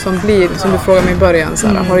person som blir, som du frågade mig i början, så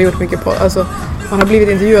här, har du gjort mycket på, alltså man har blivit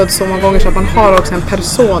intervjuad så många gånger så att man har också en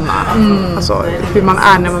persona, alltså hur man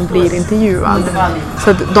är när man blir intervjuad.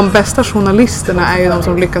 Så att de bästa journalisterna är ju de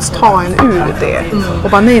som lyckas ta en ur det och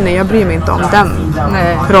bara nej, jag bryr mig inte om den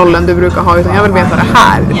rollen du brukar ha, utan jag vill veta det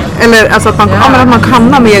här. Eller alltså att man, att man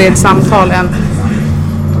kan ha mer i ett samtal än.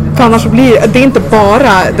 För annars blir det inte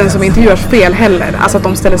bara den som intervjuar fel heller. Alltså att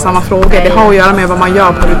de ställer samma frågor. Det har att göra med vad man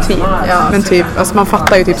gör på rutin. Men typ, alltså man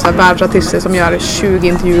fattar ju typ så här världsartister som gör 20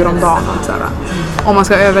 intervjuer om dagen. Så här. Om man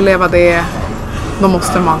ska överleva det, då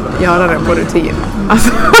måste man göra det på rutin. Alltså,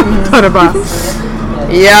 då är det bara,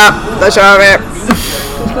 ja, då kör vi.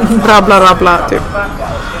 Rabbla, typ.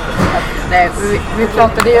 Nej, vi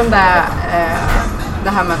pratade ju om det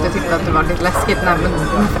här med att jag tyckte att det var lite läskigt med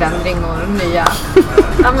förändring och nya.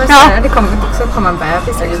 Det kommer också komma en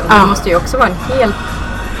bebis liksom. Det måste ju också vara en helt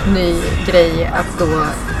ny grej att då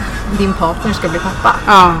din partner ska bli pappa.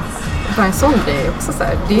 Bara en sån grej också så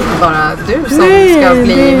här. Det är ju inte bara du som ska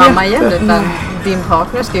bli mamma igen utan din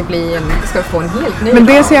partner ska få en helt ny. Men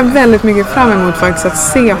det ser jag väldigt mycket fram emot faktiskt, att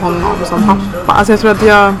se honom som pappa. Alltså jag tror att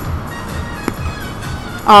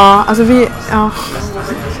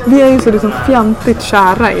vi är ju så liksom fjantigt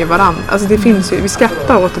kära i varandra. Alltså det finns ju, vi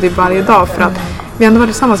skrattar åt det typ varje dag för att vi ändå varit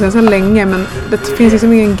tillsammans sedan länge, men det finns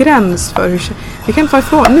liksom ingen gräns för hur vi kan inte vara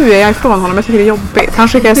ifrån. Nu är jag ifrån honom, jag tycker det är jobbigt. Han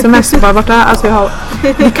skickar sms och bara vart är, alltså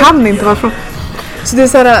vi kan inte vara ifrån. Så det är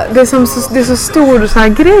så här, det är så stor så här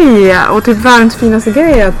grej och typ världens finaste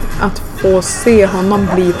grej att få se honom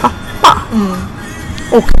bli pappa.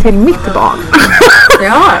 Och till mitt barn.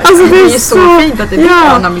 Ja, alltså det är ju så fint att det är ditt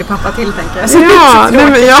barn han blir pappa till, tänker jag. Ja, nej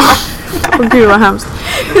men åh gud vad hemskt.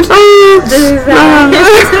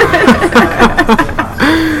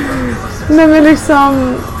 Nej men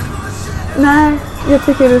liksom, jag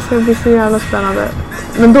tycker det ska bli så jävla spännande.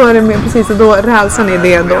 Men då är det mer precis, och då rädslan i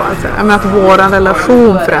det då, att våran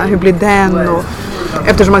relation för det, hur blir den, och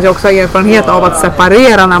eftersom att jag också har erfarenhet av att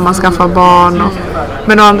separera när man skaffar barn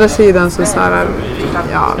men å andra sidan så här,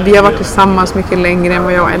 vi har varit tillsammans mycket längre än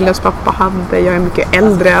vad jag och Elias pappa hade. Jag är mycket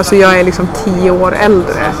äldre, alltså jag är liksom 10 år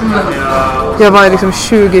äldre. Jag var liksom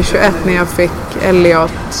 20-21 när jag fick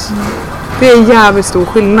Elliot. Det är en jävligt stor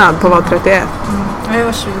skillnad på att vara 31. Jag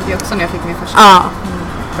var 20 också när jag fick min första.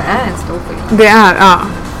 Det är en stor skillnad. Det är,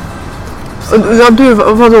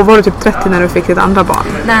 Och var du typ 30 när du fick ditt andra barn?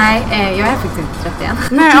 Nej, jag är faktiskt inte 30 än.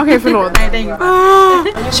 Nej, okej, förlåt. Nej, det är inget bra.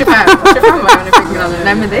 25 var jag när jag fick min andra.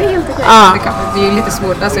 Nej, men det är helt okej. Det är ju lite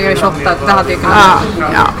svårt, alltså jag är 28, det hade jag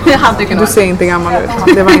kunnat. Du ser inte gammal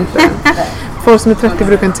ut. Det var inte. Folk som är 30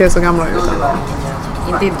 brukar inte se så gamla ut.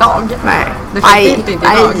 Inte idag. Nej. Inte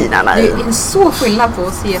idag. Det är en så skillnad på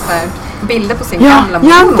att se så här bilder på sin gamla mor.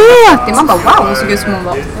 Jag vet! Man bara wow, hon såg ut som hon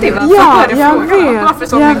var. Det var jag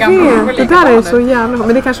vet. Det där är så jävla...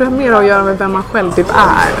 Men det kanske har mer att göra med vem man själv typ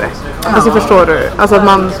är. Alltså förstår du? Alltså att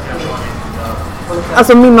man...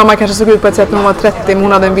 Alltså min mamma kanske såg ut på ett sätt när hon var 30, men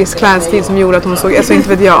hon hade en viss klädstil som gjorde att hon såg, alltså inte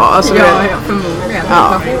vet jag. Alltså, förmodligen.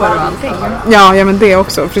 Hår och allting. Ja, men det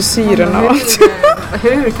också. Frisyren och allt.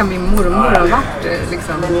 Hur kan min mormor ha varit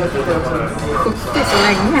liksom 70 så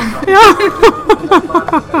länge? Ja.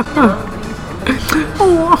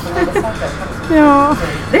 Ja.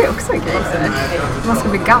 Det är också en grej så här. Man ska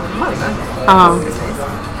bli gammal. Ja.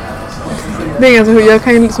 Det är ganska, jag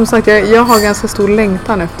kan ju som sagt jag har ganska stor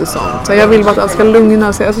längtan efter sånt. Så jag vill bara att allt ska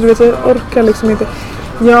lugna sig. Alltså du vet, jag orkar liksom inte.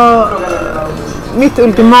 Mitt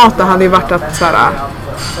ultimata hade ju varit att så här,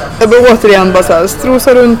 jag bara återigen bara så här,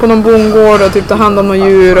 strosa runt på någon bondgård och typ ta hand om någon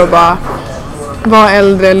djur och bara vara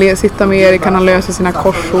äldre, sitta med Erik, kan han lösa sina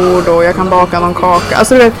korsord och jag kan baka någon kaka.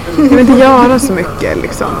 Alltså du vet, jag vill inte göra så mycket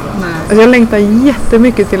liksom. Alltså, jag längtar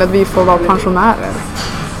jättemycket till att vi får vara pensionärer.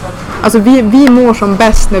 Alltså vi mår som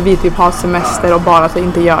bäst när vi typ har semester och bara så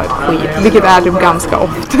inte gör ett skit. Vilket är typ ganska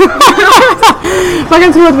ofta. Man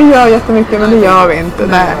kan tro att vi gör jättemycket, men det gör vi inte.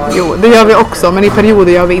 Nej, jo, det gör vi också, men i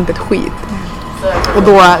perioder gör vi inte ett skit. Och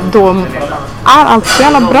då är allt så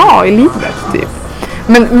jävla bra i livet typ.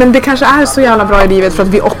 Men det kanske är så jävla bra i livet för att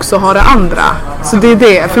vi också har det andra. Så det är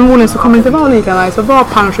det. Förmodligen så kommer det inte vara lika nice att vara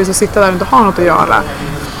pensionär och sitta där och inte ha något att göra.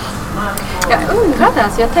 Jag undrar det,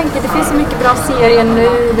 alltså jag tänker det finns så mycket bra serier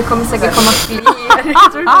nu, det kommer säkert komma fler.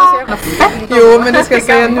 Jag tror det är så jävla fett. Jo, men det ska jag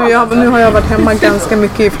säga, nu har jag varit hemma ganska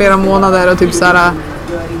mycket i flera månader och typ såhär,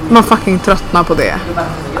 man fucking tröttnar på det.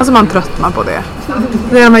 Alltså man tröttnar på det.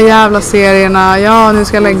 Det är de här jävla serierna, nu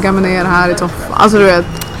ska jag lägga mig ner här i soffan. Alltså du vet,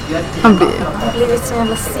 man blir... Jag har blivit så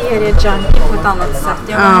jävla seriejunkie på ett annat sätt.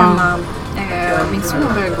 Jag var hemma... Min son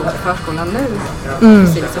börjar gå på förskolan nu.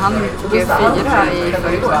 Precis, så han blev 4 i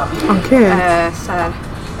förrgår. Okay. Så här,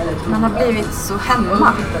 man har blivit så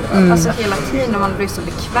hemma. Alltså hela tiden man blir så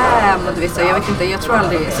bekväm. Och du vet, så jag vet inte, jag tror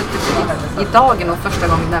aldrig så idag är nog första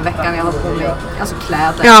gången den veckan jag har på mig alltså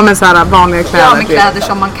kläder. Ja, men så här vanliga kläder. Ja, men kläder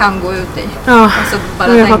som man kan gå ut i. Ja, alltså,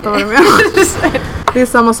 bara jag fattar vad du menar. Det är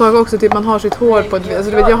samma sak också, typ man har sitt hår på ett...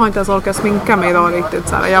 Alltså du vet, jag har inte ens orkat sminka mig idag riktigt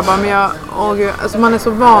så här. Jag bara, men alltså man är så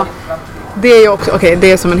van... Det är ju också, okej,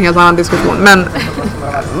 det är som en helt annan diskussion, men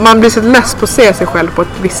man blir så less på att se sig själv på ett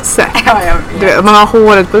visst sätt. Du vet, man har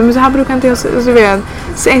håret på, men så här brukar inte jag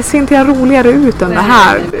ser inte jag roligare ut än det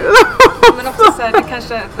här. Men också så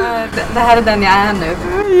här, det här är den jag är nu.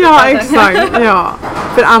 Ja, exakt, ja.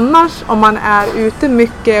 För annars, om man är ute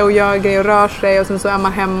mycket och gör grejer och rör sig och sen så är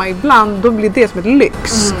man hemma ibland, då blir det som ett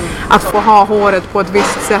lyx. Att få ha håret på ett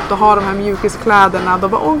visst sätt och ha de här mjukiskläderna, då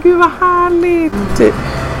bara, åh gud vad härligt, typ.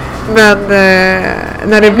 Men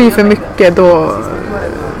när det blir för mycket då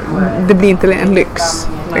det blir inte en lyx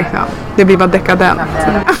liksom. Det blir bara dekadent.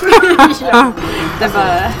 Ja, det är bara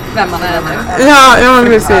vem man är nu. Ja,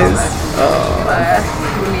 precis.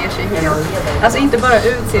 Gå ner sig helt. Alltså inte bara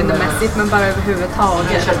utseendemässigt men bara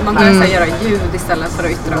överhuvudtaget. Alltså, man börjar göra ljud istället för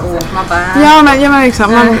att yttra ord. Man bara... Ja men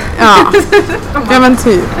liksom. Ja men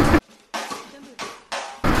typ.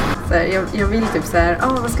 Jag vill typ såhär,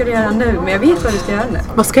 vad ska du göra nu? Men jag vet vad du ska göra nu.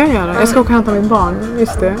 Vad ska jag göra? Jag ska åka och hämta min barn,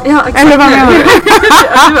 visst det? Ja, exakt. Eller vad menar du?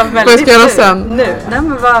 Vad ska jag göra sen? Nu. Nej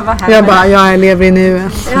men vad händer? Jag bara, jag lever i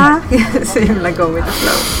nuet. Ja, så himla go with the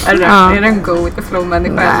flow. Är det en go with the flow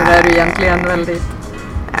människa eller är du egentligen väldigt...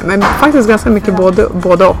 Nej, men faktiskt ganska mycket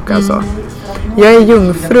både och alltså. Jag är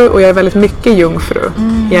jungfru och jag är väldigt mycket jungfru.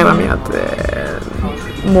 Genom med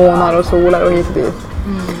månar och solar och hit och dit.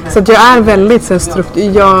 Så att jag är väldigt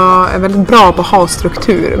jag är väldigt bra på att ha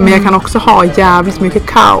struktur, men jag kan också ha jävligt mycket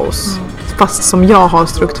kaos fast som jag har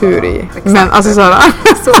struktur i. Exakt. Men alltså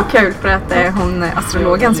så kul för att hon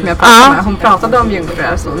astrologen som jag pratade med, hon pratade om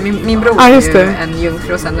jungfrur. Så min bror är ju en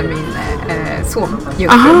jungfru och sen är min son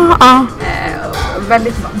jungfru.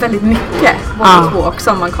 Väldigt, väldigt mycket båda två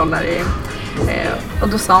också om man kollar i Och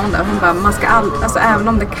då sa hon det, hon bara, man ska alltså även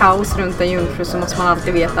om det är kaos runt en jungfru så måste man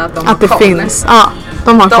alltid veta att de har det koll. Finns. Ja,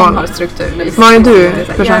 de har struktur. Vad är du?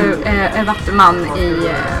 Jag är vattuman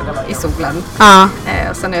i solen.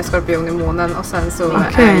 Och sen är jag skorpion i månen och sen så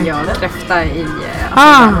är jag kräfta i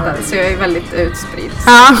ascendenten. Så jag är väldigt utspridd.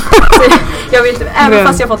 Jag vet, även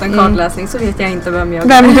fast jag fått en kartläsning så vet jag inte vem jag är.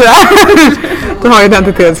 Vem du är. Du har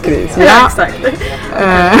identitetskris. Ja, exakt.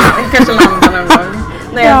 Kanske landar någon gång.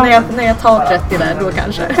 När jag tar 30 där, då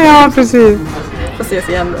kanske. Ja, precis. Får ses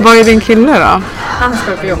igen. Vad är din kille då? Han är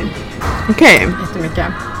skorpion. Okej. Jättemycket.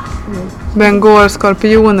 Men går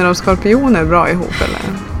skorpioner och skorpioner bra ihop eller?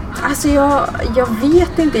 Alltså jag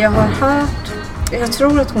vet inte, jag har hört. Jag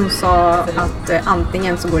tror att hon sa att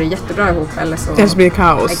antingen så går det jättebra ihop eller så det blir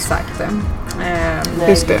kaos. Exakt.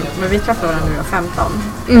 Just det. Men vi träffade varandra nu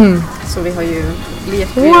 15. Så vi har ju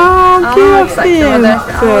lekt. Wow, gud exakt.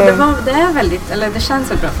 Det är väldigt, eller det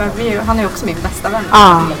känns väldigt bra för han är ju också min bästa vän.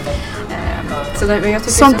 Så där, jag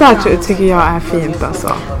tycker sånt där tycker jag är fint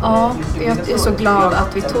alltså. Ja, jag är så glad att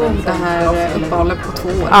vi tog det här uppehållet på 2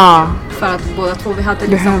 år. För att båda två, vi hade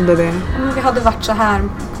behövde det. Vi hade varit så här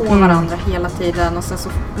på varandra hela tiden och sen så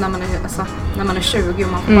när man är 20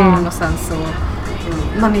 och man får barn och sen så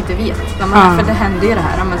man inte vet. För det hände ju det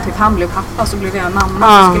här. Men typ han blev pappa så blev jag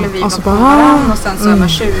mamma så skulle vi vara på varandra och sen så är man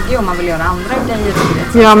 20 och man vill göra andra grejer.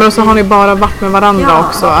 Ja, men så har ni bara varit med varandra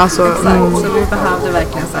också. Alltså, exakt. Så vi behövde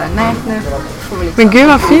verkligen så här, nej nu får vi liksom. Men gud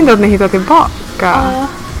vad fint att ni hittade tillbaka. Ja,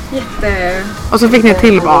 jätte. Och så fick ni ett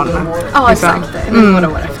till barn. Ja, exakt. Några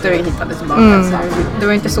år efter vi hittade tillbaka. Så det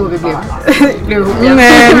var inte så vi blev ihop igen.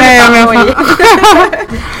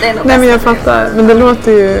 Nej, men jag fattar. Men det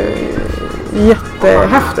låter ju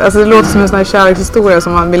jättehäftigt. Alltså det låter som en sån här kärlekshistoria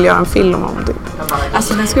som man vill göra en film om typ.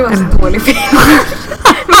 Alltså den skulle vara en dålig film.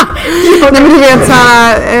 Nej, men du vet så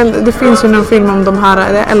här, det finns ju någon film om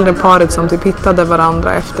det äldre paret som typ hittade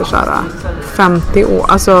varandra efter så här 50 år.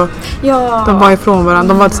 Alltså de var ifrån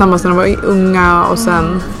varandra. De var tillsammans när de var unga och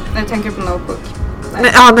sen. Jag tänker på Notebook.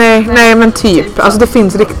 Nej, men typ. Alltså det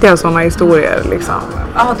finns riktiga sådana historier liksom.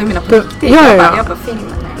 Du menar på riktigt? Ja. Jag bara filmen.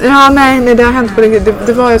 Ja, nej, det har hänt på riktigt.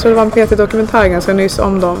 Jag tror det var en PT-dokumentär ganska nyss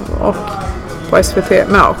om dem och på SVT.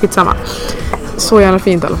 Men ja, skitsamma. Så jävla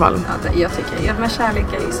fint i alla fall. Ja, jag tycker, men kärlek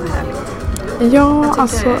är ju så härligt. Ja,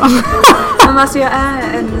 alltså. Men alltså jag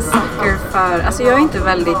är en sucker för, alltså jag är inte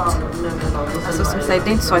väldigt, alltså som säger, det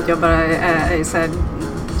är inte så att jag bara är så här,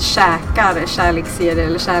 käkar kärleksserier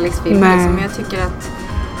eller kärleksfilmer. Men jag tycker att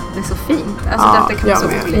det är så fint. Alltså det kan vara så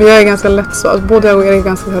olika. Men jag är ganska lätt så, alltså, både jag och är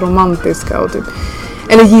ganska romantiska och typ,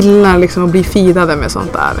 eller gillar liksom att bli fidade med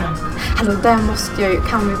sånt där. Alltså där måste jag ju,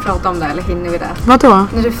 kan vi prata om det eller hinner vi det? Vadå?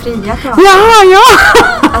 När du fria pratar. Ja!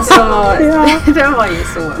 Alltså det var ju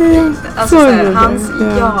så fint. Alltså så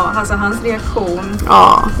här, hans reaktion.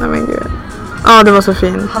 Ja, nej men gud. Ja, det var så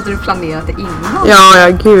fint. Hade du planerat det innan? Ja,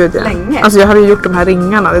 gud. Ja. Länge? Alltså jag hade ju gjort de här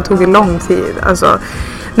ringarna, det tog ju lång tid. Alltså,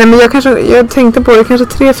 nej men jag tänkte på det kanske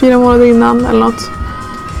 3-4 månader innan eller något.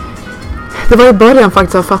 Det var i början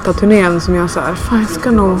faktiskt av Fatta-turnén som jag så här, fan jag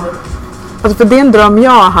ska nog. Alltså för det är en dröm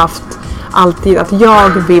jag har haft alltid, att jag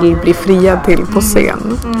vill bli friad till på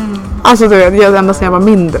scen. Alltså du vet, ända sedan jag var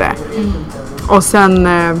mindre. Och sen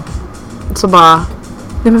så bara,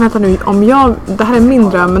 nej men vänta nu, om det här är min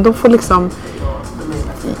dröm, men då får liksom,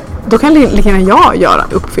 då kan lika gärna jag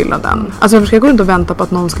uppfylla den. Alltså jag ska gå runt och vänta på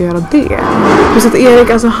att någon ska göra det. Plus att Erik,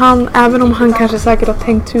 alltså han, även om han kanske säkert har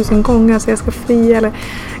tänkt 1000 gånger att jag ska fria, eller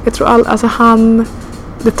jag tror alltså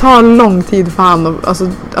det tar lång tid för han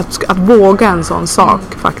att våga en sån sak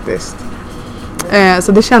faktiskt.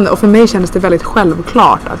 Så det och för mig kändes det väldigt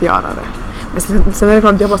självklart att göra det. Men sen är det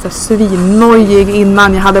klart att jag var så svinnojig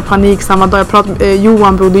innan. Jag hade panik samma dag. Jag pratade med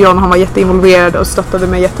Johan, broder John, han var jätteinvolverad och stöttade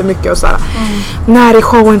mig jättemycket. Och så här, när i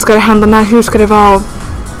showen ska det hända? Hur ska det vara?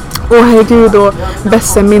 Åh herregud, och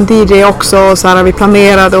Besse, min DJ också. Och så här, vi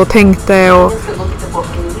planerade och tänkte och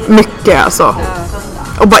mycket alltså.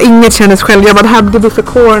 Och bara inget kändes själv. Jag bara, det blir för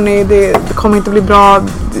corny. Det kommer inte bli bra.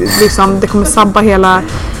 Liksom, det kommer sabba hela.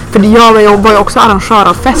 För jag jobbar ju också arrangör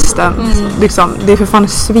av festen. Liksom, det är för fan en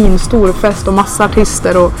svinstor fest och massa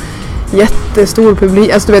artister och jättestor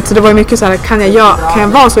publik. Alltså, du vet, så det var ju mycket så här, kan jag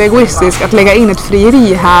vara så egoistisk att lägga in ett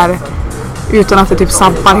frieri här utan att det typ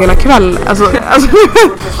sabbar hela kväll. Alltså,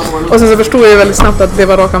 och sen så förstod jag väldigt snabbt att det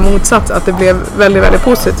var raka motsats, att det blev väldigt, väldigt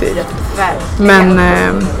positivt. Men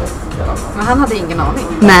han hade ingen aning.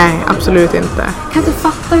 Nej, absolut inte. Kan du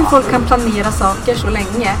fatta hur folk kan planera saker så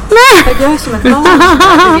länge? För jag är som ett barn.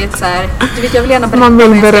 Du vet, jag vill gärna berätta. Man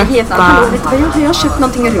vill berätta. Jag har köpt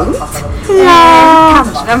någonting runt. Ja.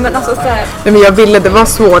 Kanske, men alltså så här. Nej, men det var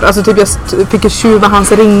svårt. Alltså typ jag fick tjuva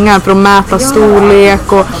hans ringar för att mäta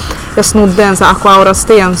storlek och Jag snodde en sån här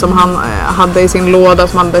aquaura-sten som han hade i sin låda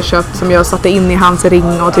som han hade köpt, som jag satte in i hans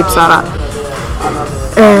ring och typ så här.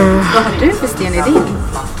 Vad har du för sten i din?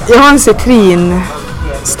 Jag har en citrinsten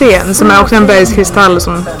som är också en bergskristall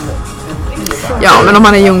som... Ja, men om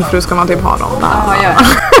man är jungfru ska man typ ha dem. Ja, ja.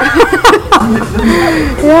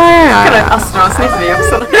 Ja. Kan ett astroavsnitt vi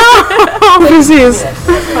också. Ja, precis.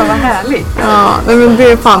 Ja, vad härligt. Ja, nej, men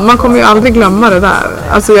det är fan, man kommer ju aldrig glömma det där.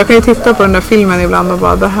 Alltså jag kan ju titta på den där filmen ibland och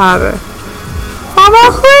bara det här... Fan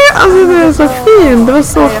vad skönt! Alltså det är så fint. Det var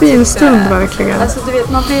så fin stund verkligen. Alltså du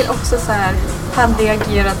vet, man blir också så här, han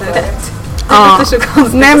reagerade rätt. Ja.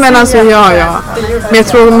 Nej men alltså ja. Men jag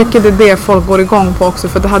tror mycket det är det folk går igång på också,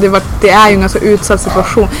 för det är ju en ganska utsatt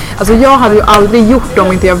situation. Alltså jag hade ju aldrig gjort det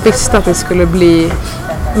om inte jag visste att det skulle bli,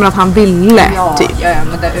 men att han ville typ. Ja,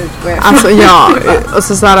 men det utgår jag. Alltså ja, och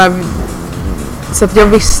så här, så att jag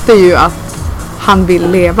visste ju att han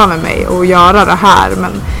vill leva med mig och göra det här,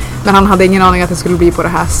 men han hade ingen aning att det skulle bli på det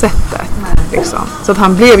här sättet liksom. Så att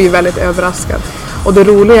han blev ju väldigt överraskad. Och det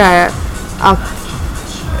roliga är att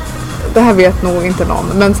det här vet nog inte någon,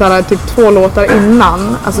 men så här, typ 2 låtar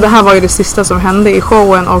innan, alltså det här var ju det sista som hände i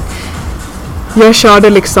showen och jag körde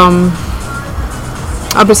liksom,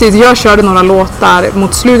 ja precis, jag körde några låtar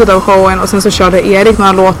mot slutet av showen och sen så körde Erik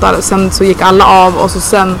några låtar, sen så gick alla av och så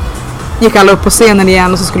sen gick alla upp på scenen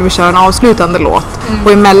igen och så skulle vi köra en avslutande låt.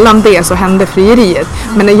 Och emellan det så hände frieriet.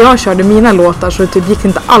 Men när jag körde mina låtar så typ gick det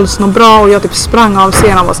inte alls något bra och jag typ sprang av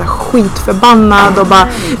scenen och var så här skitförbannad och bara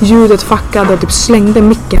ljudet fuckade och typ slängde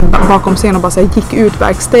micken bakom scenen och bara så här gick ut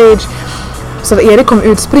backstage. Så att Erik kom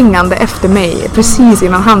ut springande efter mig precis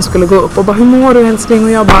innan han skulle gå upp och bara hur mår du älskling?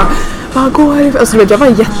 Och jag bara vad går det? Alltså jag var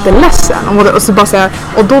jätteledsen och så bara så här,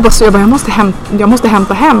 och då bara så jag måste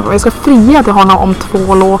hämta hem och jag ska fria till honom om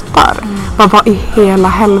 2 låtar. Vad i hela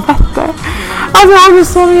helvete? Alltså jag hade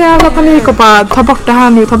så jävla panik och bara ta bort det här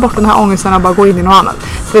nu, ta bort den här ångesten och bara gå in i något annat.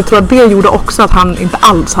 Så jag tror att det gjorde också att han inte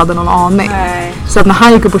alls hade någon aning. Nej. Så att när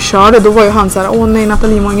han gick upp och körde då var ju han så här, åh nej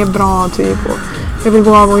Nathalie mår inget bra typ och jag vill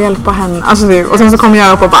gå av och hjälpa henne. Alltså typ, och sen så kom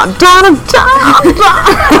jag upp och bara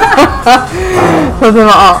så det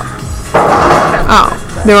var ja,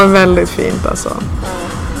 det var väldigt fint alltså.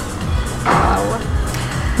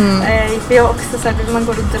 För jag också så här, man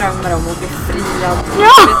går och drömmer om att bli friad.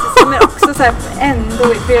 Ja. Men också så här,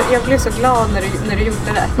 ändå, för jag blev så glad när du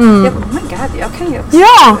gjorde det. Jag bara, oh my god, jag kan ju också.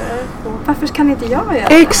 Ja. Varför kan inte jag göra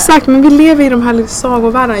det? Exakt, men vi lever i de här lite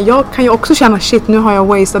sagovärldarna. Jag kan ju också känna shit, nu har jag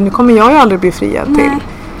wasted, nu kommer jag ju aldrig bli friad till.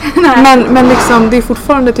 Men liksom, det är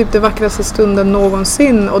fortfarande typ det vackraste stunden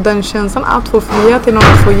någonsin och den känslan att få fria till någon,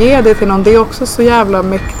 att få ge det till någon, det är också så jävla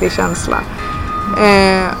mäktig känsla.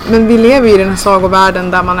 Men vi lever i den här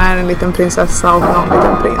sagovärlden där man är en liten prinsessa och någon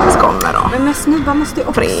liten prins kommer då. Men snubbar måste ju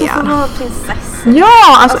också få vara prinsessa.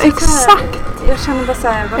 Ja, alltså exakt. Jag känner bara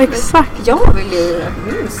såhär, exakt. Jag vill ju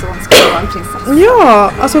att min son ska vara en prinsessa.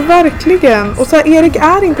 Ja, alltså verkligen. Och så här, Erik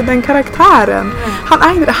är inte den karaktären. Han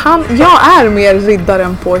är inte, jag är mer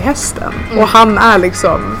riddaren på hästen. Och han är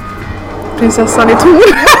liksom prinsessan i Tor.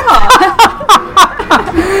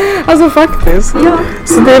 Alltså faktiskt. Ja.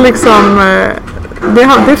 Så det är liksom,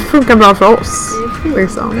 det funkar bra för oss.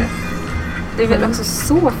 Liksom. Det är väl också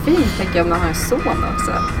så fint, tänker jag, om man har en son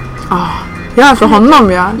också. Ja, för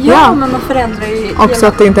honom ja. Ja, men man förändrar ju... Också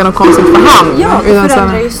att det inte är något konstigt för han. Ja, man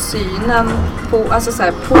förändrar ju synen på, alltså så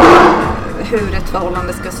här, på hur ett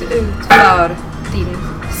förhållande ska se ut för din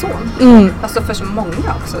son. Alltså för så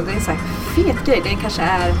många också. Det är en så här fet grej. Det kanske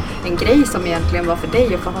är en grej som egentligen var för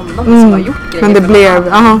dig och för honom som har gjort grejer. Men det blev,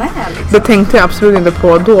 liksom. Det tänkte jag absolut inte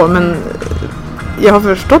på då, men jag har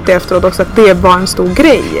förstått det efteråt också att det var en stor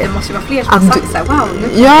grej. Det måste ju vara fler som har sagt såhär, wow, nu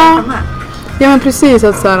får jag med. Ja men precis,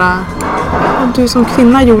 att såhär, du som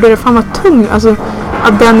kvinna gjorde det, fan vad tung, alltså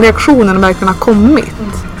att den reaktionen verkligen har kommit.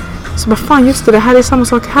 Så bara fan just det här är samma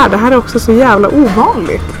sak här, det här är också så jävla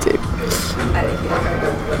ovanligt typ.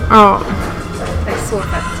 Ja. Det är så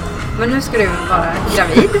fett. Men nu ska du vara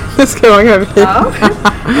gravid. Nu ska jag vara gravid. Ja.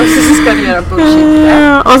 Och så ska du göra bullshit rap.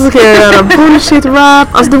 Ja, och så ska jag göra bullshit rap.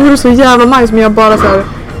 Alltså det vore så jävla nice, men jag bara såhär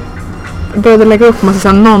började lägga upp massa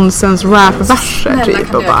såhär nonsens rap-verser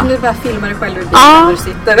typ. Kan du bara filma dig själv i bilen när du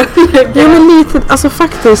sitter och lägger? Ja men lite, alltså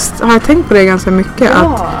faktiskt har jag tänkt på det ganska mycket. Ja.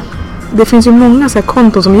 Att det finns ju många så här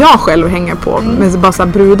konton som jag själv hänger på med bara så här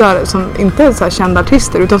brudar som inte är så här kända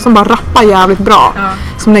artister utan som bara rappar jävligt bra. Ja.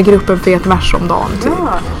 Som lägger upp en fet vers om dagen typ.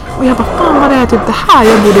 Ja. Och jag bara, fan vad det är typ det här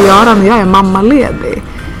jag borde göra när jag är mammaledig.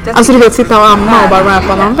 Alltså du vet, sitta och amma och bara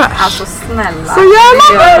rappa någon vers. Alltså snälla. Så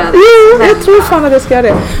gärna! Jo, jag tror fan att jag ska göra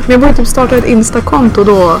det. Men jag borde typ starta ett Insta-konto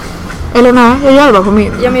då. Eller nej, jag gör det bara på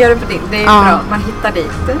min. Ja men gör det på din, det är bra. Man hittar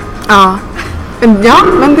dit. Ja. Ja,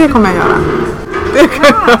 men det kommer jag göra.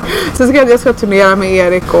 Så jag ska turnera med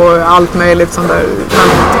Erik och allt möjligt sånt där.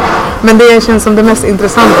 Men det känns som det mest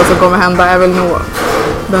intressanta som kommer hända är väl nog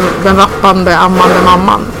den rappande, ammande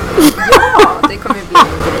mamman. Ja, det kommer ju bli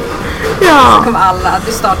en grej. Ja. Så kommer alla,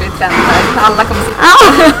 du startar ju trender. Alla kommer sitta.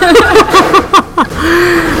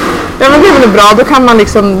 Ja, men det är väl bra. Då kan man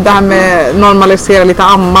liksom det här med normalisera lite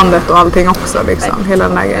ammandet och allting också liksom. Hela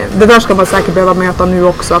den här grejen. Det där ska man säkert behöva möta nu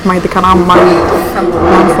också, att man inte kan amma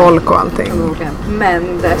bland folk och allting.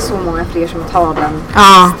 Men det är så många fler som tar den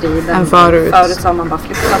striden än förut. Förut så har man bara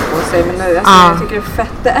flyttat på sig, men nu alltså, jag tycker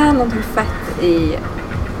det är någonting fett i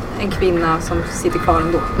en kvinna som sitter kvar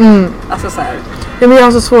ändå. Alltså så här. Ja, men jag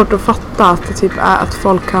har så svårt att fatta att det typ är att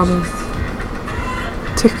folk kan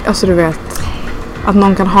tycka, alltså du vet, att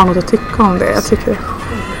någon kan ha något att tycka om det. Jag tycker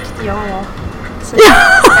ja.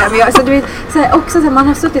 Men alltså, du vet, så här, också så här, man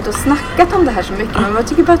har suttit och snackat om det här så mycket, men jag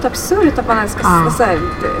tycker bara att det är absurt att man ens ska så här,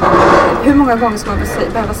 hur många gånger ska man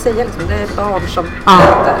behöva säga liksom, det är barn som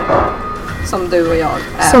äter, som du och jag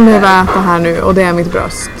äter. Som jag äter här nu, och det är mitt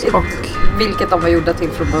bröst. Och vilket de var gjorda till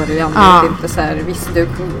från början. Inte så här, visst, du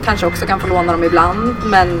kanske också kan få låna dem ibland,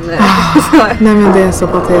 men nej, men det är så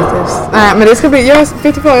patetiskt. Nej, men det ska bli, jag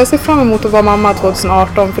ser fram emot att vara mamma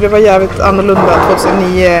 2018, för det var jävligt annorlunda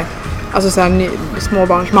 2009, alltså så här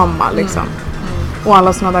småbarnsmamma liksom. Och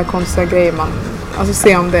alla såna där konstiga grejer man, alltså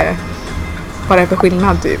se om det bara är för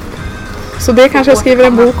skillnad typ. Så det kanske jag skriver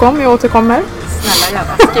en bok om, jag återkommer. Snälla gör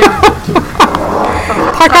det, skriv en bok.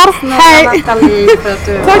 Tackar, hej! Nathalie, för att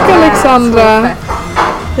du tack Alexandra,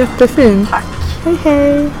 jättefint. Tack. Hej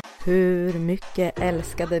hej. Hur mycket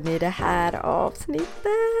älskade ni det här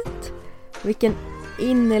avsnittet? Vilken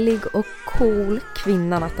innerlig och cool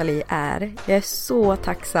kvinna Nathalie är. Jag är så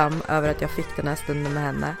tacksam över att jag fick den här stunden med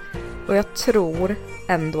henne. Och jag tror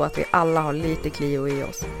ändå att vi alla har lite CLEO i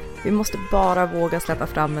oss. Vi måste bara våga släppa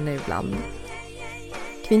fram henne ibland.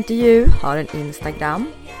 Kvintervju har en Instagram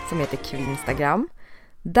som heter Kvinstagram.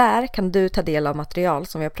 Där kan du ta del av material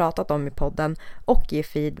som vi har pratat om i podden och ge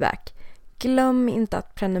feedback. Glöm inte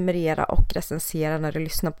att prenumerera och recensera när du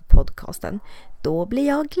lyssnar på podcasten. Då blir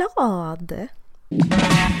jag glad.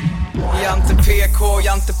 Jag är inte PK,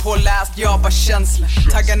 jag är inte påläst, jag bara känsla.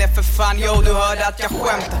 Taggar ner för fan, yo du hörde att jag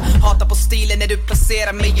skämtar. Hatar på stilen när du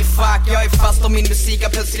placerar mig i fack. Jag är fast och min musik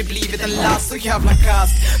har plötsligt blivit en last. Så jävla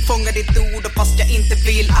kast, fånga ditt ord och fast jag inte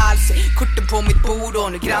vill alls. Korten på mitt bord och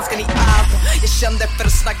nu granskar ni allt. Jag kände för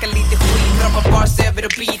att snacka lite skit, droppa bars över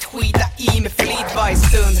och beat, skita i med flit varje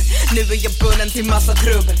stund. Nu är jag bunden till massa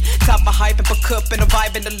trubbel. Tappa hypen på kuppen och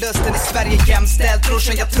viben och lusten i Sverige jämställd.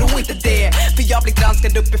 Brorsan jag tror inte det, för jag blir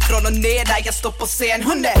granskad uppifrån och ner där jag står på scen.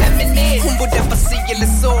 Hon är feminist, hon borde vara si eller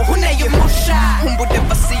så. Hon är ju morsa, hon borde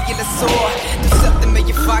vara si eller så. Du sätter mig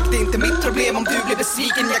i fack, det är inte mitt problem om du blir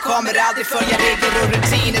besviken. Jag kommer aldrig följa regler och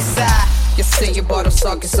rutiner så. Jag säger bara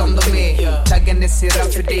saker som de är. Taggen är syrran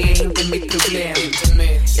för det är inte mitt problem.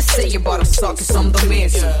 Jag säger bara saker som de är.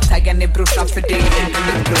 Så taggen är brorsan för det är inte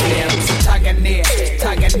mitt problem. Så tagga ner,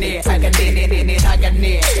 tagga ner, tagga ner, tagga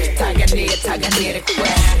ner, tagga ner, tagga ner det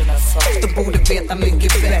själv. De borde veta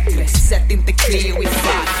mycket bättre. Sätt inte CLEO i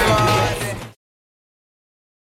fack.